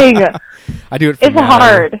disgusting. I do it for It's Mallory.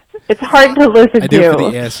 hard. It's hard to listen I do it for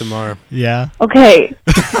to. the ASMR. Yeah. Okay. Is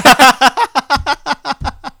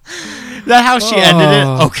that how she ended it?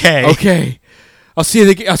 Okay. Okay. I'll see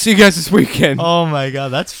you guys this weekend. Oh my god,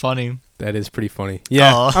 that's funny. That is pretty funny.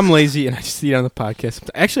 Yeah, Oh. I'm lazy and I just eat on the podcast.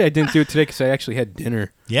 Actually, I didn't do it today because I actually had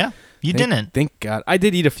dinner. Yeah. You didn't. Thank God. I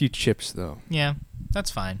did eat a few chips though. Yeah.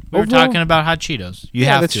 That's fine. We were Overall- talking about hot Cheetos. You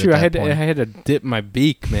yeah, have that's to. true. At I that had point. I had to dip my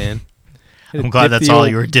beak, man. I had to I'm glad dip that's the all old-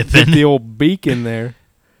 you were Dip dipping. the old beak in there.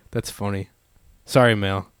 That's funny. Sorry,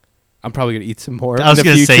 Mel. I'm probably gonna eat some more. I was in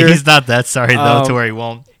the gonna say future. he's not that sorry though, to where he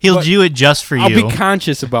won't. He'll but do it just for I'll you. be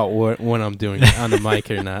conscious about when I'm doing it on the mic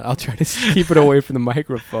or not. I'll try to keep it away from the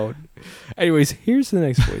microphone. Anyways, here's the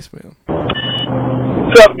next voicemail.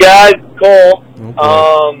 What's up, guys? Cole.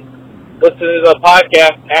 Listen to the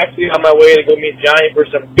podcast. Actually, on my way to go meet Johnny for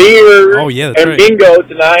some beer Oh, yeah, that's and right. bingo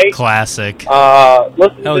tonight. Classic.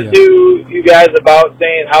 Listen Hell to yeah. you guys about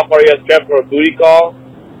saying how far you guys travel for a booty call.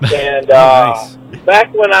 And Nice.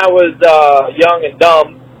 back when I was young and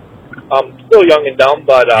dumb, still young and dumb,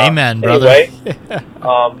 but Amen, brother. anyway,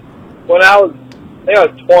 when I think I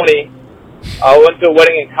was 20, I went to a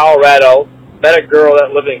wedding in Colorado, met a girl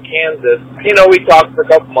that lived in Kansas. You know, we talked for a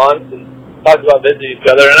couple months and talked about visiting each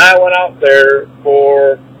other, and I went out there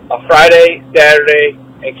for a Friday, Saturday,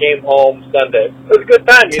 and came home Sunday. It was a good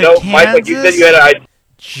time, you To know. Mike, like you said, you had an idea.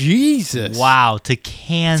 Jesus. Wow, to It's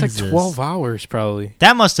Kansas. like 12 hours probably.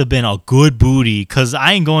 That must have been a good booty, because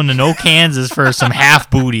I ain't going to no Kansas for some half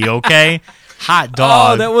booty, okay? Hot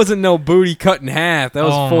dog. Oh, that wasn't no booty cut in half. That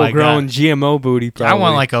was Oh my full-grown God. GMO booty, I probably.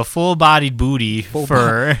 want like a full-bodied booty full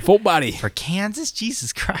body. for Kansas?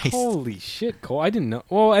 Jesus Christ. Holy shit, Cole. I didn't know.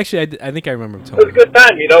 Well, actually, I think I remember him It telling was a me. good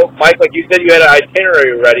time, you know. Mike, like you said, you had an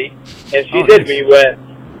itinerary ready, and she Oh, did. nice. We went.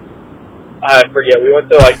 I forget. We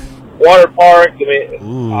went to like water park. We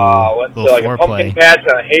Ooh, went to little like a pumpkin foreplay. patch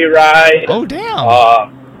on a hayride. Oh,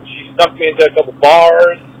 damn. She snuck me into a couple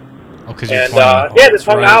bars, Oh, 'cause you're and 20. yeah, just that's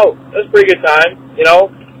hung right. out. It was a pretty good time. You know,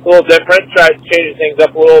 a little different. Tried changing things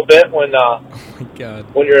up a little bit when Oh, my God.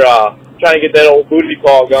 you're trying to get that old booty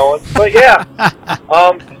call going. But yeah,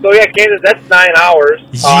 so yeah, Kansas. That's 9 hours.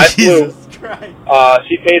 I flew. Jesus Christ.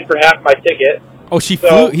 She paid for half my ticket. Oh, she So-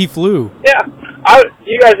 flew. He flew. Yeah,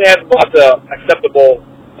 you guys have about the acceptable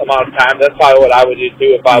amount of time. That's probably what I would do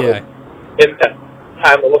too if I was in that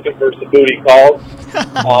time of looking for some booty calls.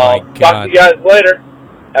 Oh, my Talk God. to you guys later.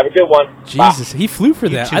 Have a good one. Jesus, he flew for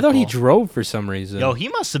You that. too, I thought he Cole. drove for some reason. Yo, he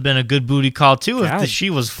must have been a good booty call, too, God if she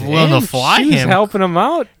was willing damn, to fly she was him. helping him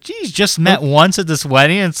out. Geez, just met once at this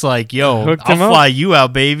wedding. It's like, yo, Hooked I'll him up. fly you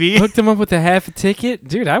out, baby. Hooked him up with a half a ticket.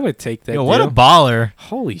 Dude, I would take that Yo, what a deal. baller.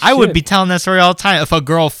 Holy shit. I would be telling that story all the time. If a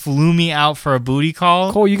girl flew me out for a booty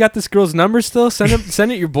call, Cole, you got this girl's number still? Send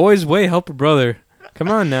it your boy's way. Help her brother. Come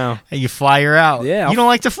on now. hey, you fly her out. Yeah, You don't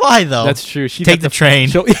like to fly, though. That's true. She Take the train.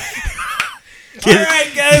 All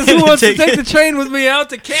right, guys, who wants to take the train with me out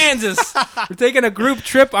to Kansas? We're taking a group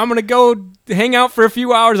trip. I'm gonna go hang out for a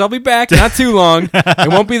few hours. I'll be back. Not too long. It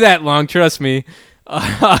won't be that long. Trust me.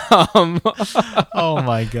 Oh,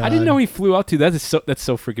 my God. I didn't know he flew out to. That's so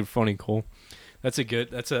freaking funny, Cole.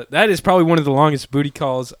 That is probably one of the longest booty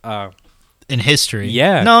calls. In history.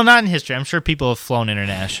 Yeah. No, not in history. I'm sure people have flown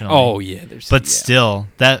internationally. Oh yeah, But still,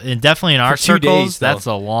 definitely in our For 2 days, circles, though. that's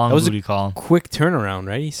a long That was a booty call. quick turnaround,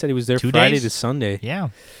 right? He said he was there 2 Friday days? to Sunday. Yeah.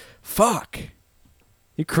 Fuck,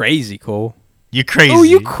 you're crazy, Cole. You crazy. Oh,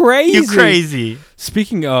 you crazy. You crazy.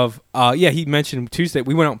 Speaking of, he mentioned Tuesday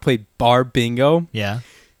we went out and played bar bingo, Yeah.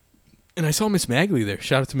 and I saw Miss Magley there.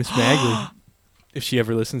 Shout out to Miss Magley. If she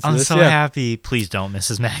ever listens to I'm this, so happy. Please don't,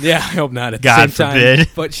 Mrs. Mac. Yeah, I hope not. At God the same forbid. time.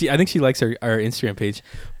 But I think she likes our Instagram page.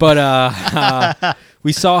 But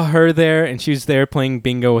we saw her there, and she was there playing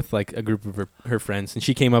bingo with like a group of her friends, and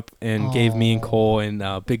she came up and gave me and Cole and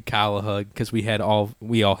Big Kyle a hug because we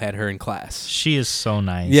all had her in class. She is so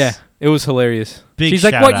nice. Yeah, it was hilarious. Big She's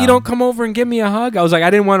like, shout "What? out. You don't come over and give me a hug?" I was like, "I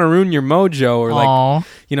didn't want to ruin your mojo or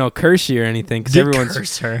like curse you or anything because everyone's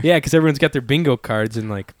curse her. yeah, because everyone's got their bingo cards and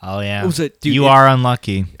like Oh, yeah. What was it? Dude, you are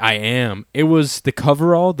unlucky. I am. It was the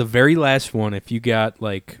coverall, the very last one. If you got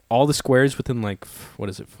like all the squares within like what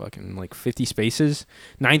is it, fucking like 50 spaces,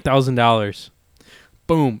 $9,000.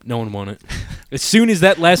 Boom, no one won it. As soon as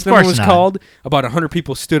that last number course was not. called, about 100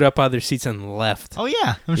 people stood up out of their seats and left. Oh,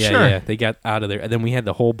 yeah. I'm yeah, sure. yeah, they got out of there, and then we had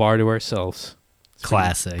the whole bar to ourselves. It's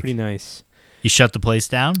Classic. pretty nice. You shut the place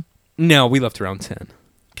down? No, we left around 10.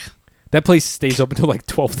 That place stays open until like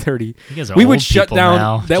 12:30. You guys are We would old shut people down.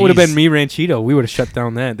 now. That would have been Jeez. me, Ranchito. We would have shut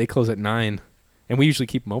down that. They close at 9, and we usually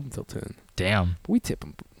keep them open till 10. Damn. But we tip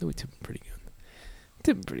them. We tip them pretty good.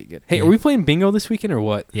 Tip them pretty good. Hey, are we playing bingo this weekend or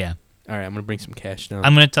what? Yeah. All right, I'm gonna bring some cash down.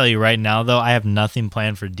 I'm going to tell you right now, though, I have nothing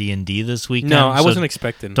planned for D&D this weekend. no, I so wasn't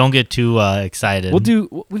expecting. Don't get too excited.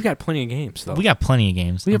 We've got plenty of games though. We got plenty of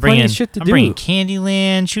games. We I'm got plenty of bringing- shit to I'm do. bringing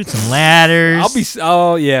Candyland, Shoots and Ladders.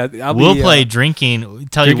 We'll play drinking.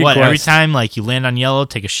 Tell you Drinking what, every Quest. time like you land on yellow,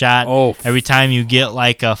 take a shot. Oh, Every time you get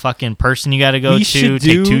like a fucking person you got to go We to, should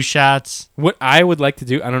take do- 2 shots. What I would like to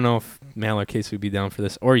do, I don't know if Mal or Case would be down for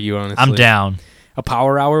this, or you honestly. I'm down. A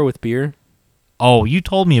power hour with beer. Oh, you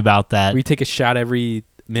told me about that. Where you take a shot every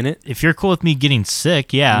minute. If you're cool with me getting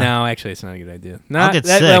sick, yeah. No, actually, it's not a good idea. I'll get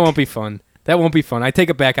that sick. won't be fun. That won't be fun. I take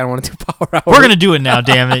it back. I don't want to do power hour. We're going to do it now,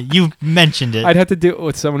 damn it. You mentioned it. I'd have to do it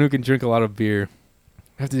with someone who can drink a lot of beer.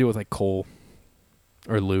 I have to do it with like Cole,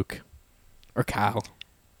 or Luke, or Kyle.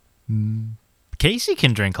 Casey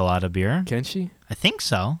can drink a lot of beer. Can she? I think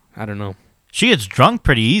so. I don't know. She gets drunk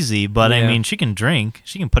pretty easy, but I Yeah. mean, she can drink.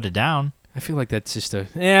 She can put it down. I feel like that's just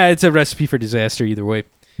it's a recipe for disaster either way.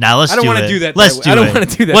 Now let's I don't do wanna it. do that Let's that do way. I don't it. wanna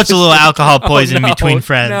do that. What's a little alcohol Oh, poison no, between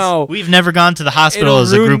friends? no. We've never gone to the hospital It'll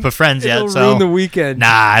as a ruin- group of friends it'll yet, so ruin the weekend.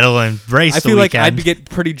 nah, it'll embrace I the feel like weekend. I'd get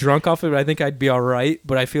pretty drunk off of it. I think I'd be all right,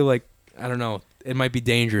 but I feel like I don't know. It might be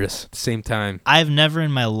dangerous at the same time. I've never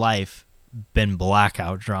in my life been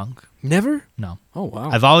blackout drunk. Never? No. Oh wow.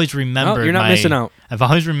 I've always remembered. you're not missing out. I've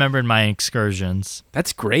always remembered my excursions.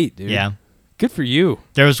 That's great, dude. Yeah. Good for you.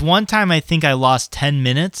 There was one time I think I lost 10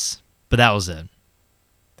 minutes, but that was it.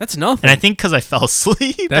 That's nothing. And I think because I fell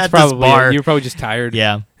asleep That's at probably this bar. it. You were probably just tired.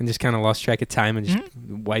 Yeah. And just kind of lost track of time and just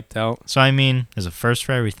wiped out. So, I mean, there's a first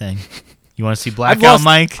for everything. You want to see I've Blackout, lost,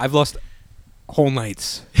 Mike? I've lost whole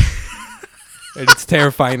nights. And it's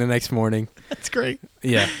terrifying the next morning. That's great.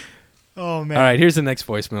 Yeah. Oh, man. All right, here's the next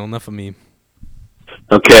voicemail. Enough of me.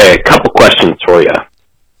 Okay, a couple questions for you.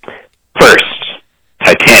 First,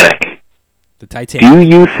 Titanic. The Titanic.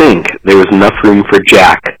 Do you think there was enough room for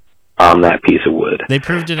Jack on that piece of wood? They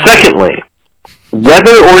proved it. Secondly,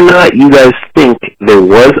 whether or not you guys think there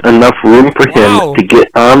was enough room for Wow. him to get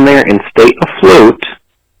on there and stay afloat,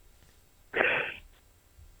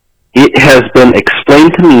 it has been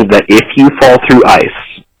explained to me that if you fall through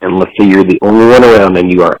ice, and let's say you're the only one around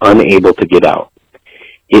and you are unable to get out,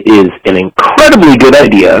 it is an incredibly good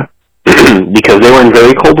idea, because they were in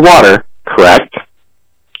very cold water, correct?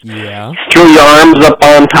 Yeah. Throw your arms up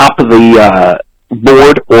on top of the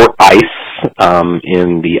board or ice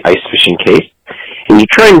in the ice fishing case, and you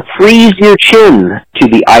try and freeze your chin to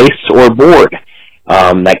the ice or board.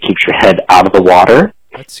 That keeps your head out of the water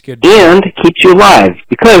That's good. and keeps you alive.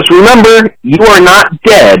 Because remember, you are not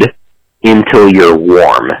dead until you're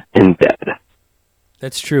warm in bed.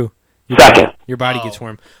 That's true. Second. Your body gets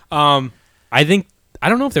warm. I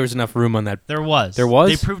don't know if there was enough room on that. There was. There was?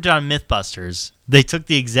 They proved it on Mythbusters. They took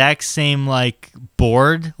the exact same, like,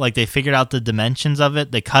 board. Like, they figured out the dimensions of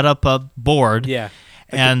it. They cut up a board. Yeah.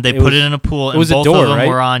 And they it put was- it in a pool. it And was a both door, of them right?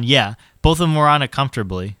 were on. Yeah. Both of them were on it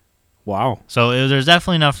comfortably. Wow. So there's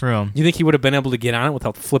definitely enough room. You think he would have been able to get on it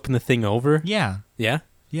without flipping the thing over? Yeah. Yeah.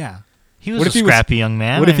 Yeah. He was What a if he was- scrappy young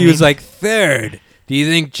man. What if I he was mean, like, third? Do you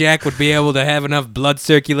think Jack would be able to have enough blood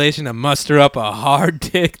circulation to muster up a hard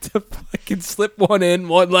dick to fucking slip one in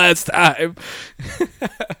one last time?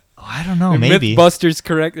 I don't know. Are Maybe. Mythbusters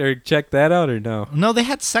correct or check that out or no? No, they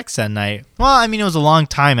had sex that night. Well, I mean, it was a long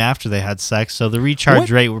time after they had sex, so the recharge What?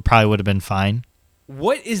 rate probably would have been fine.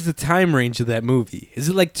 What is the time range of that movie? Is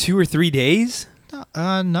it like 2 or 3 days?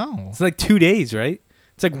 No. It's like 2 days, right?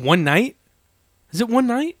 It's like one night? Is it one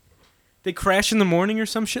night? They crash in the morning or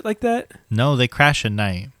some shit like that? No, they crash at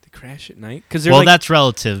night. They crash at night? Because Well, that's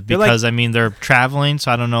relative they're like- because, I mean, they're traveling,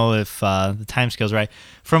 so I don't know if the time scale's right.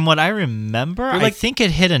 From what I remember, They're I like- think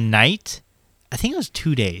it hit a night. I think it was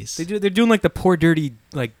 2 days. they're doing like the poor dirty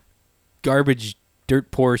like garbage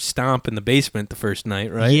dirt poor stomp in the basement the first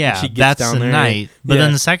night, right? Yeah, And she gets that's down the there. night. But Yeah.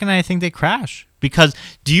 then the second night, I think they crash. Because,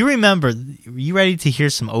 do you remember, are you ready to hear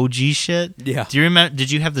some OG shit? Yeah. Do you remember, did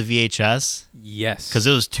you have the VHS? Yes. Because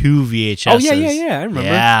it was 2 VHSs. Oh yeah. I remember.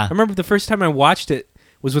 Yeah. I remember the first time I watched it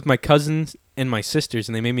was with my cousins and my sisters,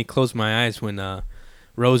 and they made me close my eyes when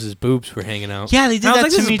Rose's boobs were hanging out. Yeah, they did And I was that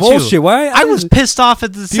like, to this me is bullshit. too. Why? I was pissed off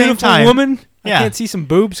at the same beautiful time. woman. Yeah. I can't see some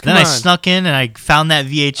boobs. Come Then on. I snuck in and I found that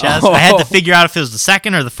VHS. Oh. I had to figure out if it was the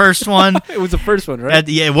second or the first one. It was the first one, right?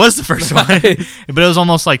 Yeah, it was the first one, Nice. but it was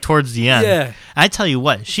almost like towards the end. Yeah. I tell you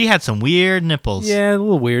what, she had some weird nipples. Yeah, a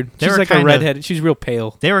little weird. They She's were like a kind of- redhead. She's real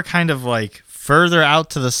pale. They were kind of like further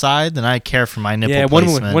out to the side than I care for my nipple Yeah,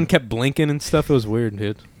 placement. one kept blinking and stuff. It was weird,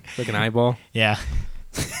 dude. Like an eyeball. Yeah.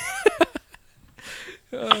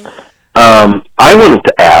 I wanted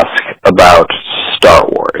to ask about Star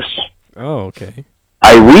Wars. Oh, okay.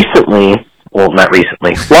 I recently, well, not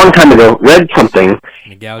recently, long time ago, read something.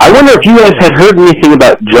 I wonder if you guys had heard anything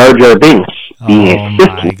about Jar Jar Binks being Oh a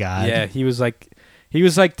my Sith. god. Yeah, he was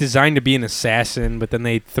like designed to be an assassin, but then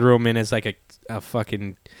they threw him in as like a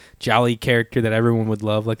fucking jolly character that everyone would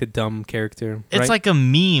love, like a dumb character. It's right? like a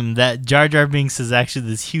meme that Jar Jar Binks is actually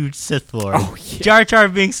this huge Sith Lord. Oh, yeah. Jar Jar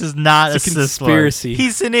Binks is not It's a a Sith Lord. conspiracy.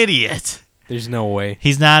 He's an idiot. There's no way.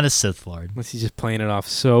 He's not a Sith Lord. Unless he's just playing it off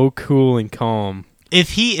so cool and calm.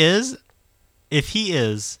 If he is,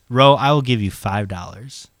 Ro, I will give you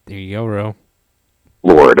 $5. There you go, Ro.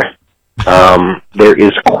 Lord. There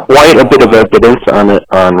is quite a bit of evidence on it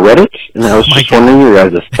on Reddit, and I was my just God. wondering your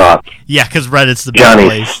guys' thoughts. Yeah, because Reddit's the best Johnny's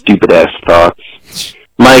place. stupid-ass thoughts.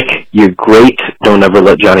 Mike, you're great. Don't ever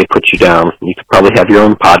let Johnny put you down. You could probably have your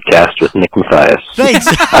own podcast with Nick Mathias. Thanks.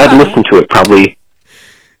 I'd listen to it probably.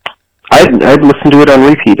 I'd listen to it on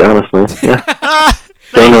repeat, honestly. Yeah.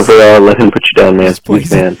 Don't ever let him put you down, man. This Big plays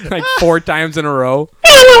fan. like 4 times in a row.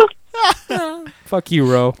 Fuck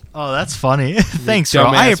you, Ro. Oh, that's funny. Thanks, Ro.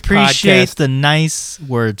 I dumbass appreciate podcast. the nice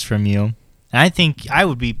words from you. And I think I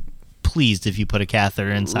would be pleased if you put a catheter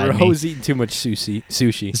inside me. Ro's eating too much sushi.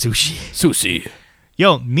 Sushi.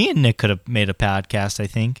 Yo, me and Nick could have made a podcast, I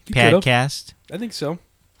think. You could've. Podcast. I think so.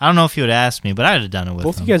 I don't know if you would ask me, but I'd have done it with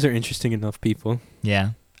Both him. of you guys are interesting enough people.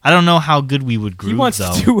 Yeah. I don't know how good we would groove, He wants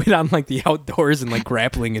though. to do it on like the outdoors and like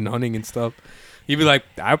grappling and hunting and stuff. You'd be like,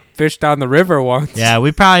 I fished down the river once. Yeah,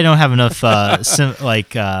 we probably don't have enough, what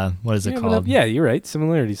is it called? Yeah, you're right.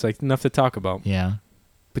 Similarities, like enough to talk about Yeah.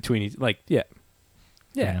 between each. Like, yeah.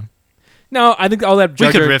 No, I think all that. We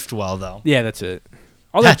Jar could Jar, riff well, though. Yeah, that's it.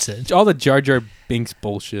 All That's that, it. All the Jar Jar Binks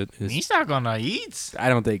bullshit is. He's not gonna eat. I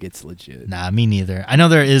don't think it's legit. Nah, me neither. I know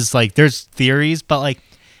there's theories, but like,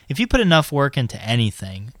 if you put enough work into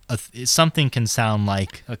anything, something can sound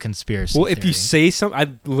like a conspiracy. Well, if you theory. say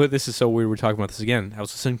something, this is so weird. We're talking about this again. I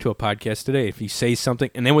was listening to a podcast today. If you say something,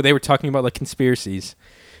 and then they were talking about like conspiracies.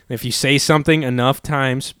 If you say something enough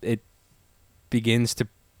times, it begins to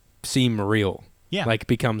seem real. Yeah. Like it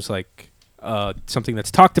becomes like something that's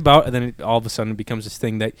talked about, and then all of a sudden it becomes this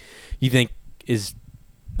thing that you think is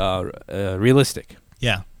realistic.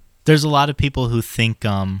 Yeah. There's a lot of people who think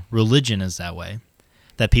religion is that way,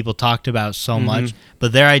 that people talked about so much,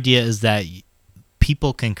 but their idea is that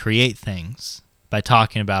people can create things by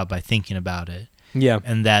thinking about it. Yeah.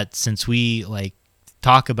 And that since we like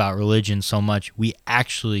talk about religion so much, we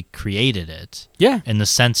actually created it. Yeah. In the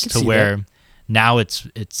sense to see where that. now it's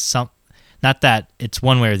not that it's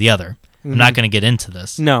one way or the other. I'm not going to get into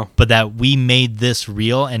this. No. But that we made this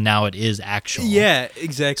real and now it is actual. Yeah,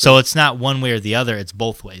 exactly. So it's not one way or the other, it's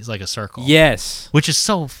both ways, like a circle. Yes. Which is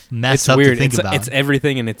so messed It's up weird. to think about. It's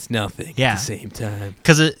everything and it's nothing Yeah. at the same time.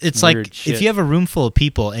 Because it's like, Weird shit. if you have a room full of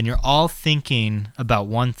people and you're all thinking about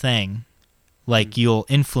one thing, like you'll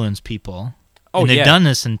influence people. Oh, and they've yeah. done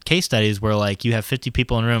this in case studies where like you have 50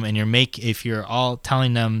 people in a room and if you're all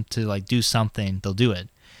telling them to like do something, they'll do it.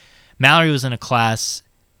 Mallory was in a class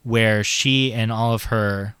where she and all of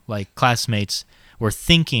her like classmates were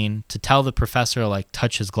thinking to tell the professor to like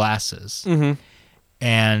touch his glasses. Mm-hmm.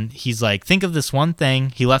 And he's like, think of this one thing.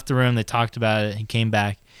 He left the room. They talked about it. He came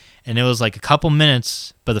back. And it was like a couple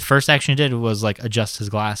minutes, but the first action he did was like adjust his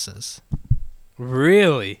glasses.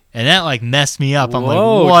 Really? And that like messed me up. I'm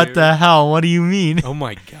Whoa, like, what dude. the hell? What do you mean? Oh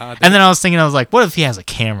my god. And then I was like, what if he has a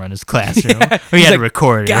camera in his classroom? Yeah. Or he He's had like, a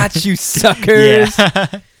recorder. Got you, suckers. Yeah.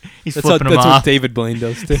 He's That's flipping them what off. David Blaine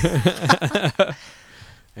does too.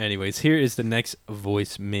 Anyways, here is the next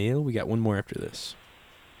voicemail. We got one more after this.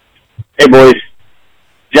 Hey, boys.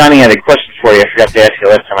 Johnny had a question for you. I forgot to ask you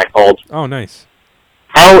last time I called. Oh, nice.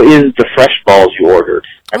 How is the fresh balls you ordered?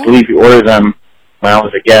 I believe you ordered them when I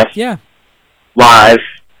was a guest Yeah. live.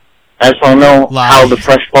 I just want to know Live. how the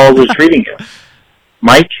fresh balls are treating you.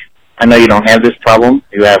 Mike, I know you don't have this problem.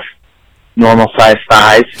 You have normal size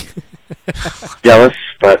thighs. Jealous,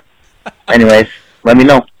 but anyways, let me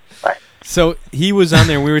know. Bye. So he was on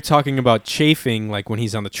there and we were talking about chafing, like when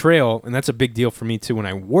he's on the trail, and that's a big deal for me too when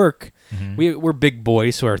I work. We're big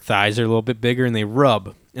boys, so our thighs are a little bit bigger and they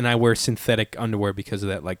rub. And I wear synthetic underwear because of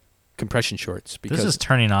that, like compression shorts. Because This is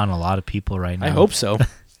turning on a lot of people right now. I hope so.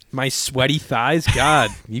 My sweaty thighs, God,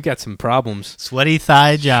 you got some problems. Sweaty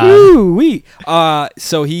thigh John. Woo-wee.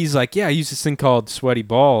 So he's like, yeah, I use this thing called sweaty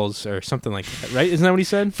balls or something like that, right? Isn't that what he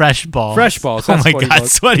said? Fresh balls. Fresh balls, Oh that's my sweaty God,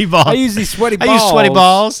 balls. sweaty balls. I use these sweaty balls. I use sweaty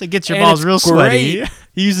balls. It gets your and balls it's real sweaty. great.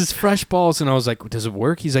 He uses fresh balls, and I was like, does it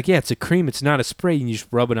work? He's like, yeah, it's a cream. It's not a spray. You just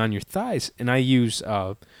rub it on your thighs. And I use,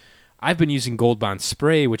 I've been using Gold Bond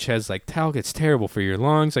spray, which has like talc. It's terrible for your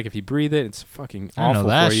lungs. Like if you breathe it, it's fucking I awful know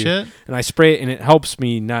that for you. shit. And I spray it, and it helps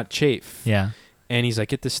me not chafe. Yeah. And he's like,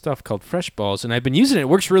 get this stuff called Fresh Balls. And I've been using it. It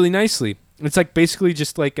works really nicely. It's like basically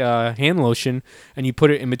just like hand lotion, and you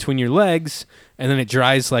put it in between your legs, and then it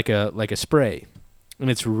dries like a spray. And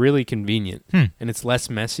it's really convenient. And it's less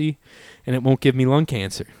messy, and it won't give me lung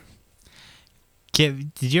cancer.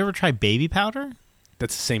 Did you ever try baby powder?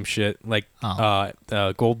 That's the same shit. Like Oh.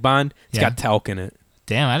 Gold Bond, it's Yeah. got talc in it.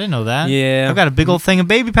 Damn, I didn't know that. Yeah. I've got a big old thing of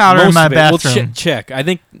baby powder in Most my of it. bathroom. Well, check. I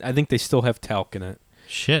think they still have talc in it,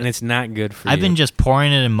 Shit. and it's not good for I've you. been just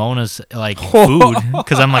pouring it in Mona's like food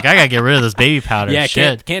because I'm like, I gotta get rid of this baby powder. yeah,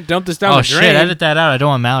 Shit. can't dump this down Oh the shit! drain. Edit that out. I don't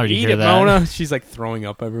want Mallory to Eat hear it, that. Mona. She's like throwing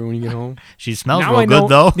up everywhere when you get home. She smells Now real I know- good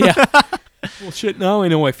though. Yeah. Well, shit. Now I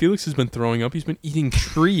know why Felix has been throwing up. He's been eating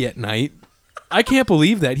tree at night. I can't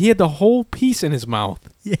believe that. He had the whole piece in his mouth.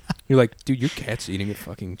 Yeah. You're like, dude, your cat's eating a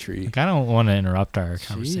fucking tree. Like, I don't want to interrupt our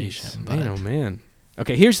conversation, Jeez, but man, oh man.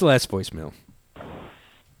 Okay, here's the last voicemail.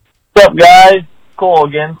 What's up, guys? Cole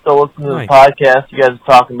again. Still listening to the podcast. You guys are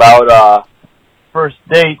talking about first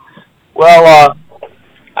dates. Well,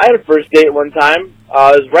 I had a first date one time. It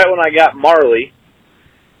was right when I got Marley.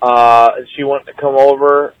 And she wanted to come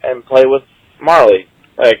over and play with Marley.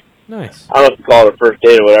 Like, Nice. I don't know if you call it a first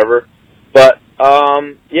date or whatever. But,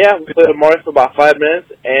 yeah, we played with Marley for about 5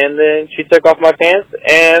 minutes, and then she took off my pants,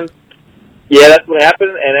 and, yeah, that's what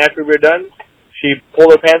happened. And after we were done, she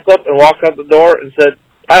pulled her pants up and walked out the door and said,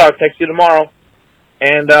 I'll text you tomorrow.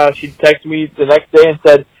 And she texted me the next day and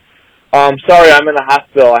said, sorry, I'm in the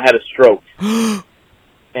hospital. I had a stroke.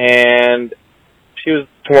 And she was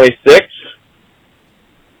 26.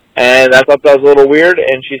 And I thought that was a little weird.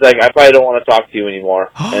 And she's like, I probably don't want to talk to you anymore.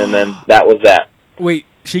 And then that was that. Wait,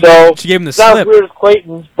 she So, gave him the sounds slip. weird as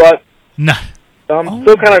Clayton's, but No.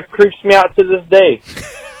 still kind of creeps me out to this day.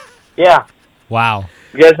 Yeah. Wow.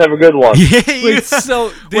 You guys have a good one. Wait,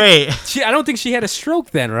 so Wait. I don't think she had a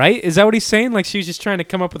stroke then, right? Is that what he's saying? Like she was just trying to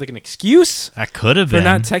come up with like an excuse That could have for been.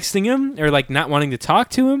 not texting him or like not wanting to talk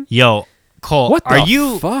to him? Yo, Cole, What are the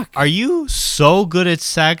you fuck? Are you so good at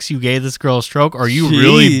sex you gave this girl a stroke? Or are you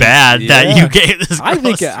really Jeez, bad that yeah. you gave this girl I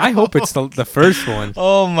think a stroke? I hope it's the first one.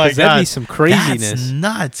 Oh my 'Cause god. that'd be some craziness. That's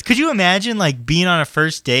nuts. Could you imagine like being on a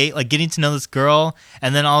first date, like getting to know this girl,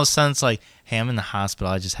 and then all of a sudden it's like, hey, I'm in the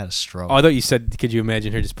hospital. I just had a stroke. Oh, I thought you said, could you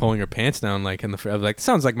imagine her just pulling her pants down like in the? I was like,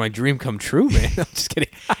 sounds like my dream come true, man. I'm just kidding.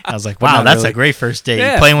 I was like, But wow, not that's really. a great first date.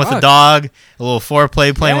 Yeah, Playing with the fuck. dog, a little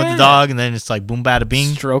foreplay playing with Yeah. the dog, and then it's like boom, bada,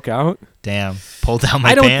 bing. Stroke out. Damn, pull down my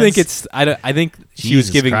I don't pants. think it's. I think she was Jesus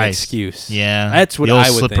giving an Christ. excuse. Yeah, That's what the old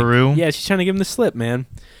I would slipperoo. think. Yeah, she's trying to give him the slip, man.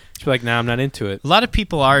 She's like, nah, I'm not into it, A lot of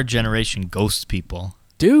people are generation ghost people.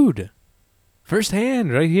 dude.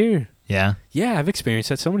 Firsthand, right here. Yeah, Yeah, I've experienced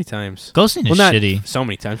that so many times. ghosting is not shitty. so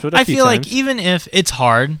many times, but a I few feel times. like even if it's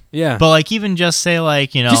hard, yeah, but like even just say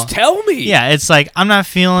like just tell me. yeah, it's like I'm not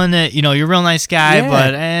feeling it. You know, you're a real nice guy, Yeah.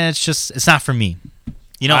 but it's not for me.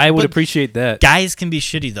 You know, I would but appreciate that. guys can be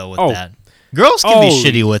shitty though with Oh. that. Girls can be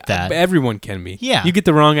shitty with that. Everyone can be. Yeah. You get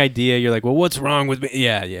the wrong idea. You're like, well, what's wrong with me?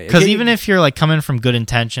 Yeah. Because even if you're like coming from good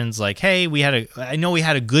intentions, like, hey, I know we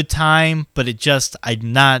had a good time, but I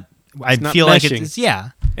not feel like meshing. it's yeah.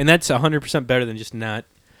 And that's 100% better than just not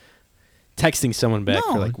texting someone back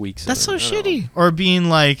for like weeks. That's so I don't know. shitty. Or being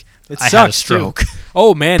like, It I sucks had a stroke. too.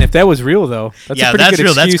 Oh man, if that was real though, that's Yeah, a pretty that's good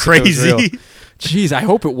real. That's excuse if it was crazy. real. Jeez, I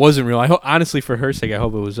hope it wasn't real. I hope, honestly, for her sake, I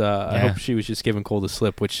hope it was. I Yeah. hope she was just giving Cole the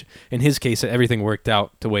slip, which in his case, everything worked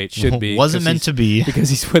out the way it should be. Wasn't 'cause meant he's- to be. because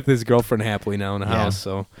he's with his girlfriend happily now in the Yeah. house.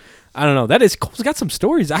 So I don't know. That is Cole's got some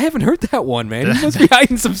stories. I haven't heard that one, man. He must be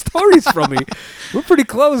hiding some stories from me. We're pretty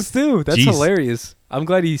close too. That's Jeez. hilarious. I'm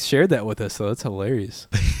glad he shared that with us, though. That's hilarious.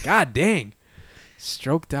 God dang,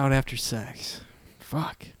 stroked out after sex.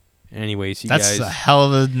 Fuck. Anyways, you That's guys. a hell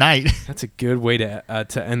of a night. That's a good way to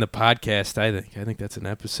end the podcast, I think. I think that's an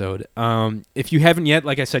episode. If you haven't yet,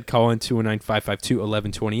 like I said, call in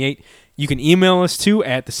 219-552-1128. You can email us too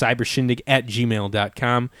at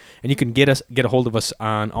thecybershindig@gmail.com. And you can get a hold of us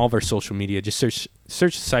on all of our social media. Just search the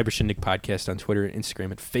Cyber Shindig Podcast on Twitter,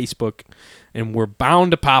 Instagram, and Facebook. And we're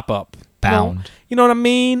bound to pop up. Bound. You know what I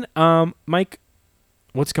mean? Mike,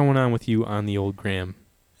 what's going on with you on the old gram?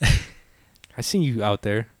 I see you out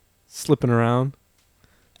there slipping around.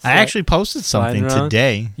 I actually posted something sliding around.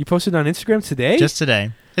 today. You posted on Instagram today? Just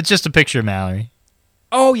today. It's just a picture of Mallory.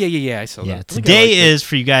 Oh yeah. I saw that. Yeah, I think I today liked it. is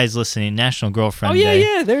for you guys listening, National Girlfriend Oh yeah, Day.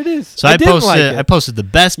 yeah. There it is. So I didn't posted like it. I posted the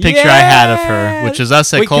best picture I had of her, which was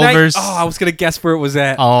us at Wait, can Culver's. I was gonna guess where it was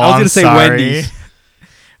at. Oh, I was I'm gonna say sorry. Wendy's.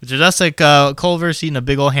 Which is us at Culver's eating a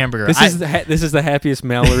big old hamburger. This is the happiest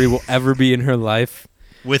Mallory will ever be in her life.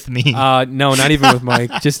 with me. No, not even with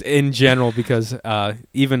Mike. Just in general, because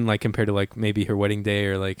even like compared to like maybe her wedding day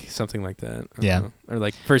or like something like that. I don't Yeah. know. Or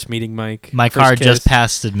like first meeting Mike. My first car kiss. just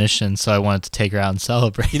passed admission, so I wanted to take her out and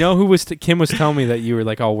celebrate. You know who was Kim was telling me that you were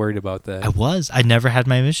like all worried about that. I never had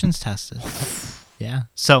my emissions tested. Yeah.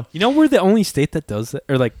 So You know we're the only state that does that,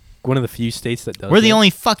 or like one of the few states that does. we're the that?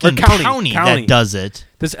 only fucking Or county. county County. that does it.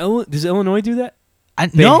 Does Illinois do that?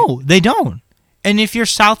 No, they don't. And if you're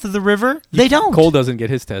south of the river, they don't. Cole doesn't get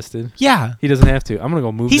his tested. Yeah. He doesn't have to. I'm gonna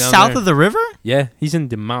go move. He's down south there. of the river? Yeah, he's in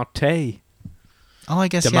DeMotte. Oh, I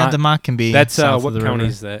guess DeMotte. DeMotte can be. That's south what of the county river.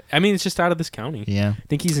 is that? I mean, it's just out of this county. Yeah. I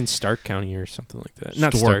think he's in Stark County or something like that.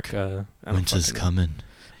 Not Stork. Stark. I don't Winter's fucking know. coming.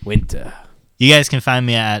 Winter. You guys can find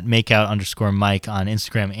me at makeout_Mike on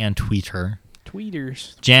Instagram and Twitter.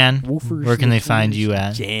 Tweeters. Jan, Woofers where can and they find tweeters. you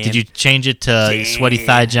at? Jan. Did you change it to Jan. Sweaty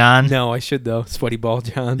Thigh John? No, I should though. Sweaty Ball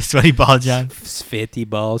John. Sweaty Ball John. Sweaty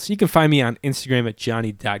balls. You can find me on Instagram at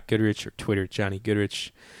Johnny.Goodrich or Twitter at Johnny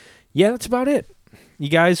Goodrich. Yeah, that's about it. You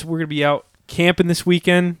guys, we're gonna be out camping this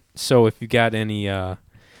weekend. So if you got any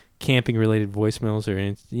camping related voicemails or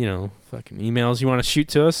any, fucking emails you want to shoot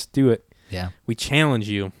to us, do it. Yeah. We challenge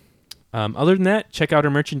you. Other than that, check out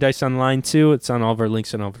our merchandise online too. It's on all of our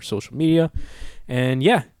links on all of our social media. And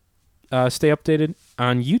yeah, stay updated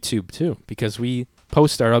on YouTube too, because we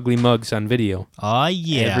post our ugly mugs on video Oh,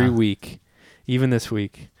 yeah. every week, even this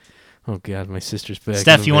week. Oh God, my sister's back.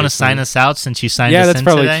 Steph, you want to sign us out since you signed Yeah, us that's in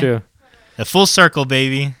probably today? true. A full circle,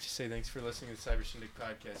 baby. Just say thanks for listening to the Cyber Shindig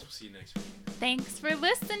podcast. We'll see you next week. Thanks for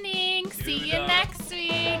listening. See you next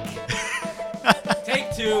week.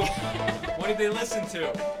 Take 2. What did they listen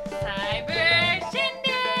to? Cyber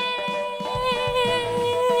Shindig.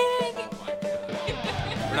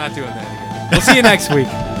 We're not doing that again. We'll see you next week.